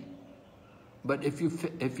tree. But if you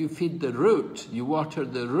feed the root, you water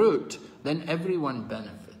the root, then everyone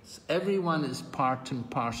benefits. Everyone is part and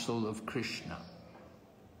parcel of Krishna.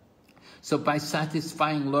 So by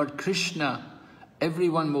satisfying Lord Krishna,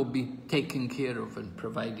 everyone will be taken care of and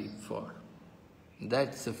provided for.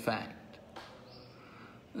 That's a fact.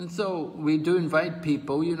 And so we do invite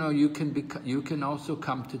people, you know, you can also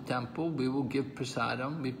come to temple. We will give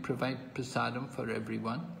prasadam. We provide prasadam for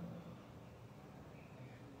everyone.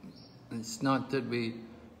 It's not that we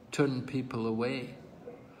turn people away.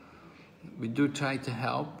 We do try to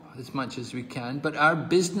help as much as we can, but our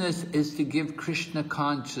business is to give Krishna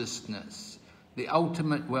consciousness, the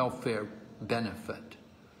ultimate welfare benefit,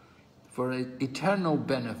 for an eternal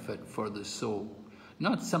benefit for the soul,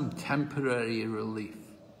 not some temporary relief.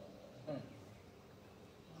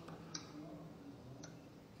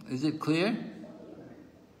 Is it clear?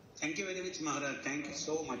 Thank you very much, Maharaj. Thank you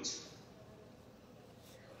so much.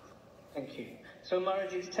 Thank you. So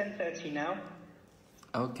Maharaj, it's 10:30 now.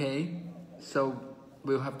 Okay, so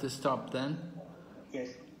we'll have to stop then. Yes.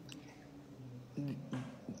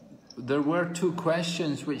 There were 2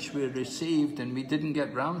 questions which we received and we didn't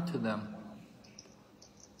get round to them.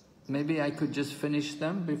 Maybe I could just finish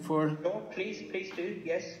them before... Sure, please do,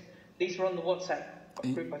 yes. These were on the WhatsApp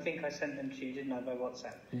group. I think I sent them to you, didn't I, by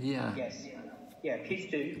WhatsApp? Yeah. Yes. Yeah, please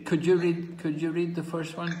do. Could you read the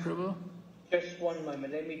first one, Prabhu? Just one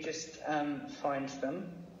moment. Let me just find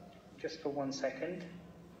them. Just for 1 second.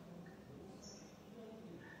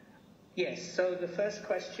 Yes, so the first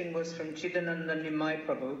question was from Chidananda Nimai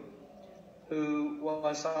Prabhu, who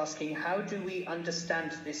was asking, how do we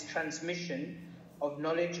understand this transmission of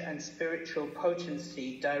knowledge and spiritual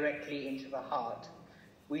potency directly into the heart?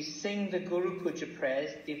 We sing the Guru Puja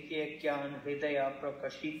prayers, Divya Gyan Hridaya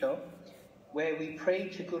Prakashito, where we pray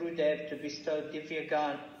to Gurudev to bestow Divya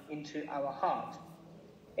Gyan into our heart.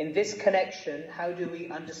 In this connection, how do we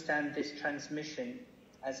understand this transmission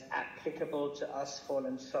as applicable to us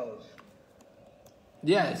fallen souls?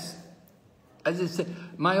 Yes. As I said,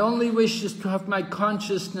 my only wish is to have my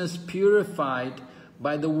consciousness purified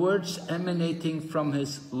by the words emanating from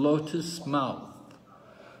his lotus mouth.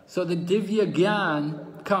 So the Divya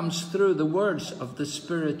Gyan comes through the words of the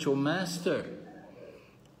spiritual master.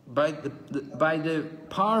 By the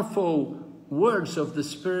powerful words of the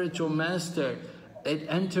spiritual master, it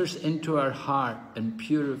enters into our heart and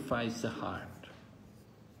purifies the heart.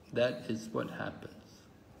 That is what happens.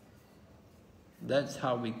 That's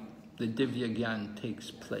how the Divya Gyan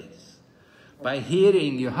takes place. By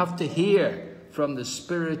hearing, you have to hear from the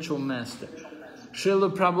spiritual master.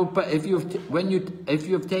 Srila Prabhupada, if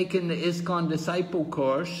you've taken the ISKCON disciple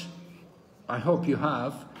course, I hope you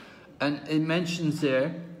have, and it mentions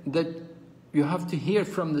there that you have to hear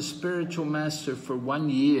from the spiritual master for 1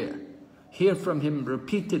 year. Hear from him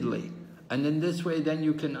repeatedly, and in this way then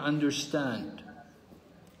you can understand.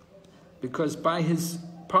 Because by his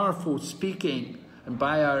powerful speaking and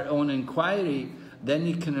by our own inquiry, then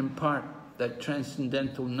he can impart that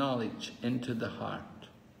transcendental knowledge into the heart.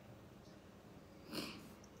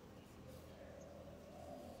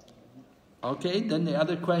 Okay, then the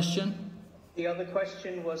other question? The other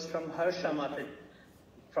question was from Harsha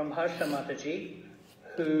Mataji,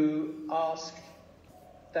 who asked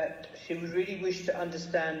that she would really wish to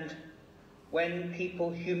understand when people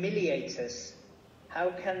humiliate us, how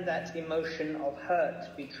can that emotion of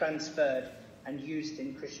hurt be transferred and used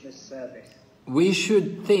in Krishna's service? We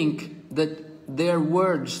should think that their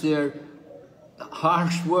words, their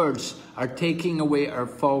harsh words, are taking away our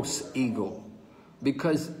false ego.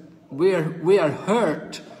 Because we are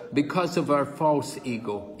hurt because of our false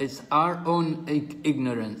ego. It's our own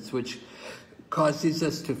ignorance which causes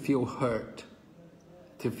us to feel hurt,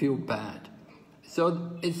 to feel bad.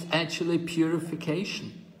 So it's actually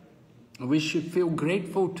purification. We should feel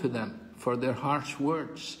grateful to them for their harsh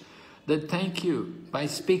words. That thank you, by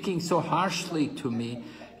speaking so harshly to me,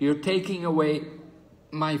 you're taking away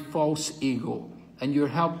my false ego, and you're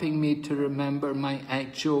helping me to remember my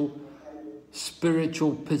actual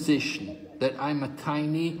spiritual position, that I'm a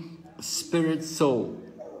tiny spirit soul.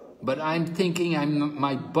 But I'm thinking I'm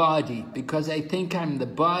my body, because I think I'm the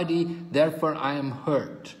body, therefore I am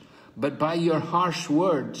hurt. But by your harsh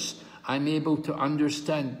words, I'm able to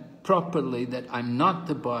understand properly that I'm not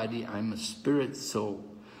the body, I'm a spirit soul.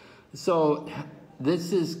 So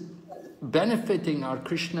this is benefiting our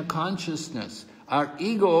Krishna consciousness. Our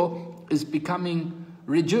ego is becoming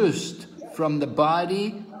reduced from the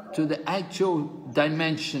body to the actual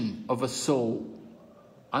dimension of a soul,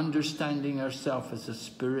 understanding ourselves as a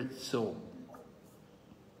spirit soul.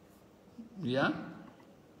 Yeah?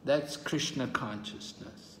 That's Krishna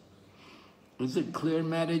consciousness. Is it clear,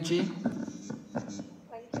 Mataji?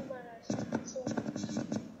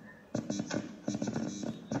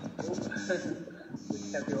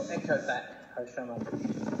 We have your echo back, Hosama.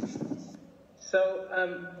 So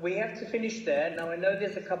we have to finish there. Now I know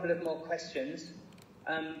there's a couple of more questions.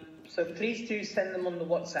 So please do send them on the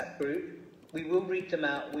WhatsApp group. We will read them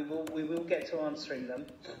out. We will get to answering them.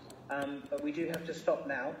 But we do have to stop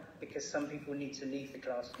now because some people need to leave the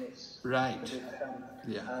class. And it's right.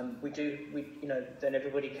 Then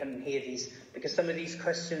everybody can hear these, because some of these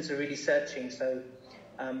questions are really searching. So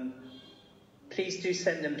please do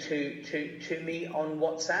send them to me on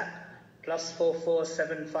WhatsApp, +44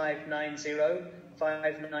 7590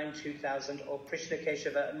 592,000 or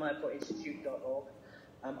krishnakeshava@mayapur.institute.org.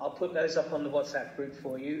 I'll put those up on the WhatsApp group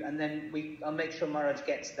for you, and then I'll make sure Maharaj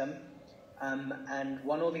gets them, and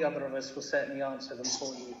one or the other of us will certainly answer them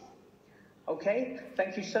for you. Okay,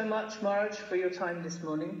 thank you so much, Maharaj, for your time this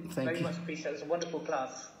morning. Very much appreciate it. It was a wonderful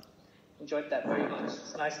class. Enjoyed that very much.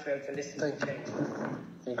 It's nice to be able to listen to change.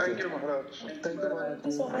 Thank you, Maharaj. Thank you, Maharaj.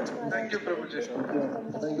 Thank you, Prabhuji.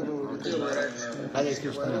 Thank you, Prabhuji. Hare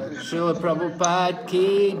Krishna. Srila Prabhupada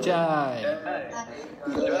ki jai.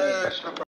 Jai Shri